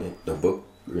covenant, the book,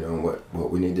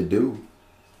 what we need to do.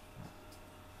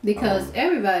 Because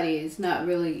everybody is not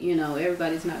really,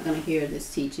 everybody's not going to hear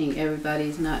this teaching.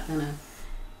 Everybody's not going to,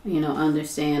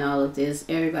 understand all of this.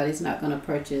 Everybody's not going to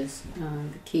purchase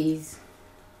the keys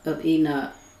of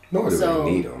Enoch. Nor do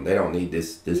they need them. They don't need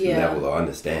this level of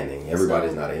understanding.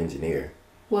 Everybody's not an engineer.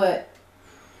 What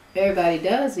everybody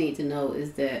does need to know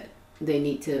is that they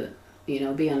need to, be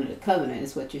under the covenant,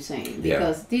 is what you're saying.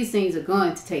 Because these things are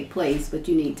going to take place, but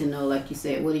you need to know, like you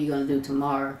said, what are you going to do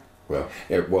tomorrow? Well,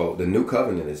 the new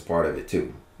covenant is part of it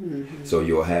too. So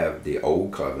you'll have the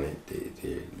old covenant.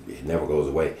 It never goes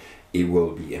away. It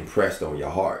will be impressed on your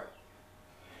heart.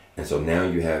 And so now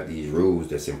you have these rules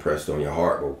that's impressed on your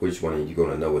heart. But which one are you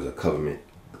going to know is a covenant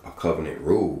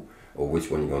rule, or which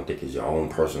one you're going to think is your own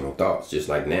personal thoughts? Just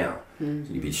like now,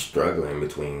 you be struggling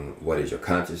between what is your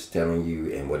conscience telling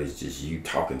you and what is just you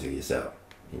talking to yourself,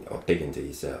 thinking to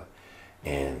yourself.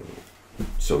 And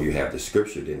so you have the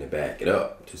scripture then to back it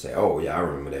up to say, oh yeah, I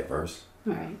remember that verse.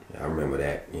 Right. I remember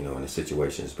that, in the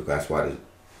situations, because that's why the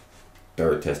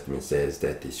Third Testament says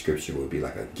that the scripture would be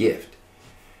like a gift,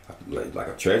 like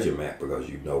a treasure map, because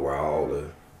you know where all the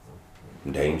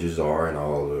dangers are and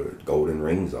all the golden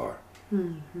rings are.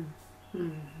 Yeah.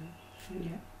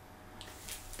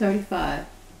 35.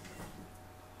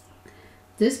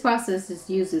 This process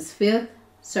uses fifth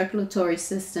circulatory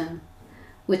system,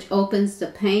 which opens the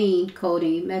pain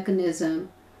coding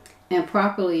mechanism and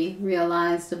properly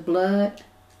realigns the blood,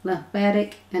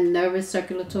 lymphatic, and nervous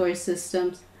circulatory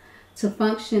systems to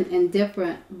function in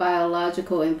different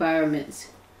biological environments.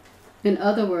 In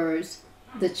other words,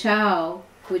 the child,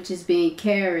 which is being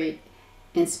carried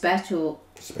in spatial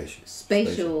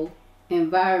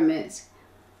environments,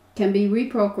 can be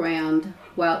reprogrammed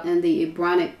while in the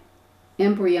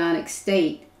embryonic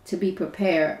state to be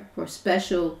prepared for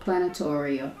special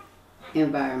planetary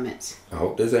environments. I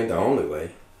hope this ain't the only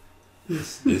way.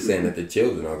 This saying that the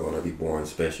children are going to be born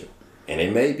special, and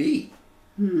it may be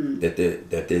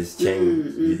that this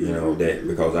change, that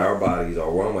because our bodies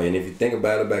are one way, and if you think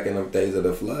about it, back in the days of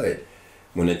the flood,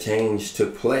 when the change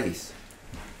took place,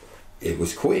 it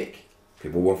was quick.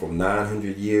 People went from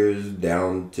 900 years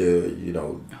down to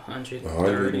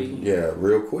 130. Yeah,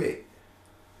 real quick.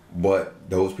 But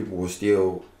those people were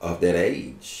still of that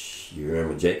age. You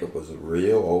remember Jacob was a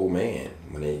real old man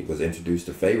when he was introduced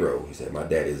to Pharaoh. He said, "My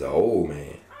dad is an old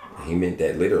man." And he meant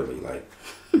that literally, like,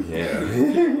 yeah.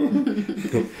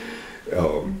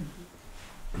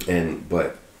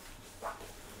 But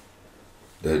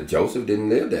Joseph didn't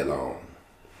live that long.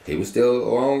 He was still a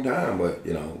long time, but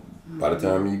by the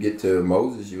time you get to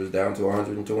Moses, you was down to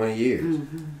 120 years.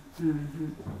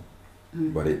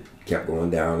 But it kept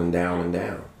going down and down and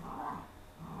down.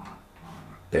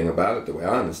 Thing about it, the way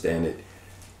I understand it,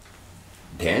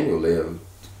 Daniel lived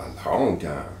a long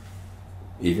time.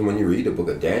 Even when you read the book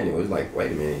of Daniel, it's like,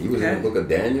 wait a minute, you was in the book of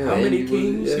Daniel? How many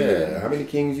kings? How many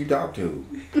kings you talked to?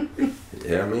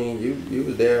 Yeah, I mean, you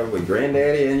was there with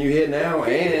Granddaddy, and you here now,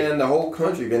 and the whole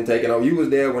country been taken over. You was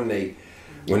there when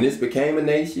this became a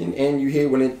nation, and you here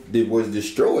when it was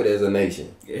destroyed as a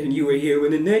nation. And you were here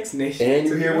when the next nation. And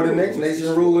you here when the next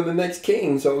nation ruling the next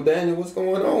king. So Daniel, what's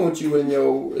going on with you and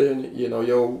your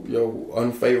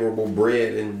unfavorable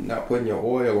bread and not putting your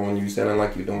oil on you, sounding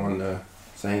like you're doing the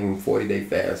same 40-day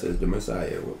fast as the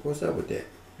Messiah? What's up with that?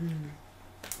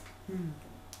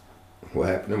 What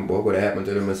happened? What would have happened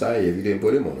to the Messiah if you didn't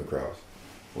put him on the cross?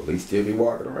 Will he still be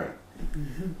walking around?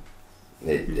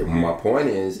 My point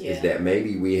is that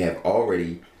maybe we have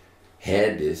already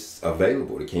had this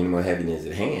available. The kingdom of heaven is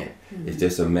at hand. It's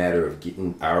just a matter of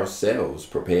getting ourselves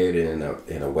prepared in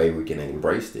a way we can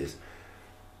embrace this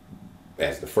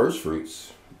as the first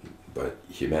fruits. But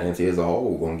humanity as a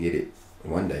whole gonna get it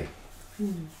one day.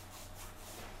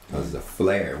 Because it's a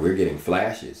flare. We're getting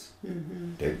flashes.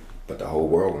 But the whole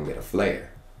world gonna get a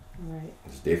flare. Right.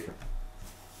 It's different.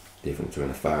 Different between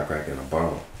a firecracker and a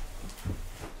bomb.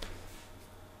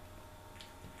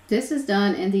 This is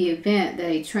done in the event that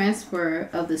a transfer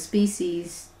of the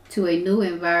species to a new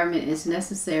environment is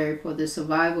necessary for the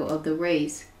survival of the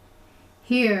race.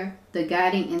 Here, the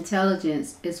guiding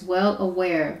intelligence is well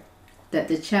aware that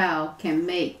the child can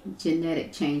make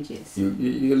genetic changes.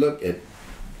 You look at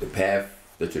the path,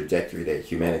 the trajectory that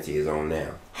humanity is on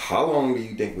now. How long do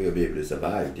you think we'll be able to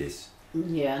survive this?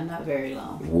 Yeah, not very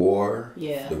long. War,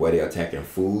 Yeah. the way they're attacking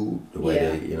food, the way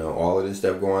they, all of this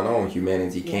stuff going on,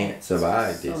 humanity can't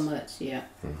survive this. So much, yeah.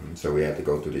 So we have to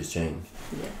go through this change.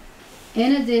 Yeah.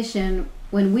 In addition,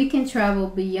 when we can travel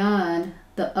beyond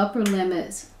the upper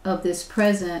limits of this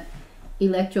present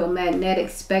electromagnetic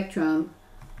spectrum,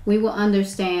 we will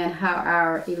understand how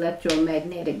our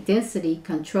electromagnetic density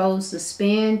controls the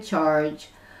spin charge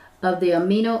of the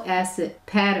amino acid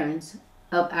patterns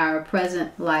of our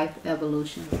present life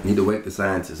evolution. Need to wake the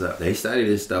scientists up. They study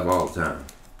this stuff all the time.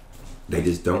 They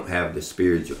just don't have the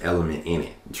spiritual element in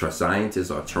it. Scientists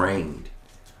are trained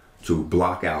to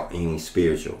block out any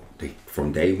spiritual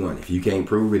from day one. If you can't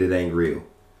prove it, it ain't real.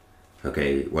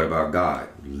 Okay, what about God?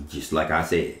 Just like I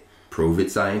said, prove it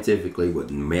scientifically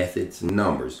with methods and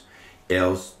numbers.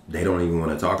 Else, they don't even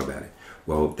want to talk about it.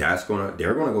 Well,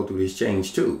 they're gonna go through this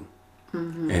change too.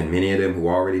 And many of them who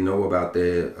already know about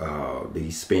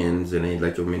these spins and these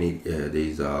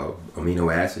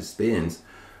amino acid spins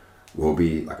will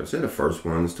be, like I said, the first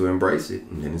ones to embrace it.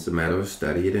 And then it's a matter of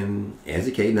studying it and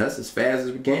educating us as fast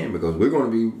as we can, because we're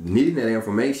going to be needing that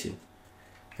information.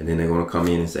 And then they're going to come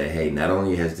in and say, hey, not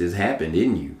only has this happened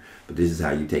in you, but this is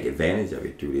how you take advantage of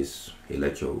it through this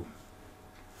electro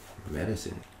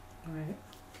medicine. Right.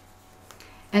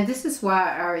 And this is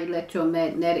why our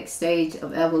electromagnetic stage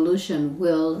of evolution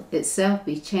will itself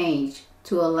be changed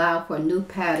to allow for new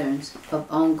patterns of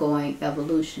ongoing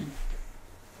evolution.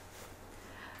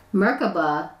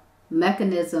 Merkaba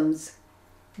mechanisms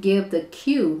give the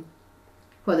cue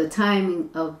for the timing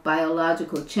of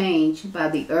biological change by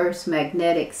the Earth's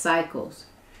magnetic cycles.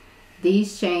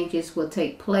 These changes will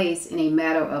take place in a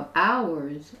matter of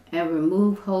hours and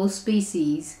remove whole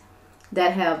species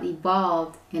that have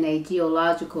evolved in a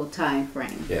geological time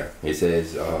frame. Yeah, it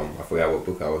says, I forgot what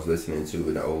book I was listening to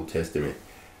in the Old Testament.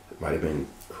 It might have been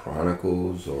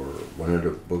Chronicles, or one of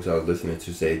the books I was listening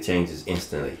to say it changes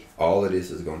instantly. All of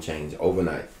this is going to change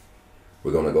overnight.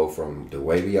 We're going to go from the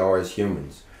way we are as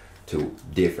humans to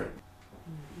different.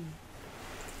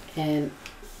 And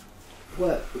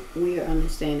what we are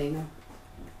understanding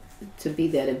to be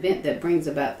that event that brings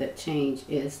about that change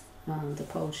is the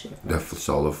pole shift. Right? The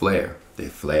solar flare. The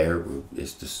flare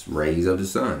is the rays of the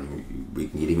sun. We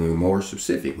can get even more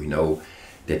specific. We know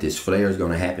that this flare is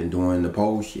going to happen during the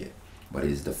pole shift. But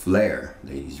it's the flare,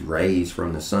 these rays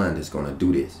from the sun, that's going to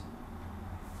do this.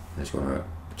 That's going to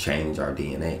change our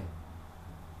DNA.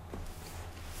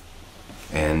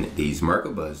 And these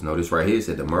Merkabas, notice right here, it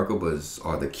said the Merkabas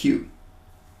are the cue.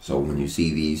 So when you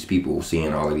see these people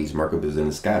seeing all of these Merkabas in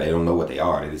the sky, they don't know what they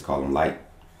are. They just call them light,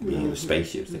 being the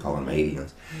spaceships. They call them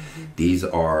aliens. These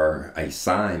are a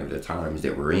sign of the times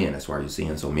that we're in. That's why you're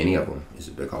seeing so many of them. Is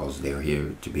because they're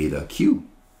here to be the cue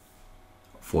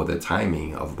for the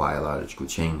timing of biological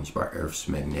change by Earth's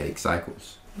magnetic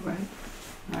cycles. Right.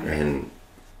 And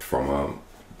from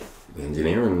the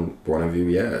engineering point of view,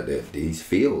 yeah, that these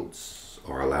fields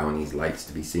are allowing these lights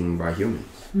to be seen by humans.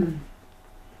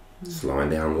 Slowing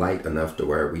down light enough to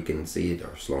where we can see it,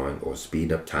 or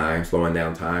speed up time, slowing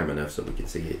down time enough so we can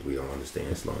see it. We don't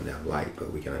understand slowing down light,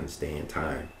 but we can understand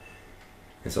time.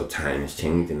 And so time is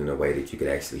changing in a way that you could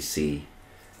actually see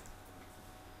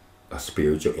a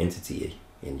spiritual entity,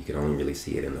 and you can only really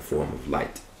see it in the form of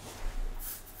light.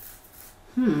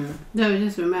 That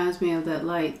just reminds me of that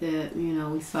light that,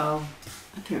 we saw,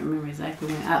 I can't remember exactly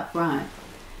when, out front.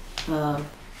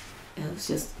 It was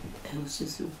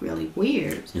just really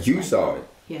weird. You saw it.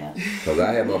 Yeah. Because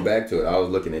I had my back to it. I was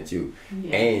looking at you.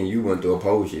 Yeah. And you went through a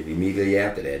pole shift immediately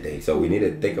after that day. So we need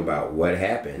to think about what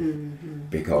happened.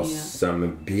 Because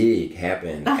something big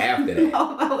happened after that.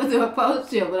 I was in a pole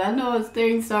shift, but I know as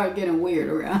things started getting weird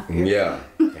around here. Yeah.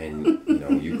 And,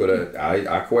 you could have...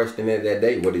 I questioned it that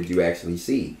day. What did you actually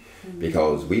see?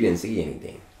 Because we didn't see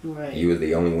anything. Right. You was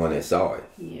the only one that saw it.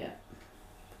 Yeah.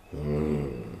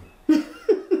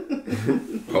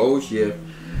 Pole shift.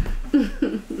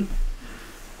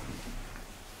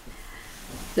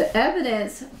 The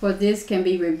evidence for this can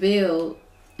be revealed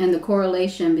in the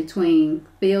correlation between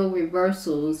field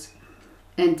reversals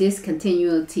and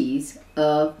discontinuities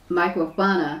of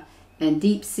microfauna and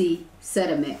deep sea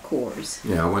sediment cores.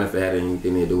 Yeah, I wonder if it had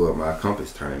anything to do with my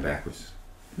compass turning backwards.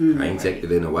 I ain't checked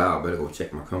it in a while. I better go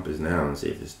check my compass now and see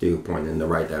if it's still pointing in the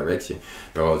right direction.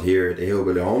 But I was here at the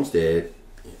Hillbilly Homestead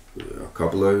a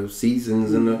couple of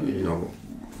seasons in the, you know,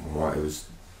 it was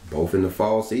both in the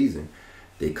fall season.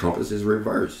 The compass is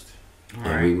reversed.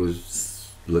 And we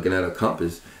was looking at a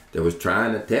compass that was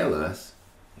trying to tell us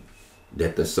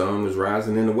that the sun was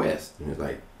rising in the west. And it's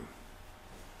like,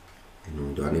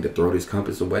 do I need to throw this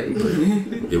compass away? But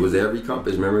it was every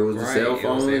compass. Remember, it was the cell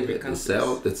phone.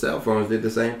 The cell phones did the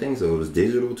same thing, so it was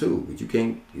digital too. But you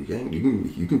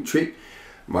can trick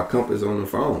my compass on the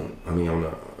phone. I mean,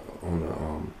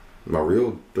 on my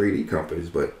real 3D compass,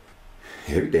 but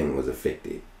everything was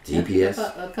affected. GPS.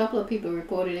 A couple of people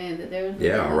reported in that there was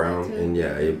around, and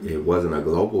it wasn't a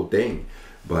global thing.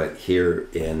 But here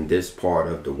in this part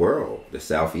of the world, the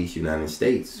southeast United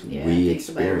States, we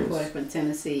experienced. Reported from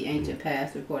Tennessee, Ancient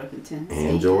Pass reported from Tennessee.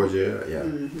 And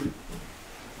Georgia,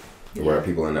 where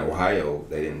people in Ohio,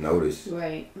 they didn't notice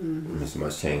as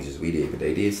much change as we did, but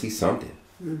they did see something.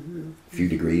 A few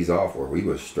degrees off, where we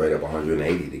were straight up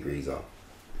 180 degrees off.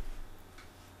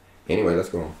 Anyway, let's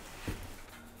go on.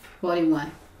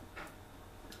 41.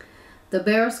 The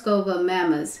Beresova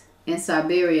mammoths in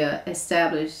Siberia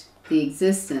established the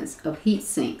existence of heat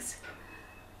sinks,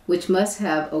 which must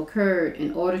have occurred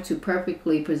in order to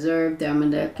perfectly preserve their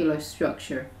molecular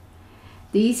structure.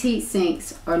 These heat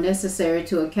sinks are necessary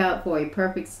to account for a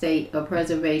perfect state of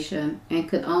preservation and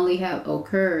could only have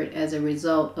occurred as a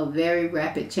result of very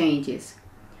rapid changes,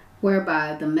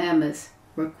 whereby the mammoths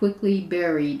were quickly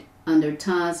buried under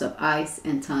tons of ice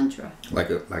and tundra. Like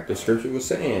the scripture was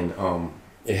saying,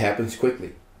 it happens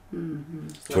quickly.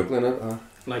 Twinkling of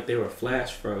like they were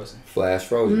flash frozen. Flash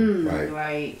frozen,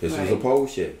 right? This is a pole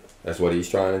shift. That's what he's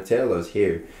trying to tell us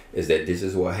here, is that this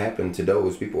is what happened to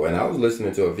those people. And I was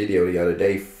listening to a video the other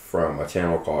day from a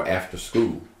channel called After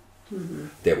School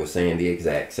that was saying the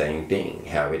exact same thing,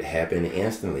 how it happened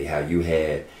instantly, how you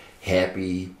had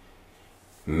happy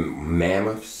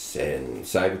mammoths and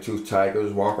saber-toothed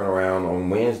tigers walking around on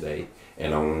Wednesday,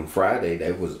 and on Friday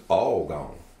they was all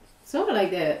gone. Sort of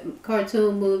like that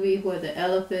cartoon movie where the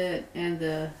elephant and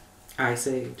the Ice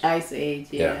Age. Ice Age,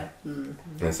 yeah.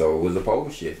 And so it was a pole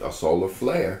shift, a solar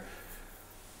flare,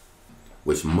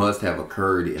 which must have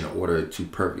occurred in order to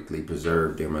perfectly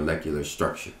preserve their molecular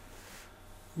structure.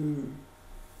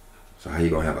 So how you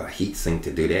gonna have a heat sink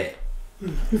to do that?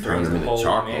 Turn them into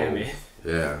charcoal.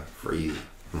 Yeah, freeze.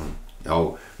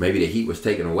 Oh, maybe the heat was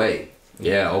taken away.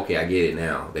 Yeah, okay, I get it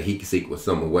now. The heat sink was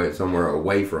somewhere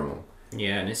away from them.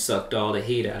 Yeah, and it sucked all the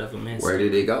heat out of them. Where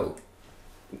did it go?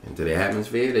 Into the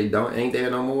atmosphere? They ain't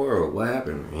there no more, or what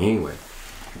happened? Anyway.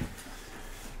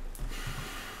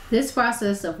 This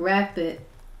process of rapid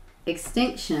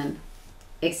extinction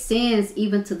extends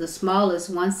even to the smallest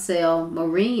one-cell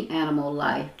marine animal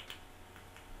life,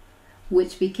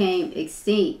 which became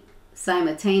extinct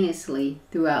simultaneously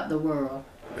throughout the world.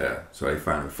 Yeah, so they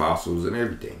find fossils and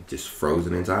everything, just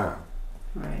frozen in time.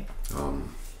 Right.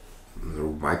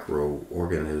 Little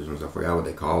microorganisms, I forgot what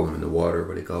they call them in the water,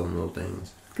 what they call them, little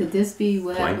things. Could this be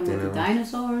what happened with the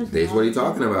dinosaurs? That's what he's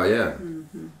talking about, yeah.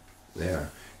 Yeah.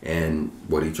 And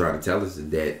what he tried to tell us is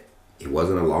that it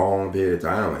wasn't a long period of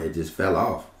time, it just fell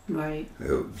off. Right.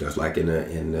 Just like in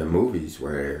the movies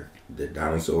where the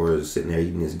dinosaur is sitting there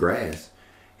eating his grass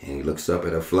and he looks up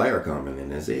at a flare coming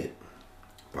and that's it.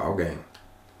 Ball game.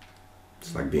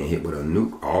 It's like being hit with a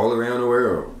nuke all around the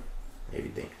world.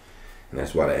 Everything. And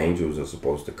that's why the angels are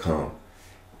supposed to come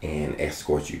and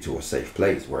escort you to a safe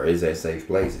place. Where is that safe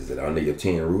place? Is it under your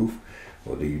tin roof?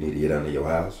 Or do you need to get under your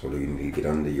house? Or do you need to get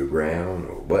under your ground?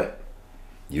 Or what?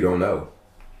 You don't know.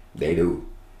 They do.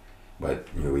 But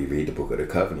we read the book of the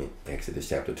covenant. Exodus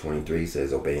chapter 23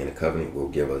 says obeying the covenant will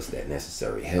give us that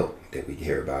necessary help that we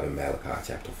hear about in Malachi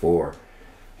chapter 4.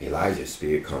 Elijah's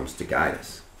spirit comes to guide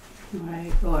us.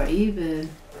 Right. Or even,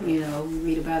 we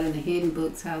read about in the hidden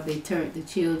books how they turned the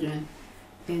children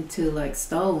into like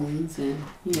stones and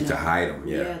to hide them.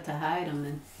 Yeah, to hide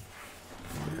them.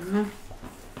 And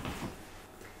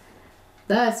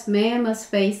thus man must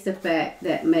face the fact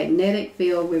that magnetic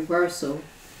field reversal,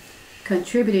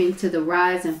 contributing to the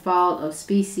rise and fall of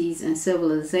species and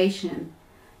civilization,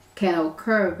 can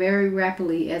occur very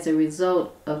rapidly as a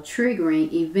result of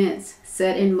triggering events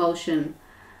set in motion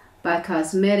by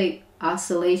cosmetic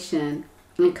oscillation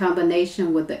in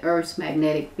combination with the Earth's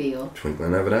magnetic field.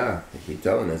 Twinkling of an eye. They keep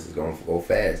telling us it's going to go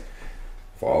fast.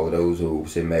 For all of those who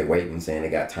sit back waiting saying they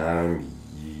got time,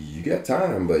 you got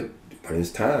time, but when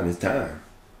it's time, it's time.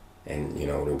 And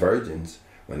the virgins,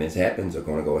 when this happens, they're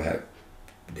going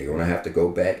to have to go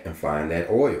back and find that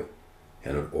oil.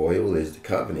 And the oil is the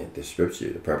covenant, the scripture,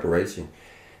 the preparation.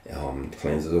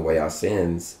 Cleanses away our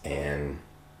sins, and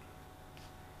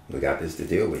we got this to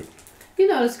deal with. You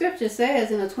know, the scripture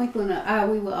says in a twinkling of an eye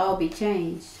we will all be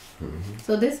changed. Mm-hmm.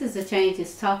 So this is the change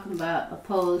it's talking about,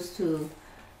 opposed to,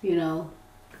 you know,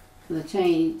 the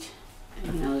change,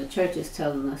 you know, the church is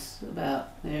telling us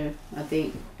about there. I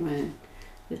think when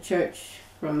the church,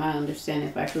 from my understanding,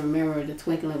 if I can remember, the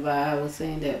twinkling of an eye was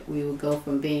saying that we would go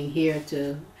from being here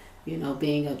to, you know,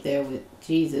 being up there with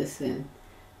Jesus,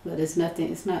 but it's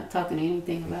nothing. It's not talking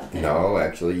anything about that. No,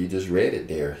 actually, you just read it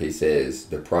there. He says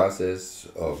the process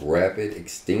of rapid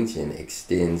extinction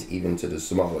extends even to the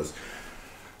smallest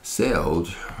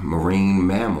celled marine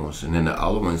mammals. And then the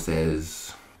other one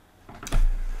says,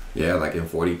 yeah, like in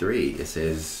 43, it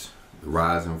says the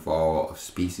rise and fall of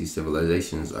species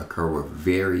civilizations occur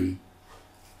very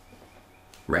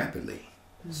rapidly.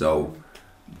 Mm-hmm. So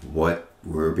what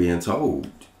we're being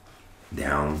told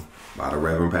down by the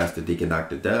Reverend Pastor Deacon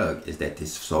Dr. Doug is that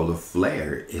this solar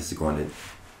flare is going to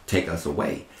take us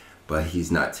away, but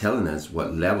he's not telling us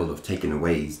what level of taking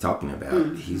away he's talking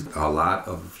about. A lot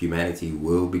of humanity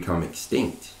will become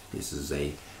extinct. This is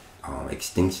a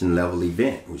extinction level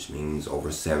event, which means over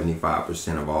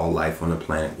 75% of all life on the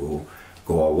planet will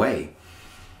go away.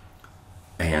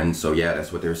 And so yeah,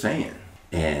 that's what they're saying.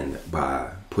 And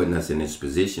by putting us in this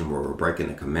position where we're breaking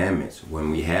the commandments, when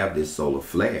we have this solar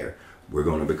flare, we're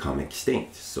going to become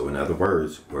extinct. So in other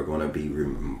words, we're going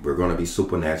to be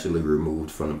supernaturally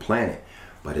removed from the planet.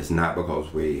 But it's not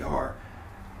because we are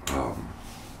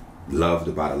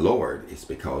loved by the Lord. It's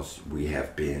because we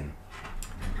have been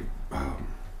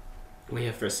we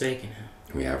have forsaken him.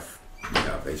 We have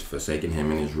forsaken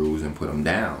him and his rules and put him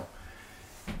down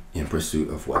in pursuit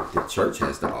of what the church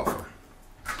has to offer.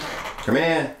 Come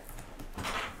in.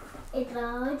 It's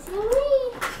all to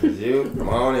me. It's you. Come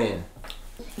on in.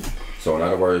 So in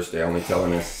other words, they're only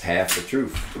telling us half the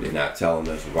truth. They're not telling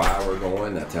us why we're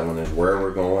going, not telling us where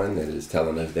we're going. They're just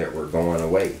telling us that we're going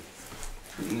away.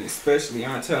 And especially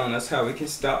aren't telling us how we can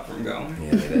stop from going.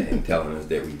 Yeah, they ain't telling us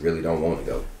that we really don't want to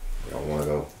go. We don't want to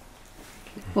go.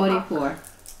 44.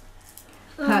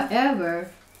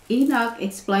 However, Enoch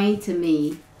explained to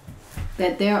me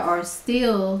that there are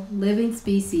still living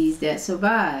species that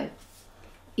survive,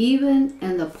 even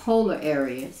in the polar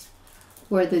areas,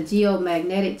 where the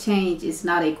geomagnetic change is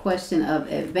not a question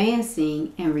of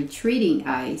advancing and retreating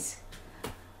ice,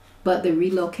 but the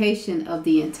relocation of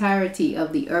the entirety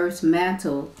of the Earth's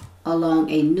mantle along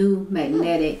a new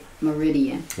magnetic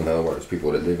meridian. In other words,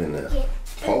 people that live in the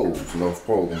poles, North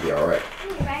Pole, can be all right.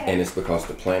 And it's because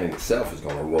the planet itself is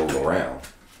going to roll around,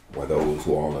 where those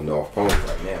who are on the North Pole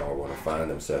right now are going to find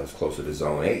themselves closer to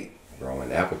Zone 8,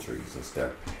 growing apple trees and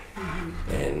stuff.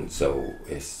 Mm-hmm. And so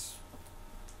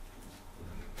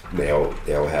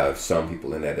they'll have some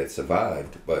people in there that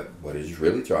survived, but what it's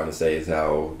really trying to say is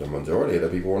how the majority of the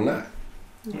people are not.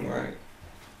 Right.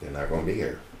 They're not going to be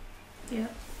here. Yeah.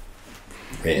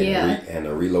 And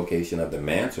the relocation of the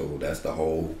mantle, that's the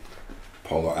whole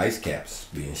polar ice caps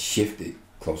being shifted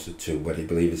closer to what they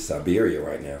believe is Siberia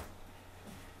right now.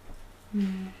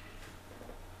 Mm.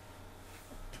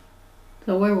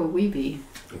 So where will we be?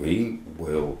 We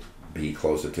will be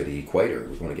closer to the equator.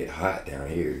 We're going to get hot down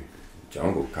here.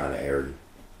 Jungle kind of area.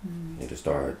 You need to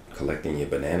start collecting your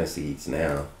banana seeds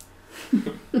now.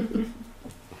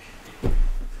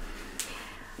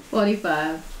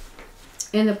 45.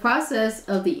 In the process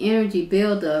of the energy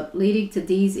buildup leading to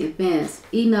these events,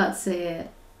 Enoch said,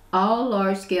 all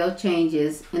large-scale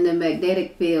changes in the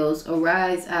magnetic fields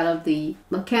arise out of the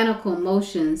mechanical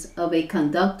motions of a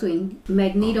conducting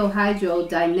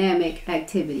magnetohydrodynamic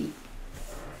activity.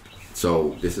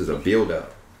 So this is a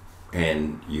buildup.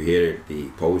 And you hear the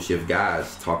pole shift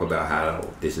guys talk about how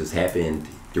this has happened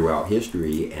throughout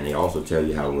history, and they also tell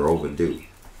you how we're overdue.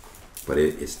 But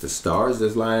it's the stars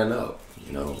that's lining up,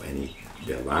 you know, and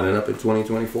they're lining up in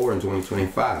 2024 and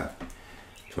 2025.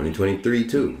 2023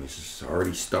 too. This is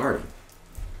already starting.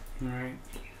 All right.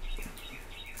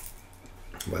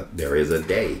 But there is a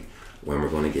day when we're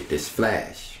going to get this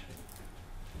flash.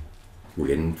 We're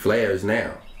getting flares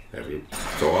now. Every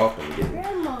so often we get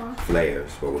flares,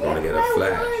 but we're going to get a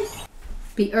flash.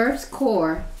 The Earth's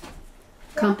core,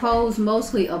 composed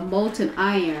mostly of molten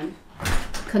iron,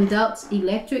 conducts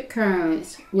electric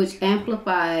currents which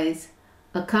amplifies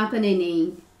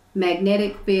accompanying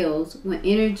magnetic fields when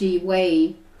energy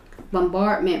wave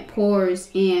bombardment pours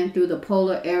in through the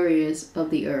polar areas of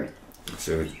the Earth.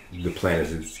 So the planet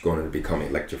is going to become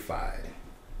electrified.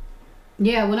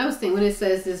 Yeah, when it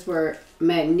says this word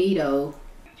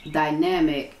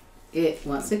magnetodynamic, it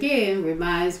once again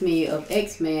reminds me of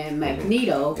X-Men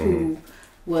Magneto, who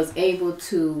was able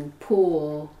to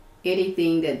pull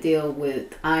anything that dealt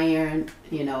with iron,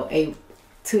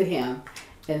 to him.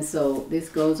 And so this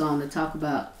goes on to talk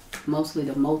about mostly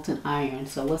the molten iron.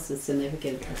 So what's the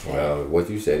significance of that? Well, what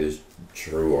you said is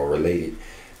true or related.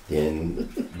 Then,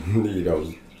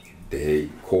 the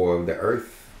core of the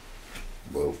earth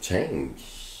will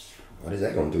change. What is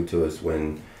that going to do to us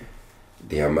when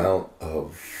the amount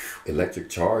of electric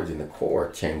charge in the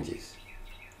core changes?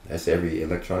 That's every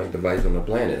electronic device on the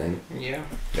planet, ain't it? Yeah.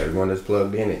 Everyone that's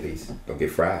plugged in at least gonna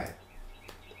get fried.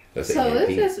 That's So EMP.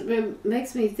 it just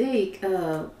makes me think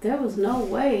there was no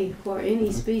way for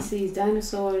any species,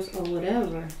 dinosaurs or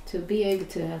whatever, to be able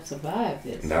to have survived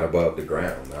this. Not above the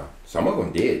ground, no. Some of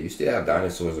them did. You still have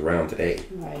dinosaurs around today.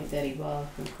 Right, that evolved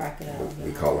from crocodiles.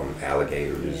 We call them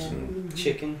alligators Yeah. and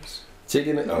Chickens.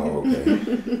 chicken. Oh,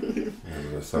 okay.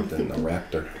 Or something, a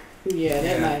raptor. Yeah,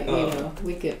 that might,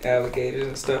 we could. Alligators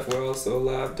and stuff were also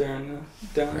alive during the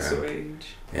dinosaur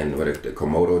age. And what if the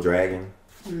Komodo dragon?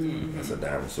 Mm. That's a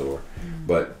dinosaur.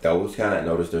 But those kind of,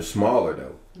 notice they're smaller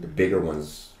though. The bigger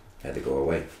ones had to go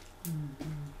away.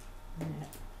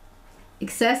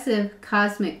 Excessive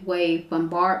cosmic wave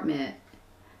bombardment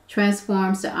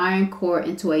transforms the iron core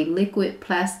into a liquid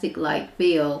plastic-like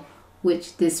field,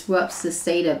 which disrupts the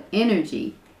state of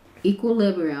energy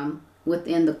equilibrium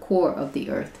within the core of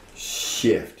the earth.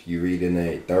 Shift. You read in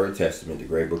the Third Testament, the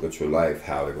Great Book of True Life,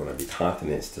 how they're going to be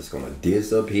continents that's going to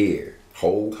disappear.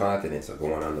 Whole continents are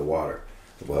going underwater.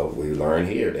 Well, we learn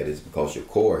here that it's because your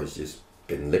core has just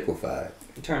been liquefied.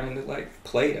 Turn into like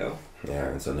Play-Doh. Yeah,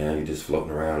 and so now you're just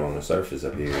floating around on the surface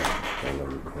up here,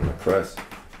 on the crust.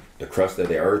 The crust of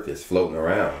the earth is floating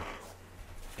around.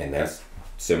 And that's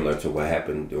similar to what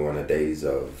happened during the days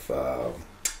of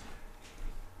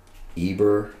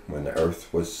Eber, when the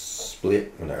earth was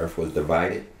split, when the earth was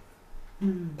divided.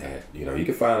 That, you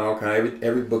can find all kind.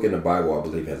 Every book in the Bible, I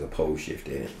believe, has a pole shift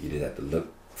in it. You just have to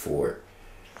look for it.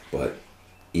 But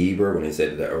Eber, when it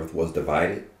said that the earth was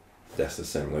divided, that's a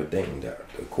similar thing. The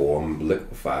core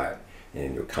liquefied,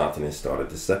 and your continents started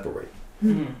to separate.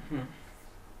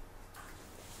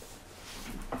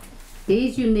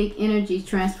 These unique energy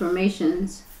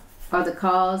transformations are the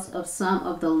cause of some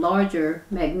of the larger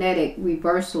magnetic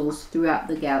reversals throughout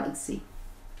the galaxy.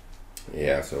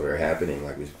 Yeah, so they're happening.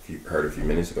 Like we heard a few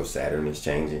minutes ago, Saturn is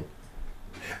changing.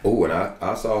 Oh, and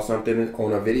I saw something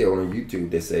on a video on YouTube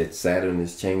that said Saturn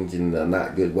is changing in a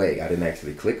not good way. I didn't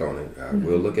actually click on it. I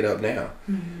will look it up now.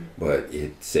 But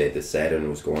it said that Saturn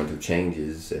was going through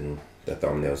changes, and the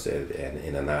thumbnail said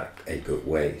in a not a good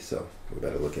way. So we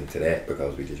better look into that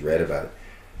because we just read about it.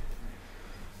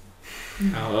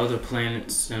 How other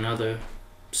planets and other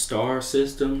star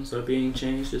systems are being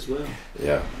changed as well.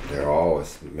 Yeah, they're all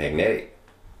magnetic.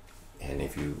 And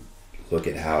if you look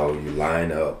at how you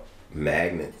line up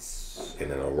magnets in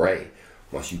an array,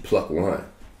 once you pluck one,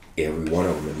 every one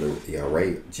of them in the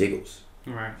array jiggles.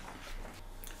 Right.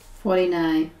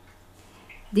 49.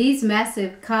 These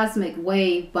massive cosmic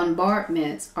wave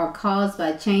bombardments are caused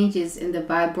by changes in the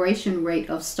vibration rate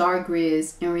of star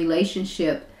grids in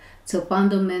relationship to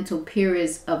fundamental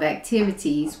periods of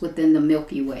activities within the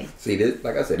Milky Way. See, this,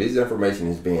 like I said, this information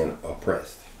is being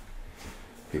oppressed.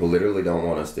 People literally don't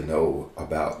want us to know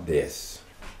about this.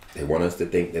 They want us to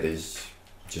think that it's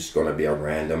just going to be a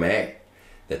random act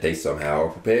that they somehow are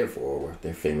prepared for with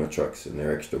their FEMA trucks and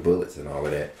their extra bullets and all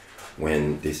of that.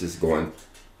 When this is going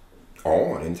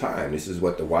on in time, this is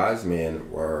what the wise men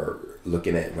were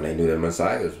looking at when they knew the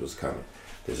Messiah was coming.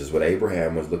 This is what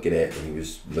Abraham was looking at when he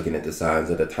was looking at the signs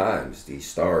of the times. These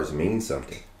stars mean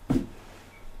something. So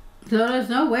there's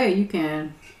no way you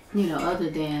can, other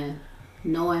than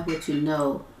knowing what you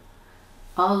know,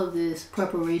 all of this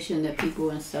preparation that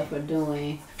people and stuff are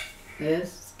doing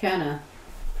is kind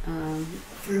of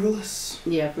frivolous.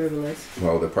 Yeah, frivolous.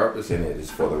 Well, the purpose in it is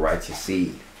for the righteous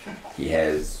seed. He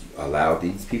has allowed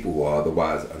these people who are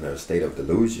otherwise under a state of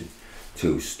delusion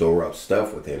to store up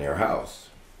stuff within their house,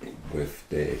 with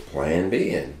the plan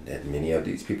being that many of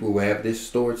these people who have this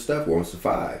stored stuff won't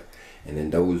survive. And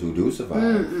then those who do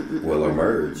survive will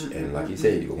emerge. And like you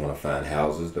said, you're going to find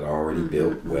houses that are already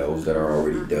built, wells that are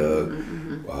already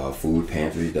dug, food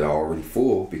pantries that are already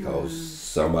full because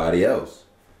somebody else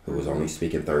who was only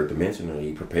speaking third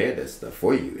dimensionally prepared that stuff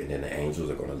for you. And then the angels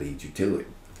are going to lead you to it.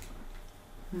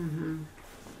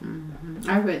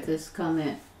 I read this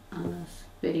comment on this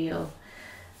video.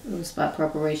 It was about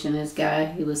preparation. This guy,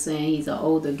 he was saying he's an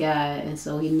older guy, and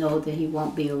so he knows that he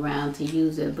won't be around to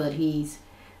use it, but he's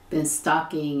been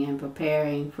stocking and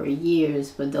preparing for years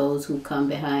for those who come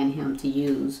behind him to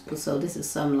use. So this is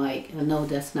some I know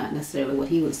that's not necessarily what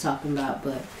he was talking about,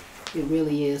 but it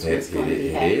really is what's It going to be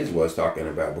happening. is what's talking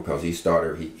about, because he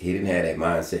didn't have that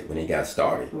mindset when he got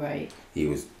started. Right. He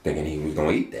was thinking he was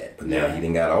gonna eat that, but now he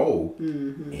didn't got old.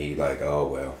 He like, oh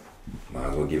well, might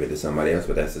as well give it to somebody else.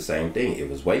 But that's the same thing. It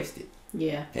was wasted.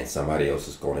 Yeah. And somebody else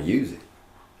is gonna use it.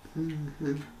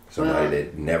 Somebody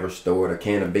that never stored a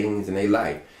can of beans in their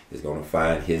life is gonna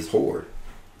find his hoard.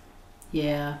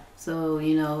 Yeah. So,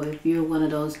 you know, if you're one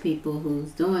of those people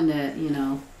who's doing that, you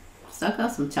know, suck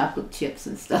out some chocolate chips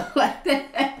and stuff like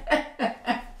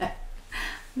that.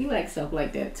 We like stuff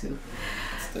like that too.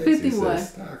 Stacey 51. said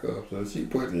stock up, so she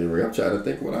put it in. I'm trying to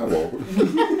think what I want.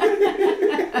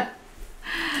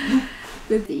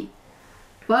 50.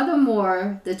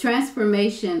 Furthermore, the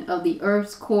transformation of the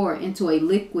Earth's core into a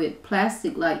liquid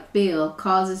plastic-like field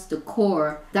causes the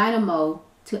core dynamo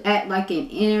to act like an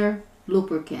inner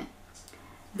lubricant.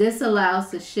 This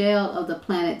allows the shell of the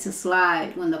planet to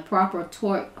slide when the proper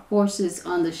torque forces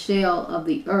on the shell of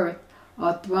the Earth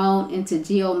are thrown into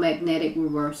geomagnetic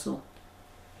reversal.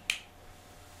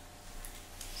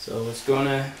 So it's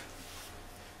gonna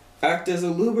act as a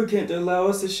lubricant to allow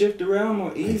us to shift around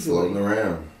more He's floating easily.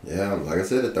 around. Yeah, like I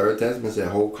said, the Third Testament said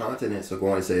whole continents are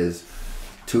going. It says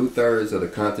 2/3 of the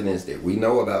continents that we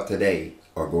know about today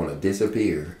are going to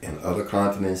disappear, and other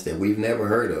continents that we've never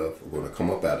heard of are going to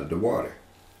come up out of the water.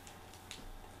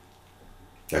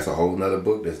 That's a whole nother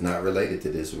book that's not related to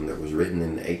this one, that was written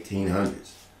in the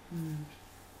 1800s.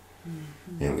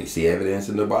 And we see evidence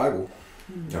in the Bible.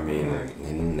 I mean,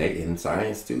 in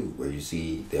science too, where you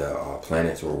see the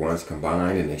planets were once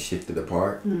combined and they shifted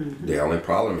apart. The only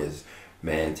problem is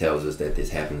man tells us that this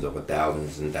happens over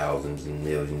thousands and thousands and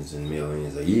millions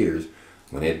of years,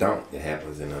 when it don't. It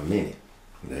happens in a minute.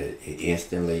 That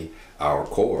instantly our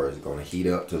core is going to heat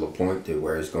up to the point to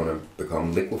where it's going to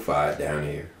become liquefied down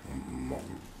here,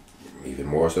 even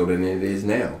more so than it is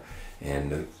now.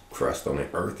 And the crust on the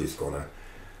earth is going to,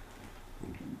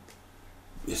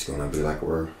 it's going to be like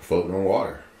we're floating on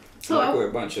water. So like we're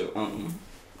a bunch of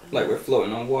like we're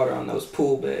floating on water on those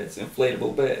pool beds,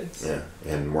 inflatable beds. Yeah,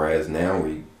 and whereas now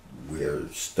we're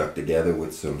stuck together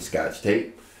with some Scotch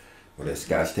tape. Well, that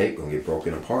Scotch tape gonna get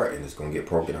broken apart, and it's gonna get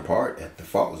broken apart at the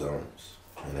fault zones,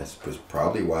 and that's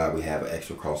probably why we have an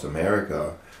extra cross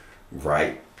America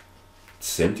right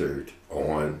centered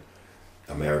on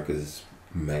America's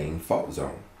main fault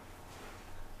zone.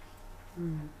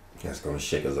 That's gonna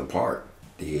shake us apart.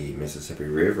 The Mississippi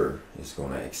River is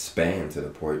gonna expand to the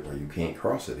point where you can't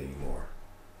cross it anymore.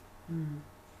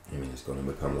 I mean, it's gonna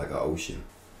become like an ocean.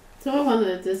 So I wonder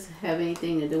if this have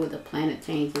anything to do with the planet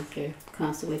changes they're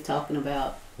constantly talking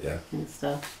about. Yeah. And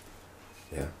stuff.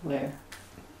 Yeah. Where,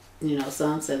 you know,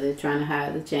 some say they're trying to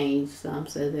hide the change, some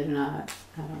say they're not.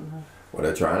 I don't know. Well,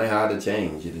 they're trying to hide the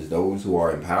change. It is those who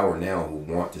are in power now who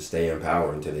want to stay in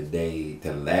power until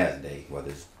the last day, whether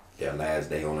it's their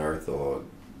last day on earth or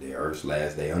the earth's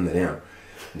last day under them.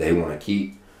 They want to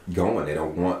keep going. They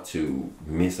don't want to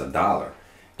miss a dollar.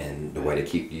 And the way to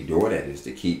keep you doing that is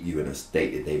to keep you in a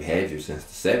state that they've had you since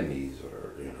the 70s,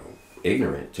 or, you know,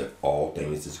 ignorant to all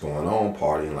things that's going on,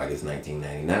 partying like it's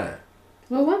 1999.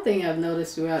 Well, one thing I've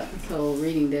noticed throughout this whole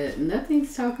reading, that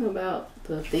nothing's talking about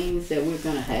the things that we're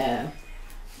going to have.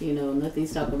 You know,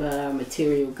 nothing's talking about our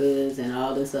material goods and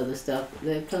all this other stuff,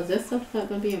 because that stuff's not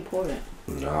going to be important.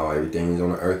 No, everything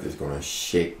on the earth is going to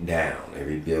shake down.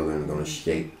 Every building is going to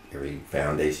shake. Every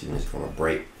foundation is going to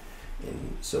break.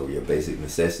 And so your basic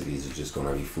necessities are just going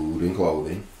to be food and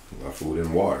clothing, or food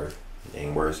and water. You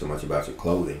ain't worried so much about your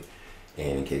clothing.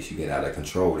 And in case you get out of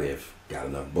control, they've got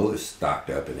enough bullets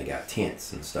stocked up and they got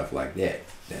tents and stuff like that.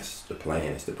 That's the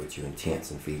plan, is to put you in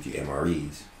tents and feed you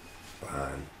MREs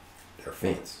behind their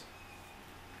fence.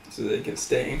 So they can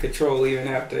stay in control even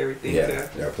after everything's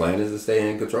happened. Their plan is to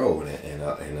stay in control. And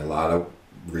a lot of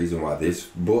reason why this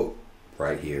book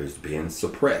right here is being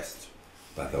suppressed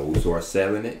by those who are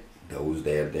selling it. Those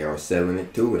that they are selling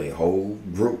it to, and a whole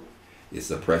group is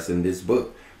suppressing this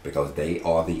book because they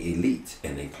are the elite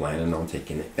and they planning on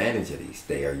taking advantage of these.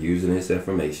 They are using this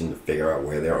information to figure out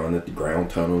where their underground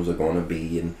tunnels are going to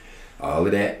be and all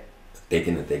of that,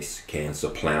 thinking that they can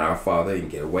supplant our Father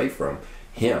and get away from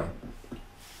Him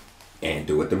and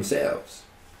do it themselves.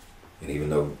 And even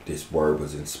though this word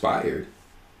was inspired,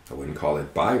 I wouldn't call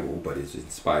it Bible, but it's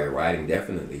inspired writing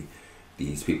definitely.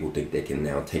 These people think they can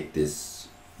now take this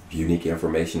unique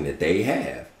information that they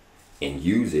have and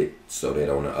use it so that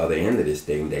on the other end of this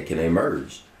thing they can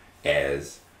emerge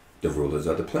as the rulers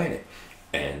of the planet.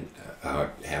 And I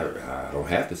don't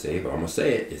have to say it, but I'm going to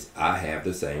say it, is I have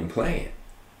the same plan.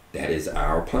 That is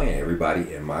our plan.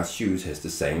 Everybody in my shoes has the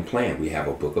same plan. We have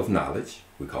a book of knowledge.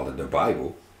 We call it the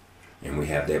Bible. and we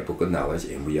have that book of knowledge,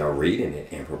 and we are reading it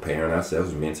and preparing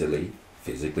ourselves mentally,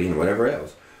 physically, and whatever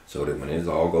else, so that when it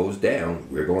all goes down,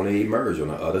 we're going to emerge on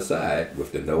the other side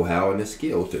with the know-how and the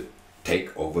skill to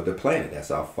take over the planet.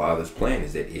 That's our Father's plan,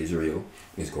 is that Israel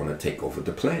is going to take over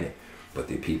the planet. But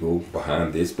the people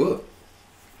behind this book,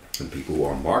 the people who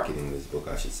are marketing this book,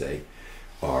 I should say,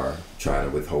 are trying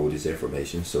to withhold this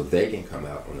information so they can come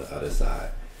out on the other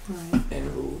side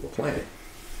and rule the planet.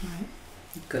 Right.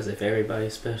 Because if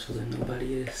everybody's special, then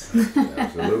nobody is.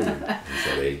 Absolutely.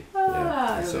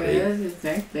 And so they,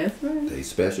 that's right. they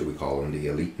special. We call them the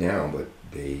elite now, but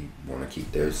they want to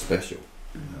keep theirs special.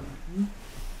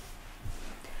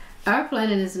 Our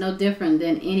planet is no different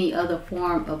than any other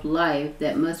form of life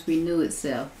that must renew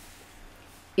itself.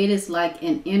 It is like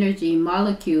an energy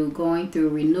molecule going through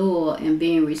renewal and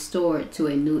being restored to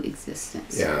a new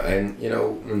existence. Yeah, and you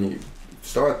know, when you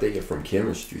start thinking from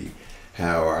chemistry,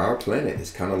 how our planet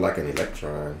is kind of like an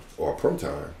electron or a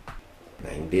proton. I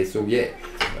ain't did so yet,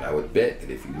 but I would bet that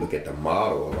if you look at the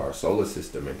model of our solar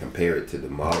system and compare it to the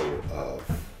model of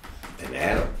an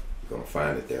atom, you're going to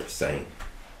find that they're the same.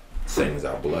 Same as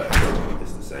our blood.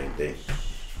 It's the same thing.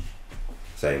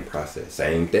 Same process.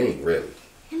 Same thing, really.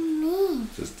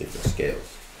 Just different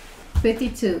scales.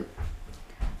 52.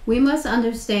 We must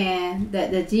understand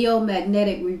that the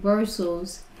geomagnetic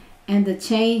reversals and the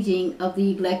changing of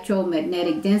the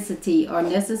electromagnetic density are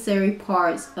necessary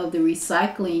parts of the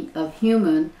recycling of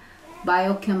human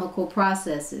biochemical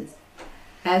processes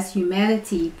as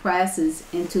humanity passes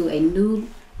into a new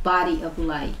body of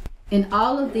light. In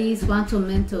all of these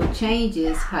fundamental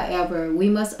changes, however, we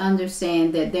must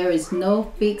understand that there is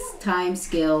no fixed time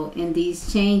scale in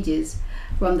these changes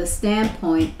from the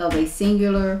standpoint of a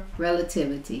singular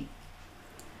relativity.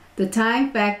 The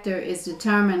time factor is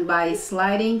determined by a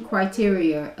sliding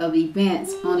criteria of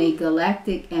events on a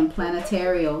galactic and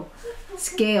planetary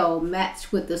scale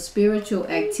matched with the spiritual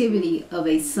activity of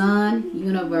a sun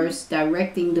universe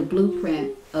directing the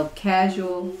blueprint of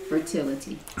causal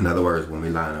fertility. In other words, when we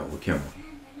line up with Kimmel,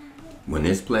 when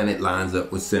this planet lines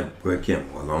up with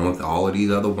Kimmel, along with all of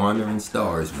these other wandering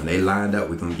stars, when they lined up,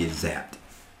 we're going to get zapped.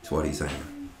 That's what he's saying.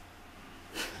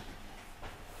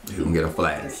 You're going to get a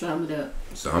flash. Sum it up.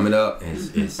 Sum it up.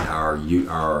 It's our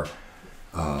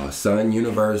sun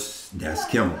universe. That's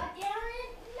Kimmel.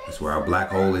 That's where our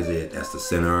black hole is at. That's the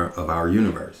center of our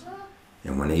universe.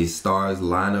 And when these stars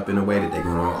line up in a way that they're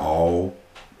going to all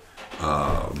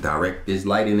direct this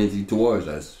light energy towards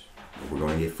us, we're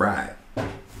going to get fried.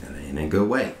 And in a good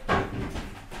way.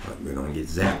 But we're going to get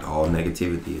zapped. All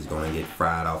negativity is going to get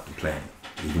fried off the planet.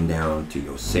 Even down to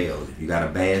your cells. If you got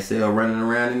a bad cell running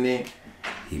around in there,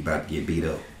 he about to get beat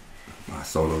up by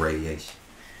solar radiation.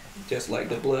 Just like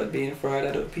the blood being fried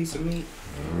out of a piece of meat.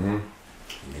 Mm-hmm.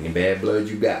 Any bad blood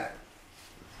you got,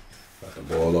 about to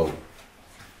boil over.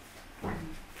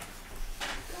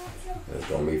 It's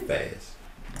gonna be fast.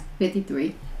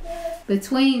 53.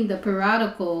 Between the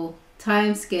periodical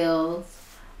timescales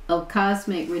of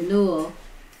cosmic renewal,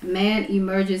 man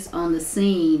emerges on the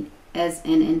scene as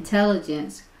an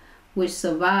intelligence which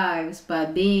survives by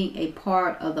being a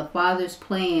part of the Father's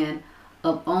plan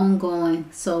of ongoing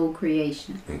soul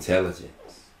creation.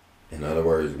 Intelligence. In other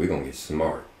words, we're gonna get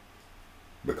smart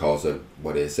because of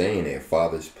what it's saying there,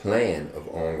 Father's plan of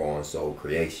ongoing soul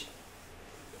creation.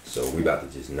 So we about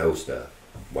to just know stuff.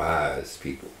 Wise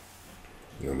people.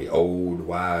 You're gonna be old,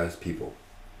 wise people.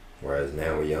 Whereas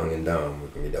now we're young and dumb. We're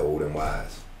gonna be the old and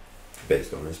wise.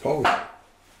 Based on this poetry.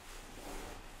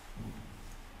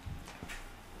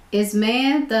 Is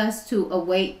man thus to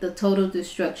await the total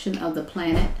destruction of the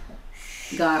planet?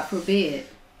 God forbid.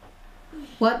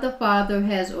 What the Father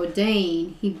has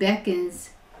ordained, he beckons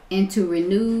into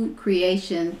renewed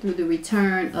creation through the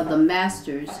return of the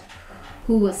masters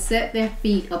who will set their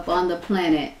feet upon the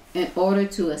planet in order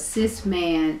to assist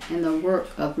man in the work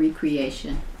of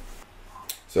recreation.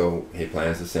 So he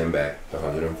plans to send back the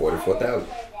 144,000.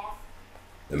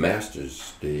 The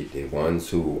masters, the ones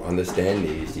who understand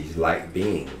these light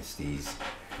beings, these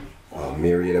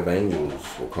myriad of angels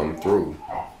will come through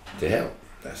to help.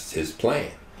 That's his plan.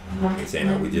 He's saying,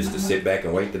 are we just to sit back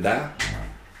and wait to die?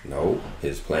 No,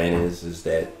 his plan is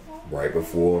that right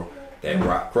before that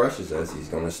rock crushes us, he's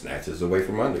going to snatch us away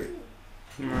from under it.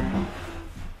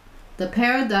 The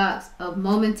paradox of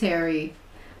momentary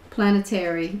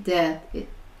planetary death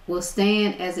will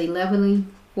stand as a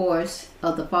leveling force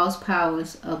of the false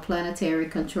powers of planetary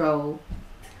control,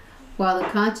 while the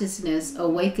consciousness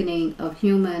awakening of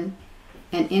human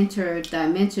and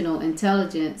interdimensional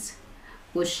intelligence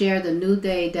will share the new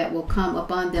day that will come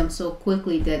upon them so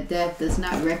quickly that death does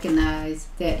not recognize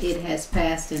that it has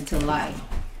passed into life.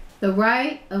 The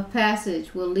rite of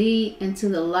passage will lead into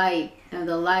the light, and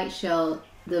the light shall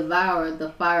devour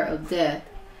the fire of death,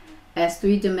 as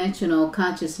three-dimensional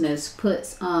consciousness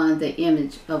puts on the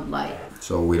image of light.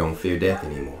 So we don't fear death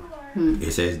anymore.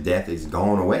 It says death is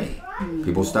gone away.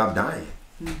 People stop dying.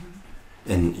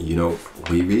 And you know,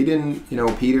 we read in, you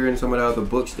know, Peter and some of the other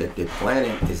books that the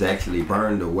planet is actually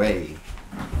burned away.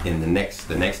 And the next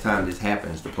time this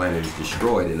happens, the planet is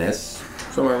destroyed, and that's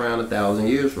somewhere around 1,000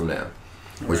 years from now.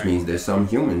 Which means there's some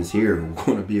humans here who are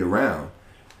going to be around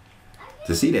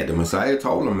to see that. The Messiah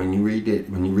told them, when you read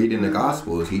in the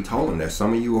Gospels, he told them that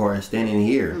some of you are standing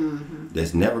here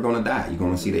that's never going to die. You're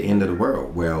going to see the end of the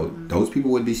world. Well, those people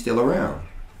would be still around.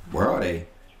 Where are they?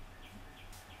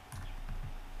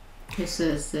 It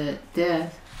says that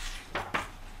death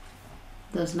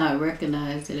does not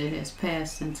recognize that it has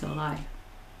passed into life.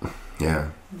 Yeah.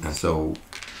 And so,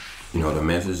 you know, the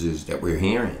messages that we're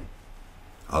hearing,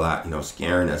 a lot, you know,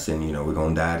 scaring us, and you know, we're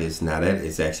gonna die, this, now that,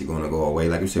 it's actually gonna go away.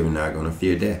 Like we said, we're not gonna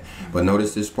fear death. But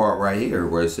notice this part right here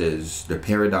where it says the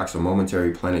paradox of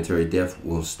momentary planetary death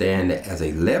will stand as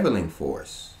a leveling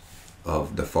force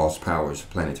of the false powers of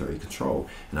planetary control.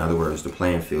 In other words, the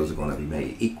playing fields are gonna be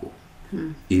made equal.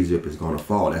 Egypt is gonna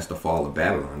fall. That's the fall of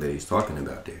Babylon that he's talking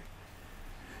about there.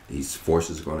 These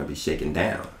forces are gonna be shaken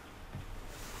down.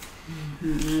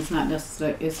 It's not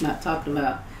necessarily, it's not talking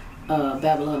about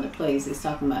Babylon the place. It's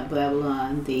talking about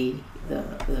Babylon, the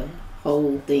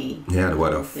whole thing. Yeah,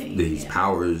 these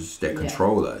powers that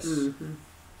control us.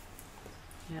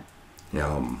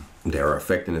 They're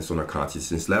affecting us on a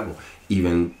consciousness level,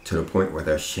 even to the point where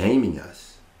they're shaming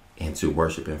us into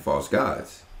worshiping false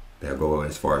gods. They'll go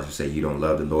as far as to say you don't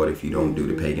love the Lord if you don't do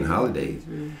the pagan holidays.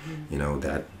 You know,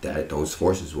 that those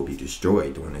forces will be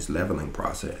destroyed during this leveling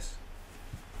process.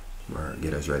 Or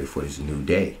get us ready for this new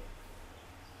day.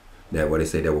 That what they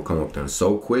say that will come up to them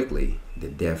so quickly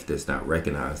that death does not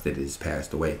recognize that it has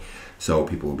passed away. So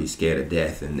people will be scared of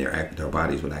death, and their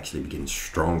bodies will actually be getting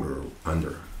stronger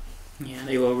under. Yeah,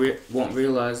 they won't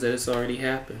realize that it's already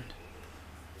happened.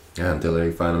 Yeah, until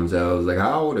they find themselves like,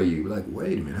 how old are you? Like,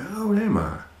 wait a minute, how old am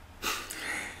I?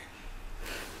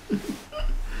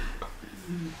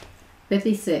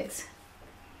 56.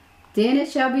 Then it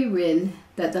shall be written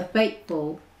that the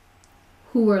faithful,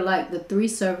 who were like the 3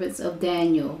 servants of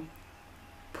Daniel,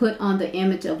 put on the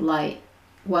image of light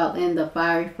while in the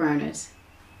fiery furnace,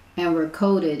 and were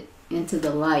coded into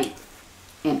the light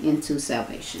and into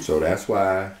salvation. So that's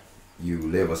why you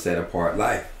live a set apart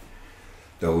life.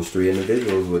 Those 3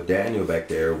 individuals with Daniel back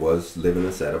there was living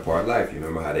a set apart life. You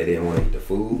remember how they didn't want to eat the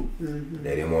food?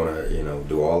 They didn't want to, you know,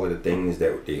 do all of the things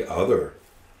that the other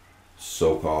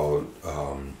so-called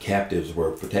captives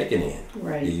were partaking in.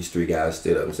 Right. These 3 guys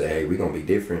stood up and said, hey, we're going to be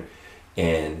different.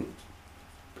 And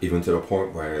even to the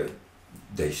point where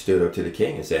they stood up to the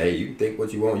king and said, hey, you can think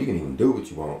what you want, you can even do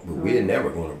what you want, but we're never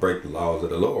going to break the laws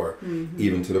of the Lord.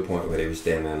 Even to the point where they were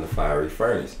standing in the fiery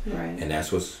furnace. And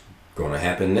that's what's going to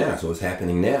happen now. So it's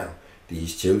happening now.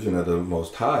 These children of the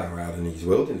Most High are out in these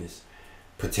wilderness,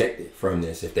 protected from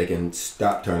this. If they can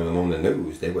stop turning on the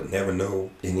news, they would never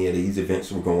know any of these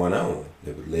events were going on.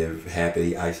 They would live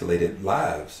happy, isolated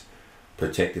lives,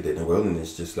 protected in the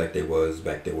wilderness, just like they was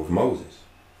back there with Moses.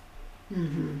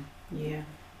 Yeah.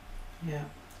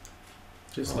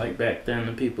 Just like back then,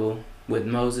 the people with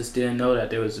Moses didn't know that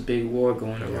there was a big war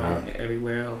going around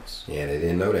everywhere else. Yeah, they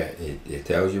didn't know that. It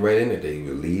tells you right in it. They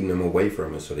were leading them away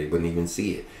from it so they wouldn't even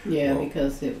see it. Yeah, well,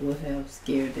 because it would have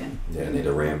scared them. Yeah, and they'd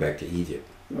have ran back to Egypt.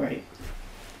 Right.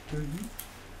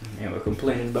 And we're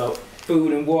complaining about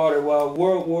food and water while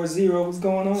World War Zero was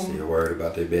going on. Still worried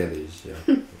about their bellies.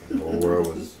 Yeah, the whole world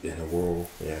was in a world.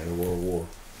 Yeah, in a world war.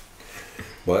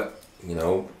 But you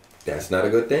know, that's not a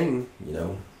good thing. You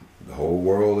know, the whole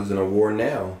world is in a war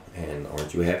now, and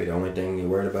aren't you happy? The only thing you're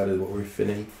worried about is what we're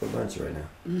finna eat for lunch right now.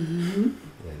 And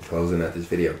closing out this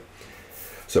video.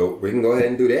 So we can go ahead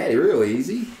and do that real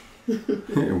easy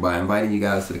by inviting you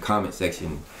guys to the comment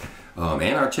section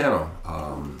and our channel,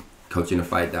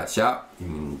 coachinthefight.shop. You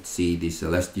can see the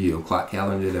celestial clock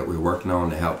calendar that we're working on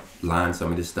to help line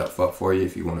some of this stuff up for you.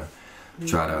 If you want to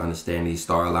try to understand these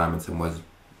star alignments and what's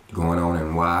going on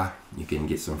and why, you can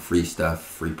get some free stuff,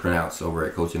 free printouts over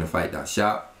at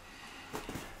coachinthefight.shop.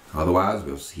 Otherwise,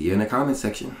 we'll see you in the comment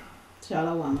section.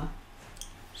 Shalom.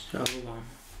 Shalom.